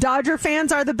 Dodger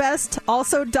fans are the best.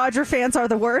 Also, Dodger fans are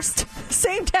the worst.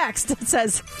 Same text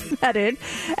says that in.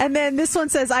 And then this one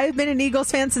says, I have been an Eagles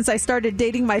fan since I started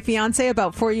dating my fiance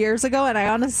about 4 years ago, and I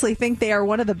honestly think they are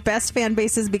one of the best fan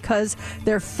bases because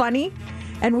they're funny.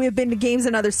 And we have been to games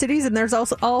in other cities, and there's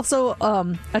also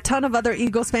a ton of other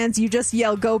Eagles fans. You just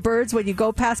yell "Go Birds" when you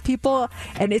go past people,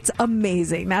 and it's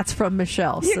amazing. That's from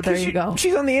Michelle. Yeah, so there you go.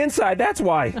 She's on the inside. That's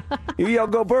why. You yell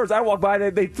 "Go Birds." I walk by,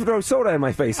 they throw soda in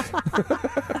my face.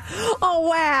 Oh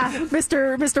wow,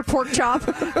 Mr. Pork Chop.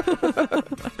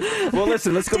 Well,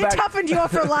 listen, let's go back. It toughened you up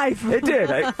for life. It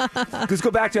did. Let's go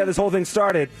back to how this whole thing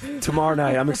started tomorrow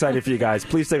night. I'm excited for you guys.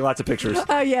 Please take lots of pictures.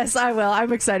 Yes, I will.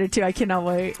 I'm excited too. I cannot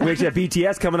wait. We actually have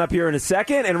BTS coming up here in a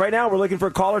second, and right now we're looking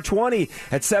for caller 20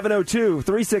 at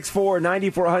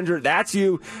 702-364-9400. That's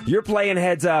you. You're playing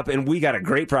Heads Up, and we got a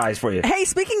great prize for you. Hey,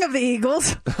 speaking of the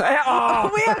Eagles, we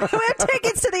have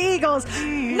tickets to the Eagles.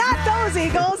 Not those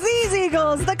Eagles, these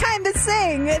Eagles, the kind that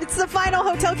sing. It's the final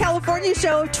Hotel California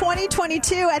show of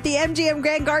 2022 at the MGM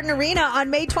Grand Garden Arena on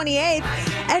May 28th,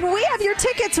 and we have your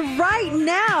tickets right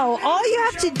now. All you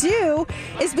have to do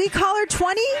is be caller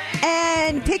 20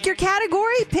 and pick your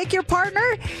category, pick your partner.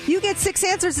 You get 6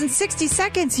 answers in 60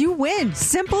 seconds. You win.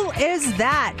 Simple as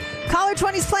that. Caller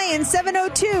 20's playing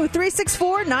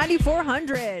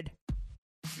 702-364-9400.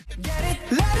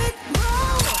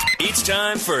 It's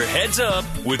time for Heads Up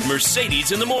with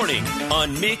Mercedes in the Morning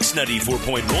on Mix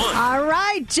 94.1. All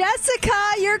right,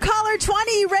 Jessica, you're caller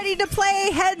 20. You ready to play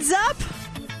Heads Up?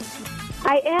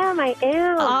 I am.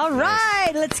 All right,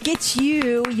 let's get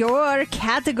you your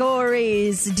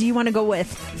categories. Do you want to go with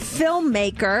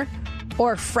filmmaker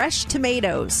or fresh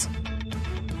tomatoes?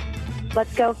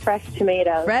 Let's go fresh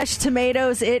tomatoes. Fresh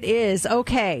tomatoes it is.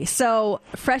 Okay, so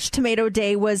Fresh Tomato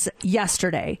Day was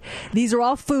yesterday. These are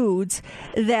all foods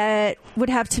that would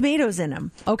have tomatoes in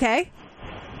them, okay?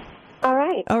 All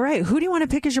right. All right. Who do you want to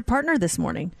pick as your partner this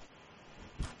morning?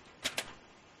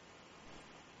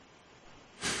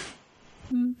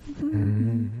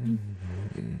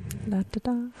 Da, da,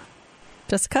 da.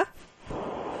 Jessica?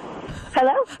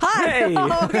 Hello? Hi. Hey.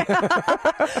 Oh, okay.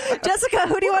 Jessica,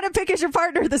 who do you want to pick as your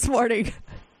partner this morning?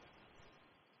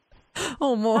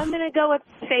 Oh, more. I'm going to go with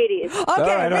Mercedes.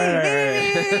 Okay,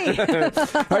 me.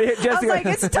 All right, Jessica. I was like,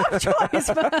 it's a tough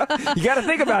choice. But... You got to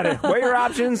think about it. Weigh your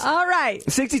options. All right.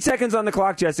 60 seconds on the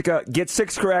clock, Jessica. Get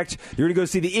 6 correct. You're going to go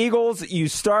see the Eagles. You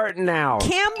start now.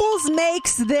 Campbell's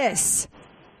makes this.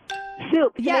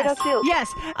 Soup. Yes. Tomato soup.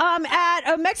 Yes.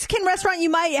 At a Mexican restaurant, you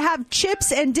might have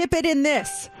chips and dip it in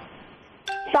this.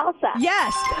 Salsa.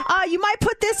 Yes. You might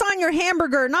put this on your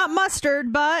hamburger. Not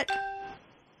mustard, but...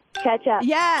 Ketchup.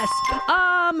 Yes.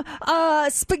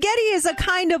 Spaghetti is a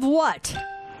kind of what?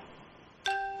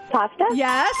 Pasta.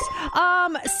 Yes.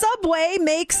 Subway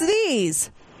makes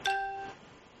these.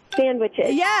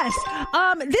 Sandwiches. Yes.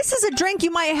 This is a drink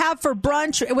you might have for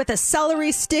brunch with a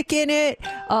celery stick in it.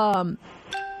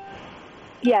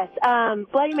 Yes.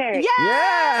 Bloody Mary.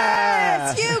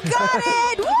 Yes. You got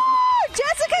it. Woo!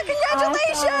 Jessica,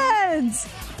 congratulations.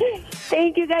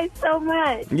 Thank you guys so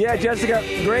much. Yeah, Jessica,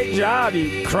 great job.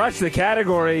 You crushed the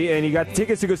category, and you got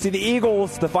tickets to go see the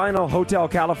Eagles, the final Hotel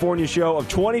California show of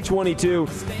 2022,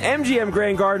 MGM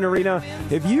Grand Garden Arena.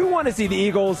 If you want to see the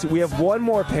Eagles, we have one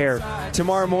more pair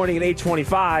tomorrow morning at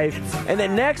 8:25. And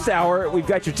then next hour, we've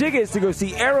got your tickets to go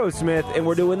see Aerosmith, and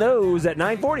we're doing those at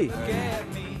 9:40.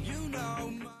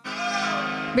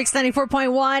 Mix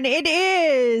 94.1. It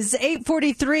is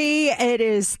 8:43. It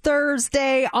is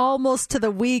Thursday, almost to the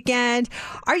weekend.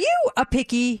 Are you a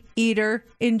picky eater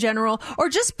in general, or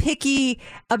just picky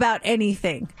about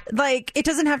anything? Like, it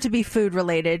doesn't have to be food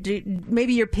related.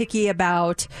 Maybe you're picky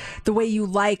about the way you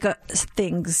like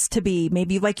things to be.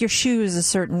 Maybe you like your shoes a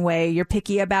certain way. You're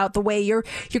picky about the way your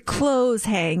clothes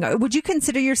hang. Would you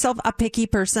consider yourself a picky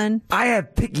person? I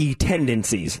have picky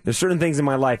tendencies. There's certain things in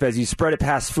my life, as you spread it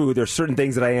past food, there's certain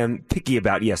things that I am picky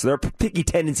about. Yes, there are picky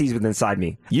tendencies within inside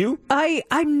me. You?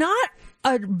 I'm not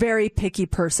a very picky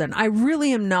person. I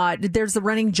really am not. There's a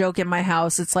running joke in my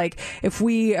house. It's like, if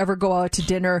we ever go out to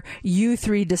dinner, you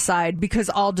three decide, because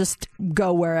I'll just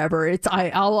go wherever.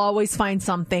 I'll always find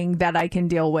something that I can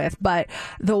deal with. But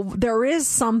there is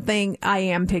something I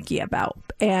am picky about,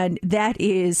 and that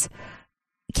is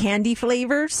candy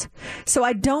flavors. So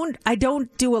I don't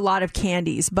do a lot of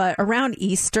candies, but around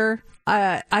Easter,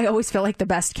 I always feel like the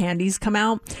best candies come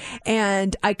out,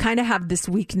 and I kind of have this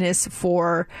weakness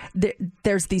for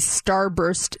there's these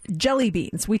Starburst jelly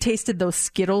beans. We tasted those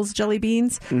Skittles jelly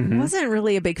beans. Wasn't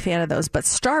really a big fan of those, but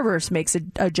Starburst makes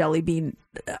a jelly bean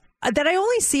that I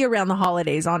only see around the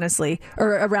holidays, honestly,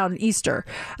 or around Easter.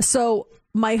 So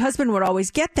my husband would always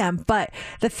get them, but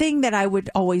the thing that I would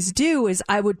always do is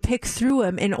I would pick through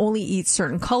them and only eat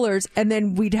certain colors, and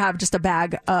then we'd have just a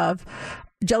bag of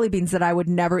jelly beans that I would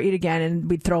never eat again, and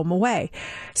we'd throw them away.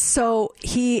 So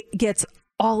he gets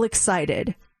all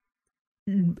excited.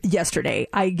 Yesterday,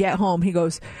 I get home. He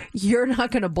goes, "You're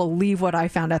not going to believe what I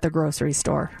found at the grocery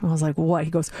store." I was like, "What?" He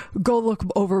goes, "Go look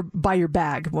over by your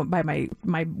bag, by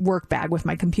my work bag with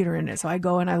my computer in it." So I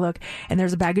go and I look, and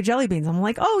there's a bag of jelly beans. I'm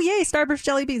like, "Oh, yay, Starburst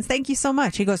jelly beans. Thank you so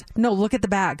much." He goes, "No, look at the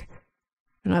bag."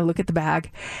 And I look at the bag,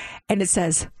 and it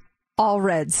says, "All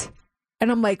reds."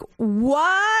 And I'm like,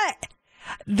 "What?"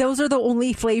 Those are the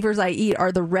only flavors I eat,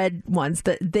 are the red ones.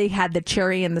 That they had the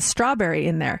cherry and the strawberry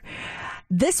in there.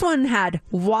 This one had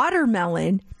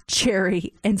watermelon,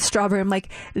 cherry, and strawberry. I'm like,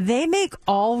 they make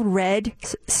all red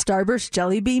Starburst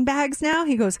jelly bean bags now?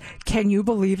 He goes, "Can you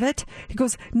believe it?" He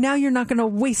goes, "Now you're not going to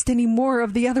waste any more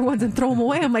of the other ones and throw them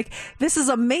away." I'm like, "This is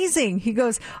amazing." He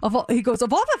goes, of all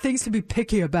the things to be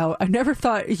picky about, I never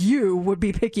thought you would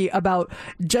be picky about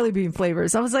jelly bean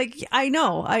flavors. I was like, I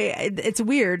know. It's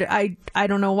weird. I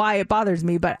don't know why it bothers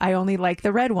me, but I only like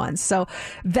the red ones. So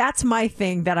that's my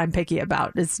thing that I'm picky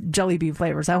about, is jelly bean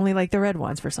flavors. I only like the red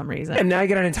ones for some reason. And now you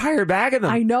get an entire bag of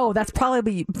them. I know. That's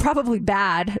probably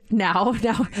bad now,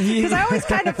 because I always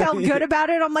kind of felt good about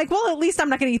it. I'm like, well, at least I'm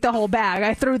not going to eat the whole bag.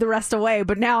 I threw the rest away,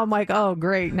 but now I'm like, oh,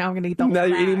 great. Now I'm going to eat the whole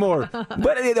bag. Now you're eating more.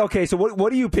 But okay, so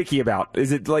what are you picky about?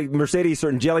 Is it like Mercedes,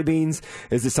 certain jelly beans?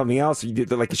 Is it something else?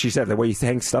 Like she said, the way you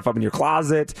hang stuff up in your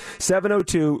closet.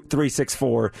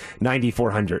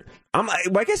 702-364-9400.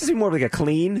 I guess it's more of like a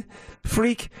clean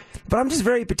freak, but I'm just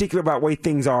very particular about the way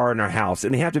things are in our house,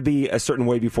 and they have to be a certain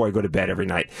way before I go to bed every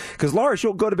night. Because Laura,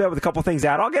 she'll go to bed with a couple things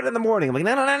out. I'll get it in the morning. I'm like,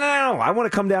 no. I want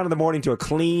to come down in the morning to a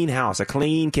clean house, a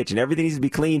clean kitchen. Everything needs to be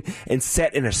clean and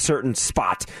set in a certain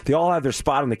spot. They all have their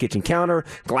spot on the kitchen counter.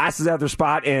 Glasses have their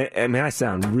spot. And man, I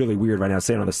sound really weird right now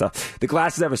saying all this stuff. The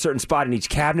glasses have a certain spot in each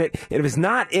cabinet. And if it's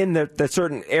not in the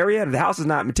certain area, the house is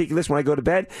not meticulous when I go to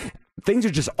bed, things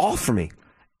are just off for me.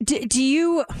 Do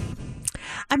you,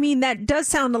 I mean, that does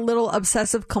sound a little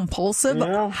obsessive compulsive.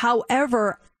 Yeah.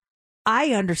 However,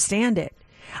 I understand it.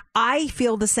 I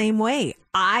feel the same way.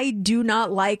 I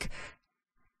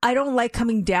don't like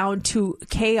coming down to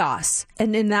chaos.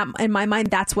 And in my mind,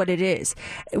 that's what it is.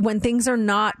 When things are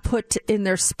not put in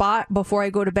their spot before I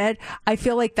go to bed, I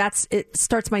feel like it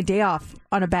starts my day off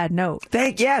on a bad note.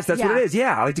 Yes, that's what it is.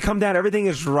 Yeah, I like to come down. Everything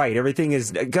is right. Everything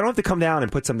is, I don't have to come down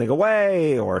and put something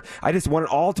away, or I just want it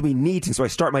all to be neat. And so I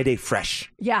start my day fresh.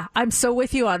 Yeah, I'm so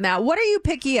with you on that. What are you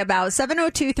picky about?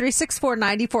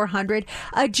 702-364-9400.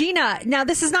 Gina, now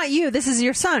this is not you. This is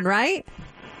your son, right?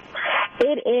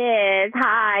 It is.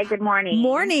 Hi, good morning.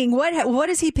 Morning. What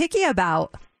is he picky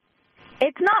about?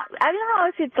 It's not, I don't know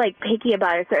if it's like picky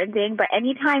about a certain thing, but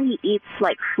anytime he eats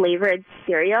like flavored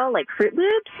cereal, like Fruit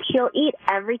Loops, he'll eat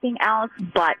everything else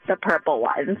but the purple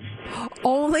ones.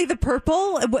 Only the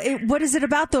purple? What is it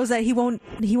about those that he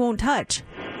won't touch?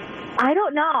 I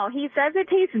don't know. He says it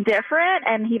tastes different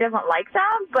and he doesn't like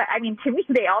them, but I mean, to me,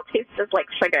 they all taste just like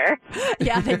sugar.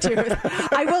 Yeah, they do.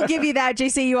 I will give you that,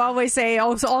 JC. You always say,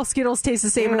 all Skittles taste the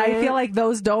same, and I feel like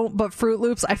those don't, but Fruit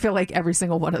Loops, I feel like every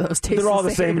single one of those tastes They're all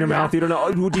the same in your mouth. You don't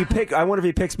know. Do you pick? I wonder if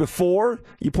he picks before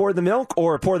you pour the milk,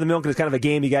 or pour the milk and it's kind of a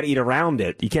game you got to eat around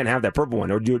it. You can't have that purple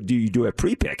one, or do you do a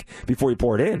pre-pick before you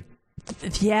pour it in?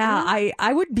 Yeah,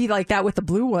 I would be like that with the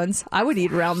blue ones. I would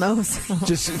eat around those.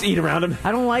 Just eat around them?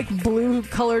 I don't like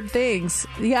blue-colored things.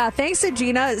 Yeah, thanks to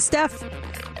Gina. Steph,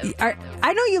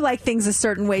 I know you like things a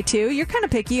certain way, too. You're kind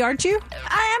of picky, aren't you?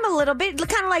 I am a little bit,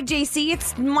 kind of like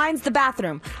JC. Mine's the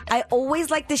bathroom. I always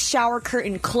like the shower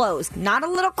curtain closed. Not a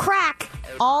little crack,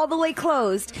 all the way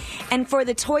closed. And for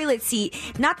the toilet seat,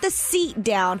 not the seat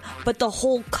down, but the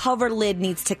whole cover lid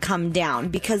needs to come down,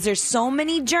 because there's so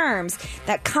many germs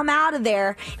that come out of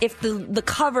there if the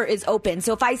cover is open.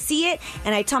 So if I see it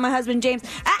and I tell my husband, James,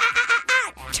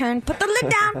 put the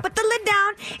lid down.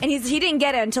 And he didn't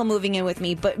get it until moving in with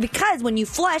me. But because when you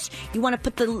flush, you want to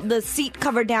put the seat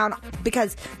cover down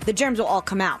because the germs will all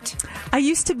come out. I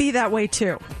used to be that way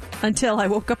too. Until I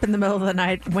woke up in the middle of the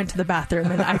night, went to the bathroom,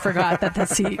 and I forgot that the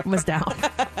seat was down.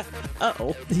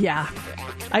 Uh-oh. Yeah.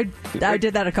 I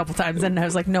did that a couple times, and I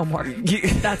was like, no more.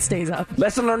 That stays up.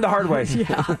 Lesson learned the hard way.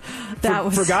 Yeah.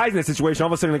 For guys in this situation, all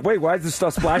of a sudden, like, wait, why is this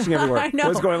stuff splashing everywhere? I know.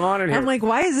 What's going on in here? I'm like,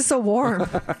 why is this so warm?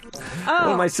 What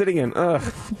am I sitting in?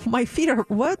 Ugh. My feet are,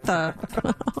 what the?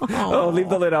 Oh, leave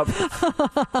the lid up.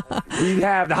 We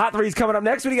have the Hot Threes coming up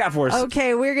next. What do you got for us?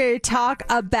 Okay, we're going to talk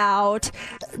about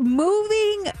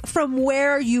moving from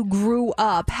where you grew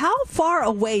up. How far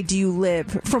away do you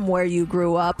live from where you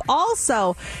grew up?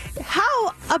 Also,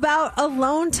 how about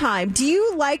alone time? Do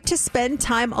you like to spend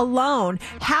time alone?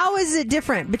 How is it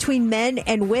different between men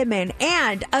and women?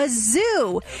 And a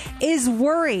zoo is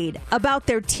worried about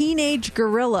their teenage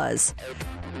gorillas.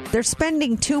 They're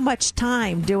spending too much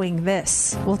time doing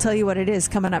this. We'll tell you what it is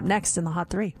coming up next in the Hot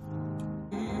 3.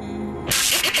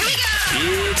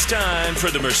 It's time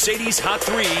for the Mercedes Hot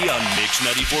 3 on Mix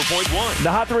 94.1.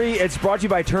 The Hot 3, it's brought to you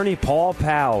by attorney Paul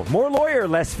Powell. More lawyer,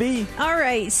 less fee. All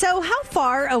right, so how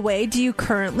far away do you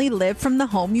currently live from the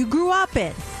home you grew up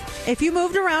in? If you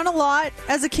moved around a lot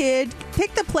as a kid,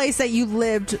 pick the place that you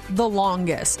lived the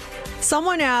longest.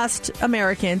 Someone asked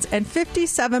Americans, and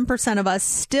 57% of us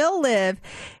still live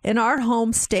in our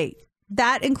home state.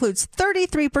 That includes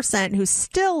 33% who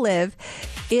still live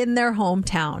in their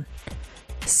hometown.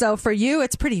 So for you,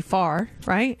 it's pretty far,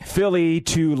 right? Philly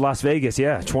to Las Vegas,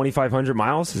 2,500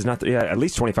 miles. Is not at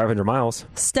least 2,500 miles.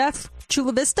 Steph,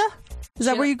 Chula Vista? Is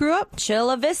that where you grew up?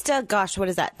 Chula Vista. Gosh, what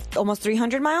is that? Almost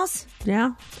 300 miles?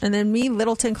 Yeah. And then me,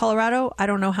 Littleton, Colorado. I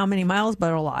don't know how many miles,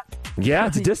 but a lot. Yeah,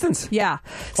 it's a distance. Yeah.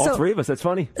 All three of us. That's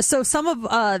funny. So some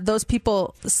of those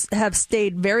people have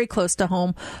stayed very close to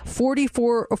home.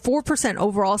 4%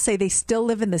 overall say they still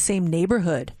live in the same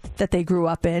neighborhood. that they grew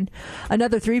up in.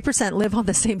 Another 3% live on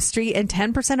the same street, and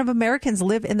 10% of Americans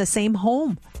live in the same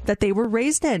home that they were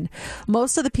raised in.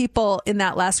 Most of the people in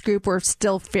that last group were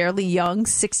still fairly young.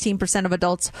 16% of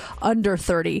adults under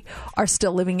 30 are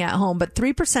still living at home, but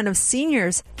 3% of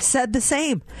seniors said the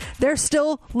same. They're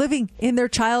still living in their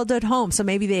childhood home. So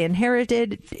maybe they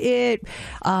inherited it.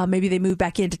 Maybe they moved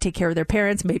back in to take care of their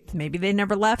parents. Maybe they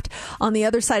never left. On the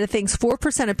other side of things,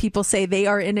 4% of people say they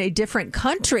are in a different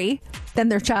country than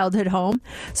their childhood home.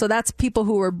 So that's people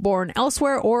who were born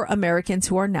elsewhere or Americans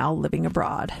who are now living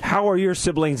abroad. How are your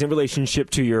siblings in relationship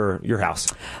to your house?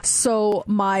 So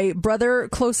my brother,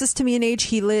 closest to me in age,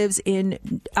 he lives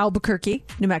in Albuquerque,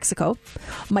 New Mexico.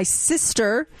 My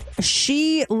sister,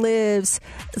 she lives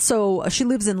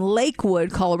in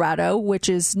Lakewood, Colorado, which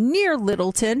is near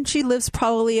Littleton. She lives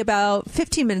probably about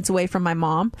 15 minutes away from my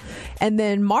mom. And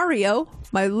then Mario,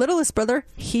 my littlest brother,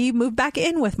 he moved back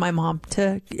in with my mom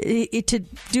to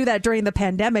do that during the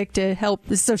pandemic to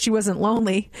help so she wasn't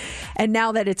lonely. And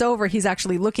now that it's over, he's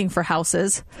actually looking for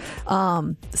houses.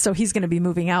 So he's going to be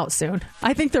moving out soon.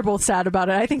 I think they're both sad about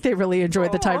it. I think they really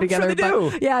enjoyed the time together. Sure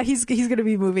they do. Yeah, he's going to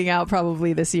be moving out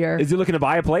probably this year. Is he looking to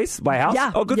buy a place, buy a house?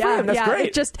 Yeah. Oh, good for him. That's great.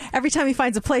 It just every time he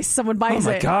finds a place, someone buys it.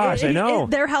 Oh my gosh, I know.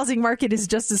 Their housing market is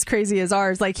just as crazy as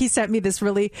ours. Like he sent me this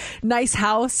really nice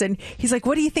house, and he's like,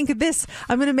 "What do you think of this?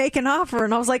 I'm going to make an offer."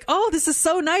 And I was like, "Oh, this is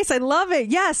so nice. I love it.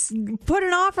 Yes, put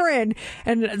an offer in."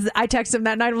 And I texted him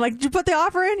that night. I'm like, "Did you put the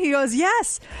offer in?" He goes,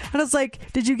 "Yes." And I was like,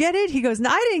 "Did you get it?" He goes, "No,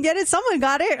 I didn't get it. Someone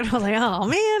got it." And I was like, "Oh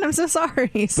man, I'm so sorry."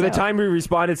 By the time we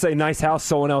responded, say nice house,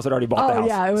 someone else had already bought the house. Oh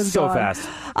yeah, it was so gone. fast.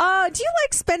 Do you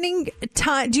like spending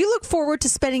time? Do you look forward to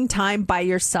spending time by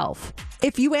yourself?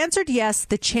 If you answered yes,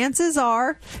 the chances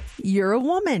are you're a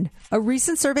woman. A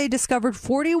recent survey discovered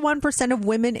 41% of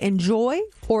women enjoy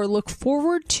or look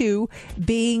forward to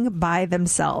being by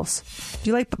themselves. Do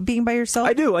you like being by yourself?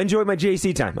 I do. I enjoy my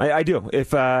JC time. I do.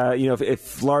 If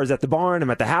if Laura's at the barn, I'm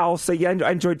at the house. I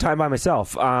enjoy time by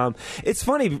myself. It's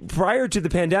funny. Prior to the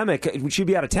pandemic, she'd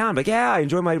be out of town. But yeah, I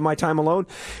enjoy my time alone.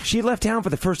 She left town for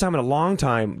the first time in a long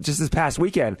time just this past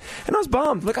weekend, and I was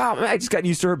bummed. Like, oh man, I just got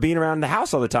used to her being around the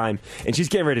house all the time, and she's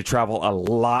getting ready to travel a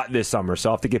lot this summer. So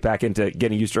I'll have to get back into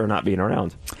getting used to her not being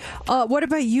around. What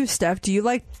about you, Steph? Do you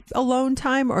like alone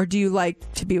time, or do you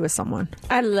like to be with someone?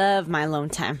 I love my alone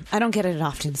time. I don't get it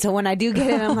often. So when I do get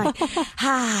it, I'm like,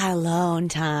 alone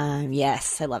time.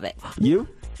 Yes, I love it. You?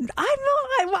 I'm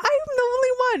the only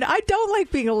one. I don't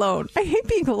like being alone. I hate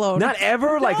being alone. Not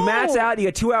ever? No. Like Matt's out, you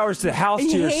get 2 hours to the house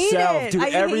to yourself. Do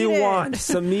whatever you want.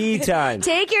 Some me time.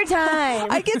 Take your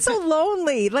time. I get so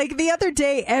lonely. Like the other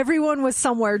day, everyone was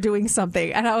somewhere doing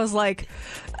something. And I was like,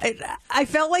 I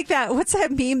felt like that. What's that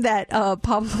meme, that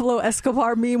Pablo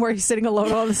Escobar meme where he's sitting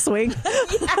alone on the swing?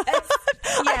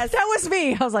 Yes. That was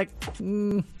me. I was like,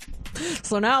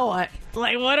 so now what?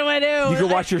 Like, what do I do? You can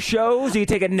watch your shows. You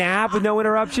can take a nap with no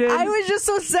interruption. I was just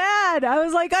so sad. I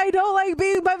was like, I don't like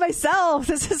being by myself.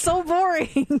 This is so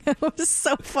boring. It was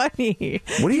so funny.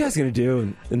 What are you guys going to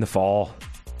do in the fall?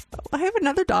 I have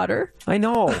another daughter. I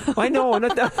know. Oh,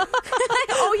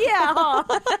 yeah.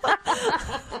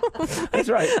 That's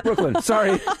right. Brooklyn.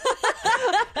 Sorry.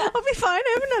 I'll be fine.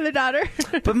 I have another daughter.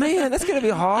 But man, that's going to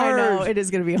be hard. I know. It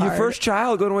is going to be hard. Your first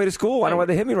child going away to school. I don't know why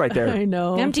they hit me right there. I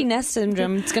know. Empty nest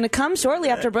syndrome. It's going to come shortly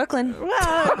after Brooklyn.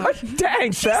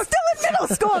 Dang, Steph. She's still in middle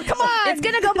school. Come on. It's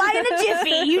going to go by in a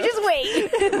jiffy. You just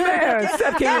wait. Man,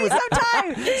 Steph came with some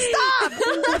time. Stop.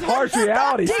 It's harsh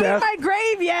reality, Stop Steph. digging my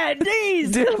grave yet.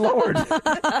 Jeez. Dear Lord.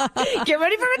 Get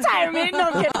ready for retirement. No,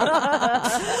 I'm kidding.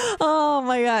 Oh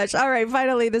my gosh. All right.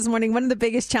 Finally, this morning, one of the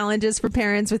biggest challenges for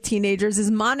parents with teenagers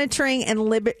is monitoring and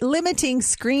limiting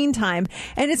screen time.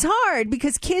 And it's hard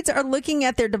because kids are looking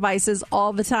at their devices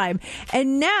all the time.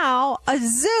 And now a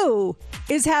zoo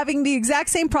is having the exact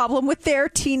same problem with their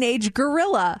teenage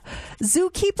gorilla.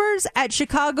 Zookeepers at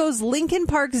Chicago's Lincoln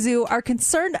Park Zoo are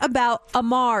concerned about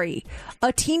Amari,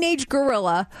 a teenage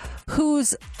gorilla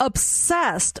who's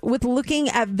obsessed with looking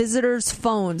at visitors'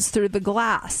 phones through the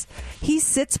glass. He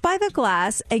sits by the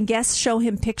glass and guests show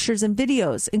him pictures and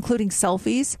videos, including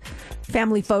selfies,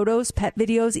 family photos, pet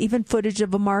videos, even footage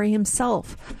of Amari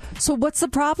himself. So what's the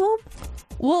problem?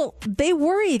 Well, they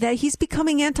worry that he's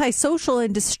becoming antisocial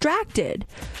and distracted.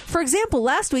 For example,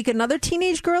 last week, another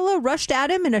teenage gorilla rushed at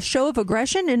him in a show of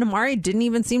aggression, and Amari didn't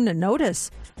even seem to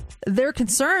notice. They're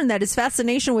concerned that his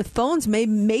fascination with phones may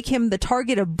make him the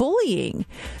target of bullying.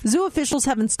 Zoo officials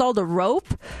have installed a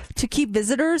rope to keep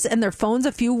visitors and their phones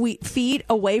a few feet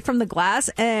away from the glass,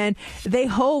 and they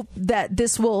hope that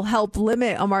this will help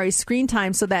limit Amari's screen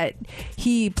time so that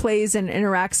he plays and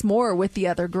interacts more with the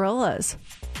other gorillas.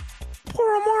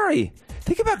 Poor Amari.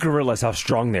 Think about gorillas, how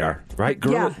strong they are, right?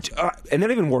 And they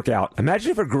don't even work out. Imagine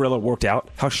if a gorilla worked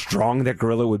out, how strong that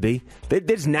gorilla would be. They're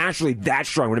just naturally that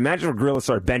strong. But imagine if a gorilla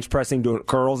started bench pressing, doing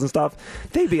curls and stuff.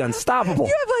 They'd be unstoppable.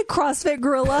 You have like CrossFit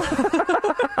gorilla.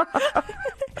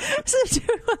 So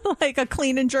doing like a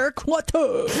clean and jerk. What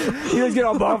the? You guys get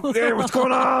all buff. Hey, what's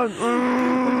going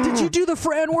on? Did you do the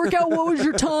Fran workout? What was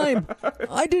your time?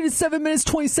 I did it 7 minutes,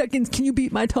 20 seconds. Can you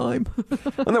beat my time?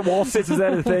 And the wall sits, is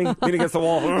that a thing? Leaning against the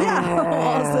wall.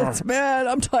 Yeah, sits, man,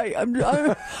 I'm tight. I'm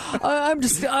going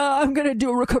to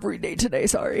do a recovery day today.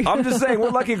 Sorry. I'm just saying,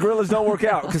 we're lucky gorillas don't work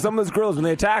out because some of those gorillas, when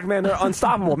they attack, man, they're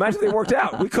unstoppable. Imagine if they worked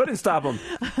out. We couldn't stop them.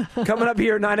 Coming up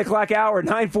here, 9 o'clock hour,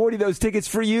 9:40, those tickets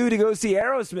for you to go see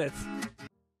Aerosmith.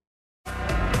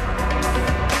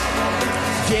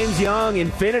 James Young,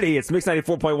 Infinity. It's Mix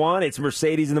 94.1. It's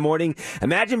Mercedes in the morning.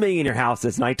 Imagine being in your house.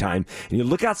 It's nighttime, and you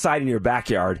look outside in your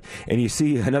backyard, and you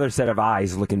see another set of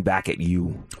eyes looking back at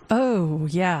you. Oh,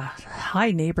 yeah.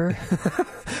 Hi, neighbor.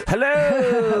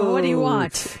 Hello. What do you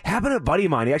want? Happened to a buddy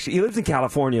of mine. He lives in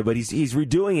California, but he's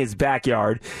redoing his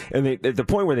backyard, and at the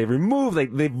point where they've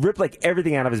ripped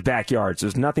everything out of his backyard, so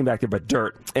there's nothing back there but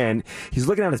dirt. And he's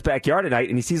looking out his backyard at night,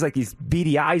 and he sees like these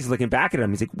beady eyes looking back at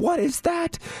him. He's like, "What is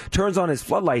that?" Turns on his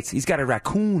floodlights. He's got a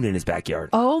raccoon in his backyard.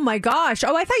 Oh my gosh!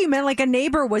 Oh, I thought you meant like a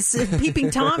neighbor was peeping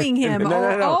Tommying him.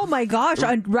 No. Oh my gosh!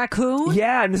 A raccoon?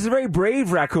 Yeah, and this is a very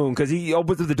brave raccoon because he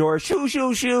opens up the door. Shoo,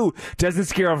 shoo, shoo. Doesn't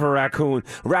scare off a raccoon.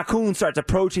 Raccoon starts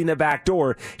approaching the back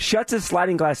door, shuts his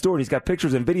sliding glass door, and he's got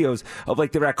pictures and videos of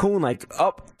like the raccoon like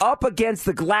up against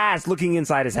the glass looking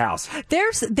inside his house.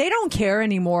 They don't care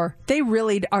anymore. They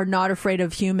really are not afraid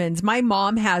of humans. My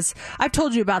mom I've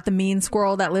told you about the mean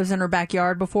squirrel that lives in her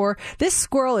backyard before. This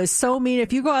squirrel is so mean.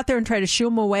 If you go out there and try to shoo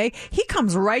him away, he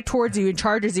comes right towards you and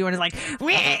charges you and is like,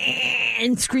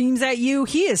 and screams at you.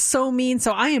 He is so mean.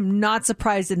 So I am not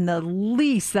surprised in the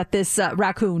least that this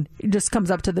raccoon just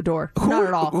comes up to the door. Not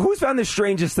at all. Who's found the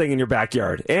strangest thing in your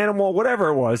backyard? Animal, whatever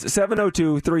it was.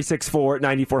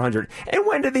 702-364-9400. And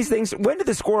when did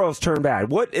the squirrels turn bad?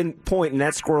 What point in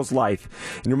that squirrel's life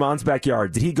in your mom's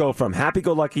backyard did he go from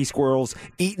happy-go-lucky squirrels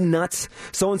eating nuts?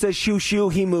 Someone says shoo shoo,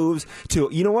 he moves to,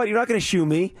 you know what? You're not going to shoo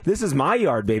me. This is my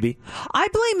yard, baby. I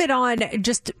blame it on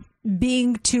just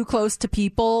being too close to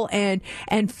people and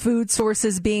food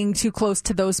sources being too close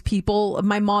to those people.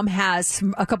 My mom has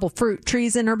a couple fruit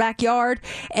trees in her backyard,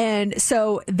 and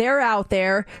so they're out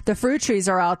there. The fruit trees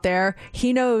are out there.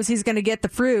 He knows he's going to get the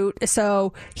fruit,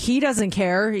 so he doesn't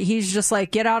care. He's just like,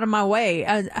 get out of my way.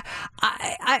 And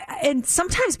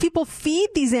sometimes people feed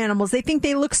these animals. They think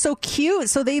they look so cute,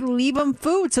 so they leave them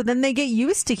food, so then they get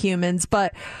used to humans.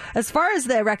 But as far as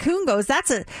the raccoon goes,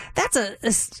 that's a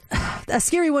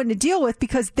scary one to deal with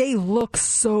because they look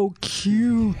so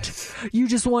cute. You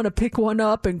just want to pick one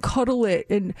up and cuddle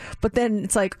it, but then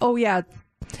it's like, oh yeah,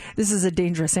 this is a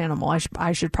dangerous animal.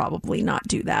 I should probably not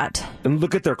do that. And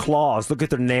look at their claws. Look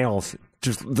at their nails.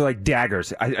 Just they're like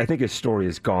daggers. I think his story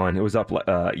is gone. It was up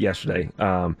yesterday.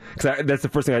 Because that's the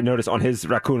first thing I noticed on his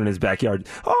raccoon in his backyard.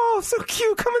 Oh, so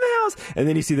cute. Come in the house. And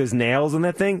then you see those nails on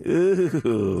that thing.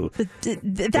 Ooh. And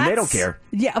they don't care.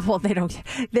 Yeah, well, they don't.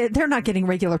 They're not getting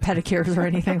regular pedicures or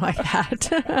anything like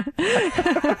that.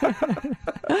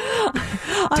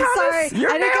 I'm sorry. I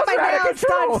didn't get my nails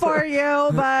done for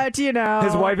you, but you know.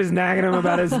 His wife is nagging him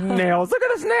about his nails. Look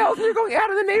at his nails. You're going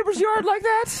out of the neighbor's yard like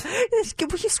that?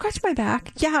 Will you scratch my back?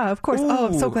 Yeah, of course. Ooh. Oh,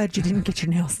 I'm so glad you didn't get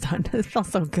your nails done. It felt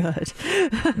so good.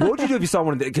 What would you do if you saw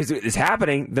one of the, because it's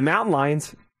happening, the mountain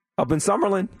lions up in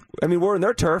Summerlin? I mean, we're in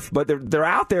their turf, but they're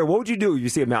out there. What would you do if you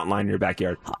see a mountain lion in your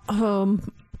backyard?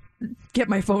 Get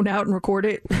my phone out and record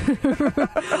it.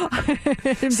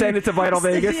 Send it to Vital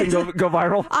Vegas and go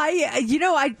viral.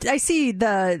 I see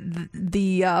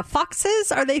the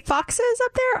foxes. Are they foxes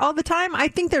up there all the time? I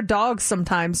think they're dogs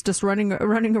sometimes, just running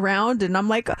around. And I'm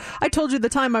like, I told you the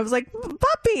time I was like,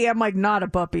 puppy. I'm like, not a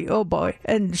puppy. Oh boy,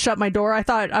 and shut my door. I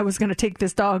thought I was going to take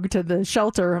this dog to the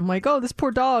shelter. I'm like, oh, this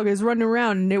poor dog is running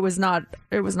around, and it was not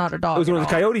a dog. It was one of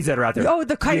the coyotes that are out there. Oh,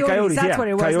 the coyotes. That's what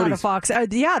it was. Coyotes. Not a fox.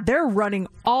 Yeah, they're running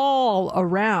all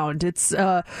around. It's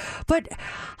but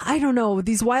I don't know,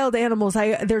 these wild animals,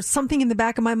 there's something in the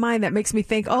back of my mind that makes me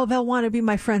think, oh, they'll want to be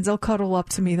my friends, they'll cuddle up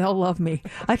to me, they'll love me.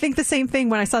 I think the same thing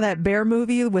when I saw that bear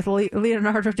movie with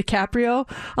Leonardo DiCaprio.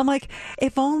 I'm like,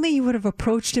 if only you would have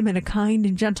approached him in a kind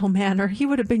and gentle manner, he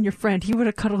would have been your friend, he would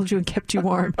have cuddled you and kept you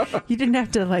warm. You didn't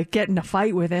have to like get in a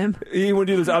fight with him. You want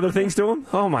to do those other things to him?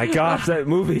 Oh my gosh, that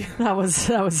movie. That was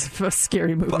a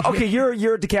scary movie. Okay,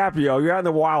 you're DiCaprio, you're out in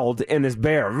the wild and this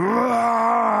bear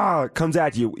comes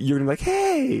at you, you're gonna be like,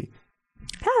 hey,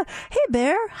 Hey,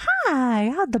 bear.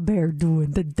 Hi. How'd the bear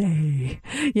doing today?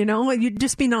 You know, you'd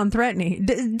just be non-threatening.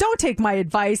 Don't take my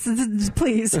advice,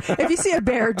 please. If you see a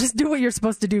bear, just do what you're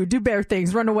supposed to do. Do bear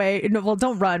things. Run away. No, well,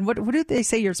 don't run. What do they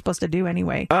say you're supposed to do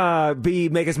anyway?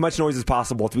 Make as much noise as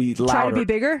possible to be louder. Try to be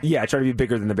bigger? Yeah, try to be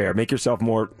bigger than the bear. Make yourself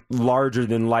more larger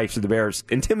than life so the bear's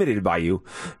intimidated by you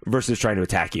versus trying to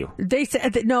attack you. They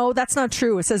said, no, that's not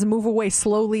true. It says move away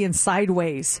slowly and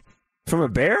sideways. From a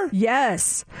bear?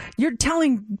 Yes. You're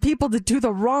telling people to do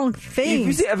the wrong thing.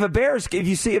 If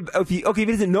he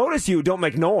doesn't notice you, don't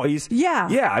make noise. Yeah.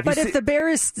 Yeah. If the bear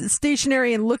is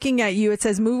stationary and looking at you, it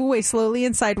says move away slowly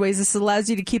and sideways. This allows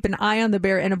you to keep an eye on the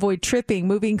bear and avoid tripping.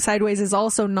 Moving sideways is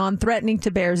also non-threatening to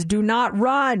bears. Do not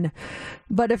run.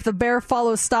 But if the bear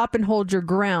follows, stop and hold your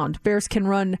ground. Bears can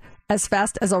run as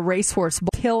fast as a racehorse,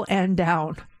 hill and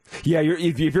down. Yeah,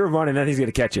 if you're running, that thing's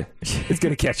going to catch you. It's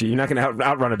going to catch you. You're not going to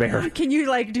outrun a bear. Can you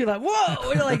do that? Whoa!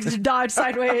 Like dodge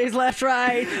sideways, left,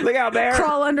 right. Look out, bear.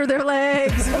 Crawl under their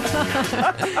legs.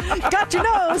 Got your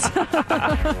nose.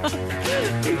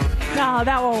 No,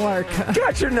 that won't work.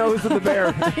 Got your nose with the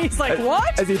bear. He's like,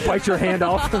 what? As he bites your hand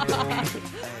off.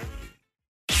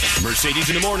 Mercedes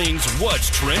in the Mornings,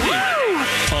 what's trending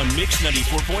on Mix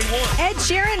 94.1? Ed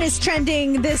Sheeran is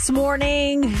trending this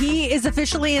morning. He is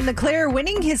officially in the clear,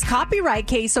 winning his copyright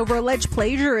case over alleged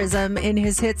plagiarism in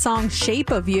his hit song Shape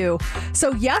of You.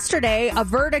 So yesterday, a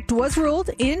verdict was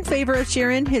ruled in favor of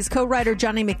Sheeran, his co-writer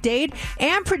Johnny McDade,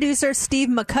 and producer Steve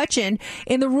McCutcheon.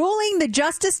 In the ruling, the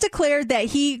justice declared that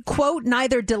he, quote,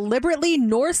 neither deliberately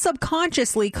nor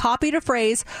subconsciously copied a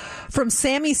phrase from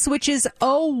Sammy Switch's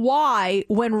Oh Why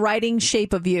when writing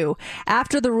Shape of You.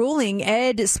 After the ruling,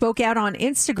 Ed spoke out on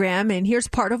Instagram, and here's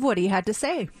part of what he had to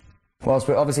say. Whilst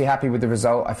we're obviously happy with the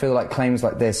result, I feel like claims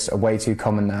like this are way too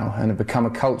common now and have become a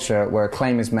culture where a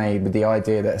claim is made with the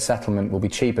idea that a settlement will be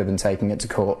cheaper than taking it to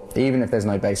court, even if there's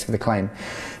no base for the claim.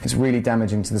 It's really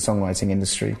damaging to the songwriting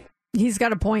industry. He's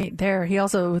got a point there. He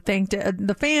also thanked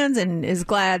the fans and is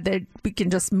glad that we can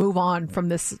just move on from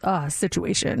this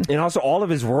situation. And also all of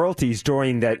his royalties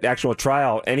during that actual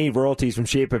trial, any royalties from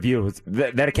Shape of You,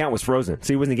 that account was frozen.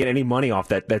 So he wasn't getting any money off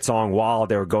that song while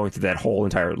they were going through that whole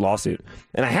entire lawsuit.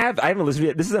 And I haven't listened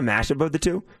to it. This is a mashup of the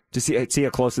two to see how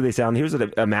closely they sound. Here's a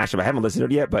mashup. I haven't listened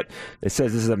to it yet, but it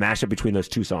says this is a mashup between those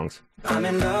two songs. I'm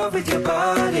in love with your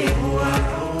body.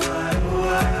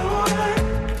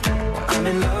 I'm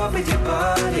in love with your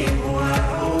body.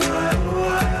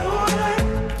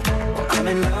 I'm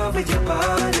in love with your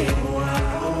body.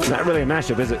 Not really a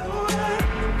mashup, is it?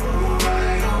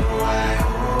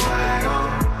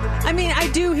 I mean, I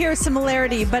do hear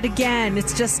similarity, but again,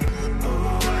 it's just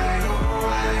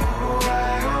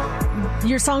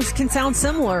your songs can sound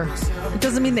similar. It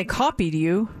doesn't mean they copied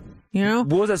you. You know?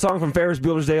 What was that song from Ferris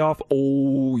Bueller's Day Off?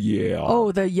 Oh, yeah.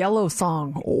 Oh, the Yellow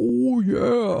song. Oh,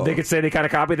 yeah. They could say they kind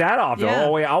of copied that off. Yeah.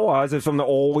 Oh, yeah, I was. It's from the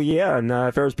Oh, yeah, and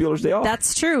Ferris Bueller's Day Off.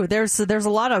 That's true. There's a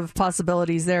lot of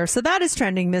possibilities there. So that is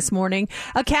trending this morning.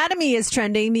 Academy is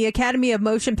trending. The Academy of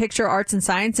Motion Picture Arts and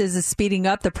Sciences is speeding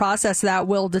up the process that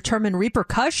will determine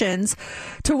repercussions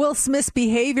to Will Smith's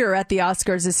behavior at the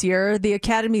Oscars this year. The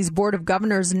Academy's Board of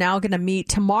Governors is now going to meet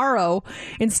tomorrow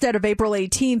instead of April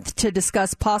 18th to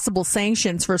discuss possible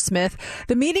sanctions for Smith.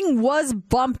 The meeting was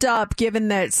bumped up given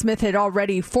that Smith had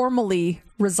already formally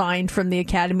resigned from the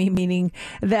Academy, meaning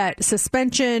that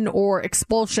suspension or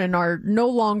expulsion are no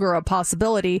longer a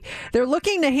possibility. They're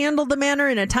looking to handle the matter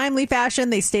in a timely fashion.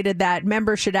 They stated that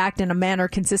members should act in a manner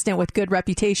consistent with good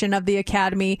reputation of the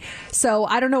Academy. So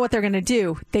I don't know what they're going to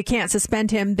do. They can't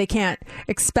suspend him. They can't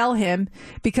expel him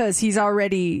because he's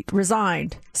already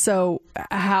resigned. So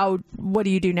what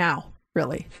do you do now?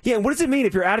 Really? Yeah, and what does it mean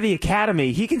if you're out of the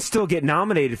Academy? He can still get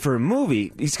nominated for a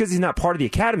movie. It's because he's not part of the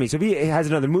Academy. So if he has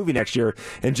another movie next year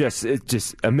and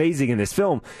just amazing in this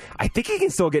film, I think he can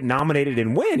still get nominated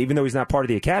and win, even though he's not part of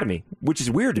the Academy, which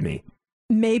is weird to me.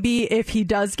 Maybe if he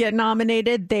does get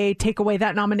nominated, they take away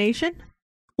that nomination?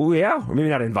 Oh, yeah. Or maybe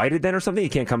not invited then or something. He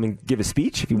can't come and give a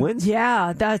speech if he wins.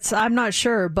 Yeah, I'm not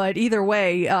sure. But either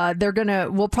way,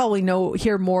 we'll probably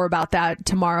hear more about that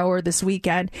tomorrow or this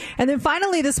weekend. And then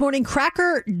finally this morning,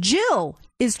 Cracker Jill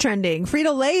is trending.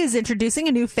 Frito-Lay is introducing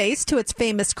a new face to its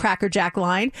famous Cracker Jack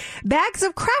line. Bags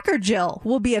of Cracker Jill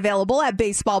will be available at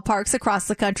baseball parks across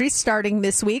the country starting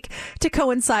this week to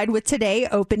coincide with today,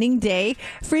 opening day.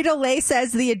 Frito-Lay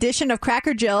says the addition of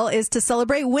Cracker Jill is to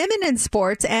celebrate women in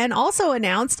sports and also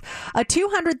announced a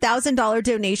 $200,000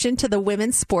 donation to the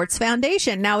Women's Sports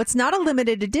Foundation. Now, it's not a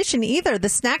limited edition either. The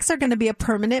snacks are going to be a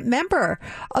permanent member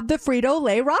of the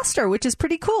Frito-Lay roster, which is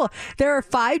pretty cool. There are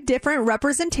 5 different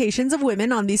representations of women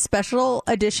in on these special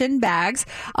edition bags.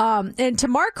 And to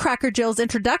mark Cracker Jill's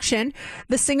introduction,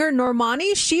 the singer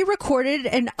Normani, she recorded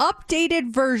an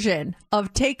updated version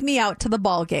of Take Me Out to the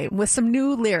Ball Game with some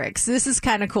new lyrics. This is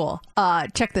kind of cool.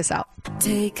 Check this out.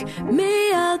 Take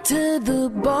me out to the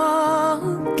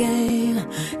ball game.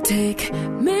 Take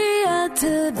me out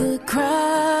to the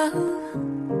crowd.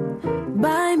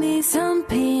 Buy me some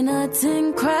peanuts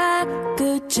and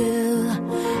Cracker Jill.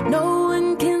 No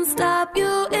one can stop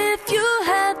you if you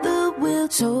had the will.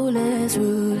 So let's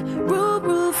root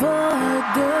for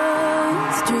a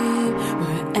girls' dream.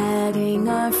 We're adding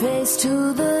our face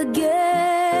to the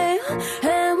game,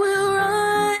 and we'll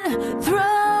run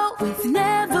through with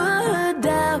never a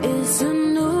doubt. It's a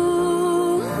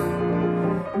new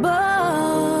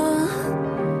ball,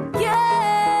 yeah.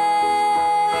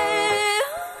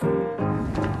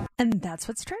 And that's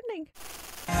what's trending.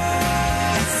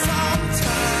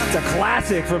 It's a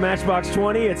classic for Matchbox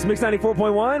 20. It's Mix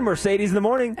 94.1, Mercedes in the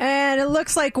morning. And it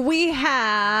looks like we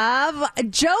have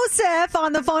Joseph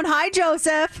on the phone. Hi,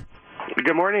 Joseph.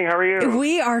 Good morning. How are you?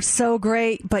 We are so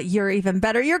great, but you're even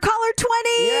better. You're caller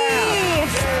 20. Yeah.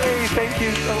 Hey, thank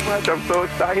you so much. I'm so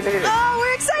excited. Oh,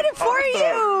 we're excited for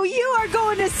you. You are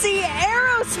going to see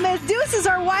Aerosmith. Deuces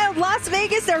Are Wild Las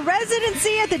Vegas, their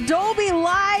residency at the Dolby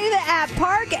Live at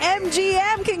Park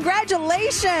MGM.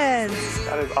 Congratulations.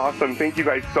 That is awesome. Thank you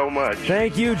guys so much.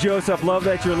 Thank you, Joseph. Love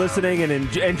that you're listening and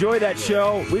enjoy that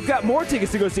show. We've got more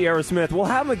tickets to go see Aerosmith. We'll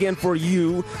have them again for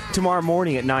you tomorrow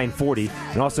morning at 9:40.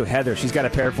 And also Heather, she's got a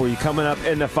pair for you coming up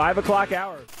in the 5 o'clock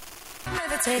hour.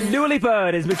 Dua Lipa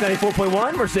is Mix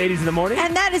 94.1, Mercedes in the morning.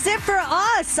 And that is it for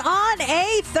us on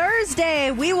a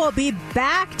Thursday. We will be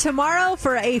back tomorrow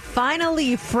for a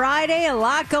Finally Friday. A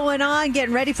lot going on,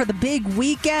 getting ready for the big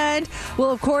weekend. We'll,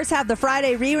 of course, have the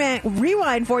Friday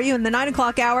rewind for you in the 9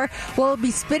 o'clock hour. We'll be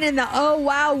spinning the Oh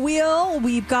Wow wheel.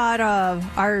 We've got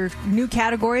our new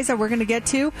categories that we're going to get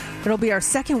to. It'll be our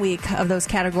second week of those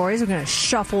categories. We're going to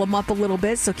shuffle them up a little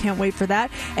bit, so can't wait for that.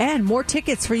 And more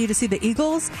tickets for you to see the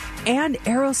Eagles and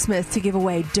Aerosmith to give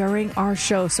away during our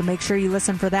show, so make sure you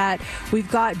listen for that.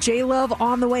 We've got J-Love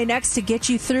on the way next to get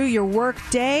you through your work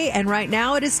day, and right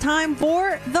now it is time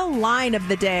for the line of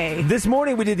the day. This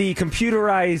morning we did the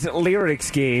computerized lyrics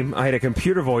game. I had a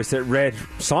computer voice that read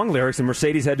song lyrics, and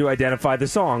Mercedes had to identify the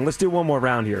song. Let's do one more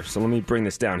round here. So let me bring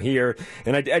this down here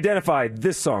and identify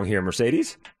this song here,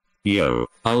 Mercedes. Yo,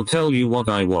 I'll tell you what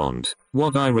I want.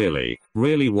 What I really,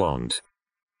 really want.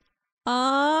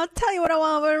 Tell you what I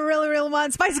want, what I really, really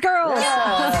want. Spice Girls.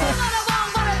 Yeah.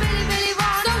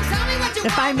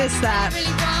 If I missed that,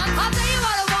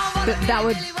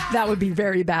 that would be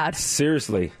very bad.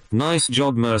 Seriously. Nice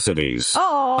job, Mercedes.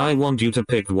 Oh. I want you to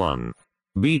pick one.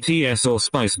 BTS or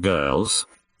Spice Girls?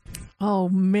 Oh,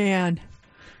 man.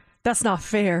 That's not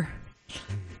fair.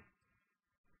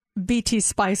 BT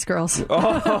Spice Girls.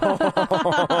 Oh.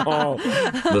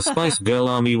 The Spice Girl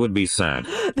Army would be sad,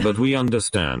 but we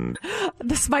understand.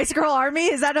 The Spice Girl Army?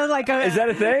 Is that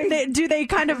a thing? Do they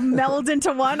kind of meld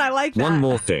into one? I like that. One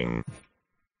more thing.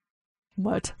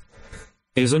 What?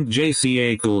 Isn't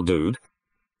JC a cool dude?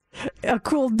 A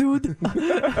cool dude?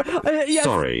 Yes.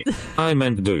 Sorry, I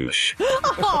meant douche.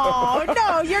 Oh,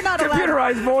 no, you're not allowed.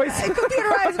 Computerized voice.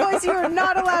 Computerized voice, you are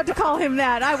not allowed to call him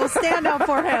that. I will stand up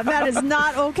for him. That is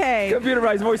not okay.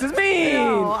 Computerized voice is mean.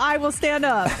 No, I will stand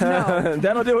up. No.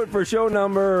 That'll do it for show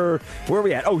number, where are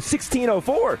we at?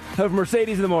 1604 of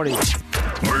Mercedes in the Morning.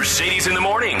 Mercedes in the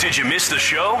Morning. Did you miss the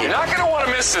show? You're not going to want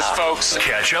to miss this, folks.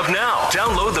 Catch up now.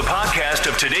 Download the podcast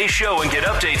of today's show and get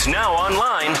updates now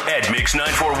online at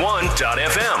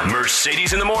mix941.fm.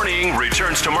 Mercedes in the Morning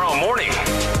returns tomorrow morning.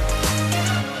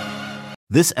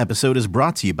 This episode is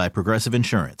brought to you by Progressive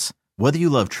Insurance. Whether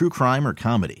you love true crime or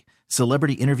comedy,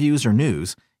 celebrity interviews or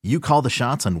news, you call the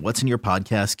shots on what's in your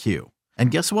podcast queue.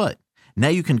 And guess what? Now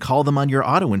you can call them on your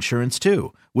auto insurance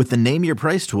too with the Name Your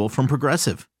Price tool from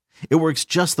Progressive. It works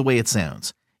just the way it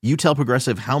sounds. You tell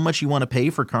Progressive how much you want to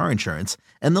pay for car insurance,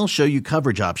 and they'll show you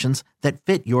coverage options that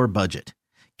fit your budget.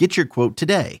 Get your quote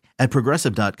today at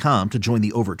Progressive.com to join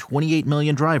the over 28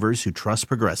 million drivers who trust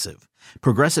Progressive.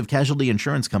 Progressive Casualty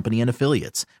Insurance Company and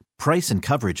Affiliates. Price and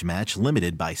coverage match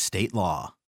limited by state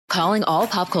law. Calling all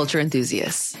pop culture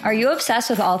enthusiasts. Are you obsessed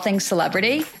with all things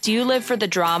celebrity? Do you live for the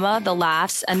drama, the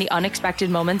laughs, and the unexpected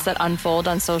moments that unfold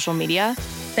on social media?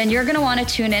 Then you're going to want to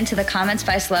tune in to the Comments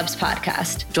by Celebs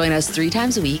podcast. Join us 3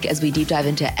 times a week as we deep dive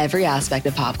into every aspect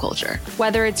of pop culture.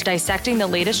 Whether it's dissecting the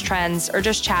latest trends or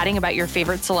just chatting about your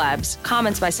favorite celebs,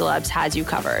 Comments by Celebs has you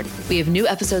covered. We have new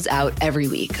episodes out every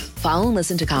week. Follow and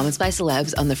listen to Comments by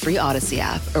Celebs on the free Odyssey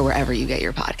app or wherever you get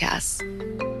your podcasts.